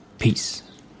 All right. Peace.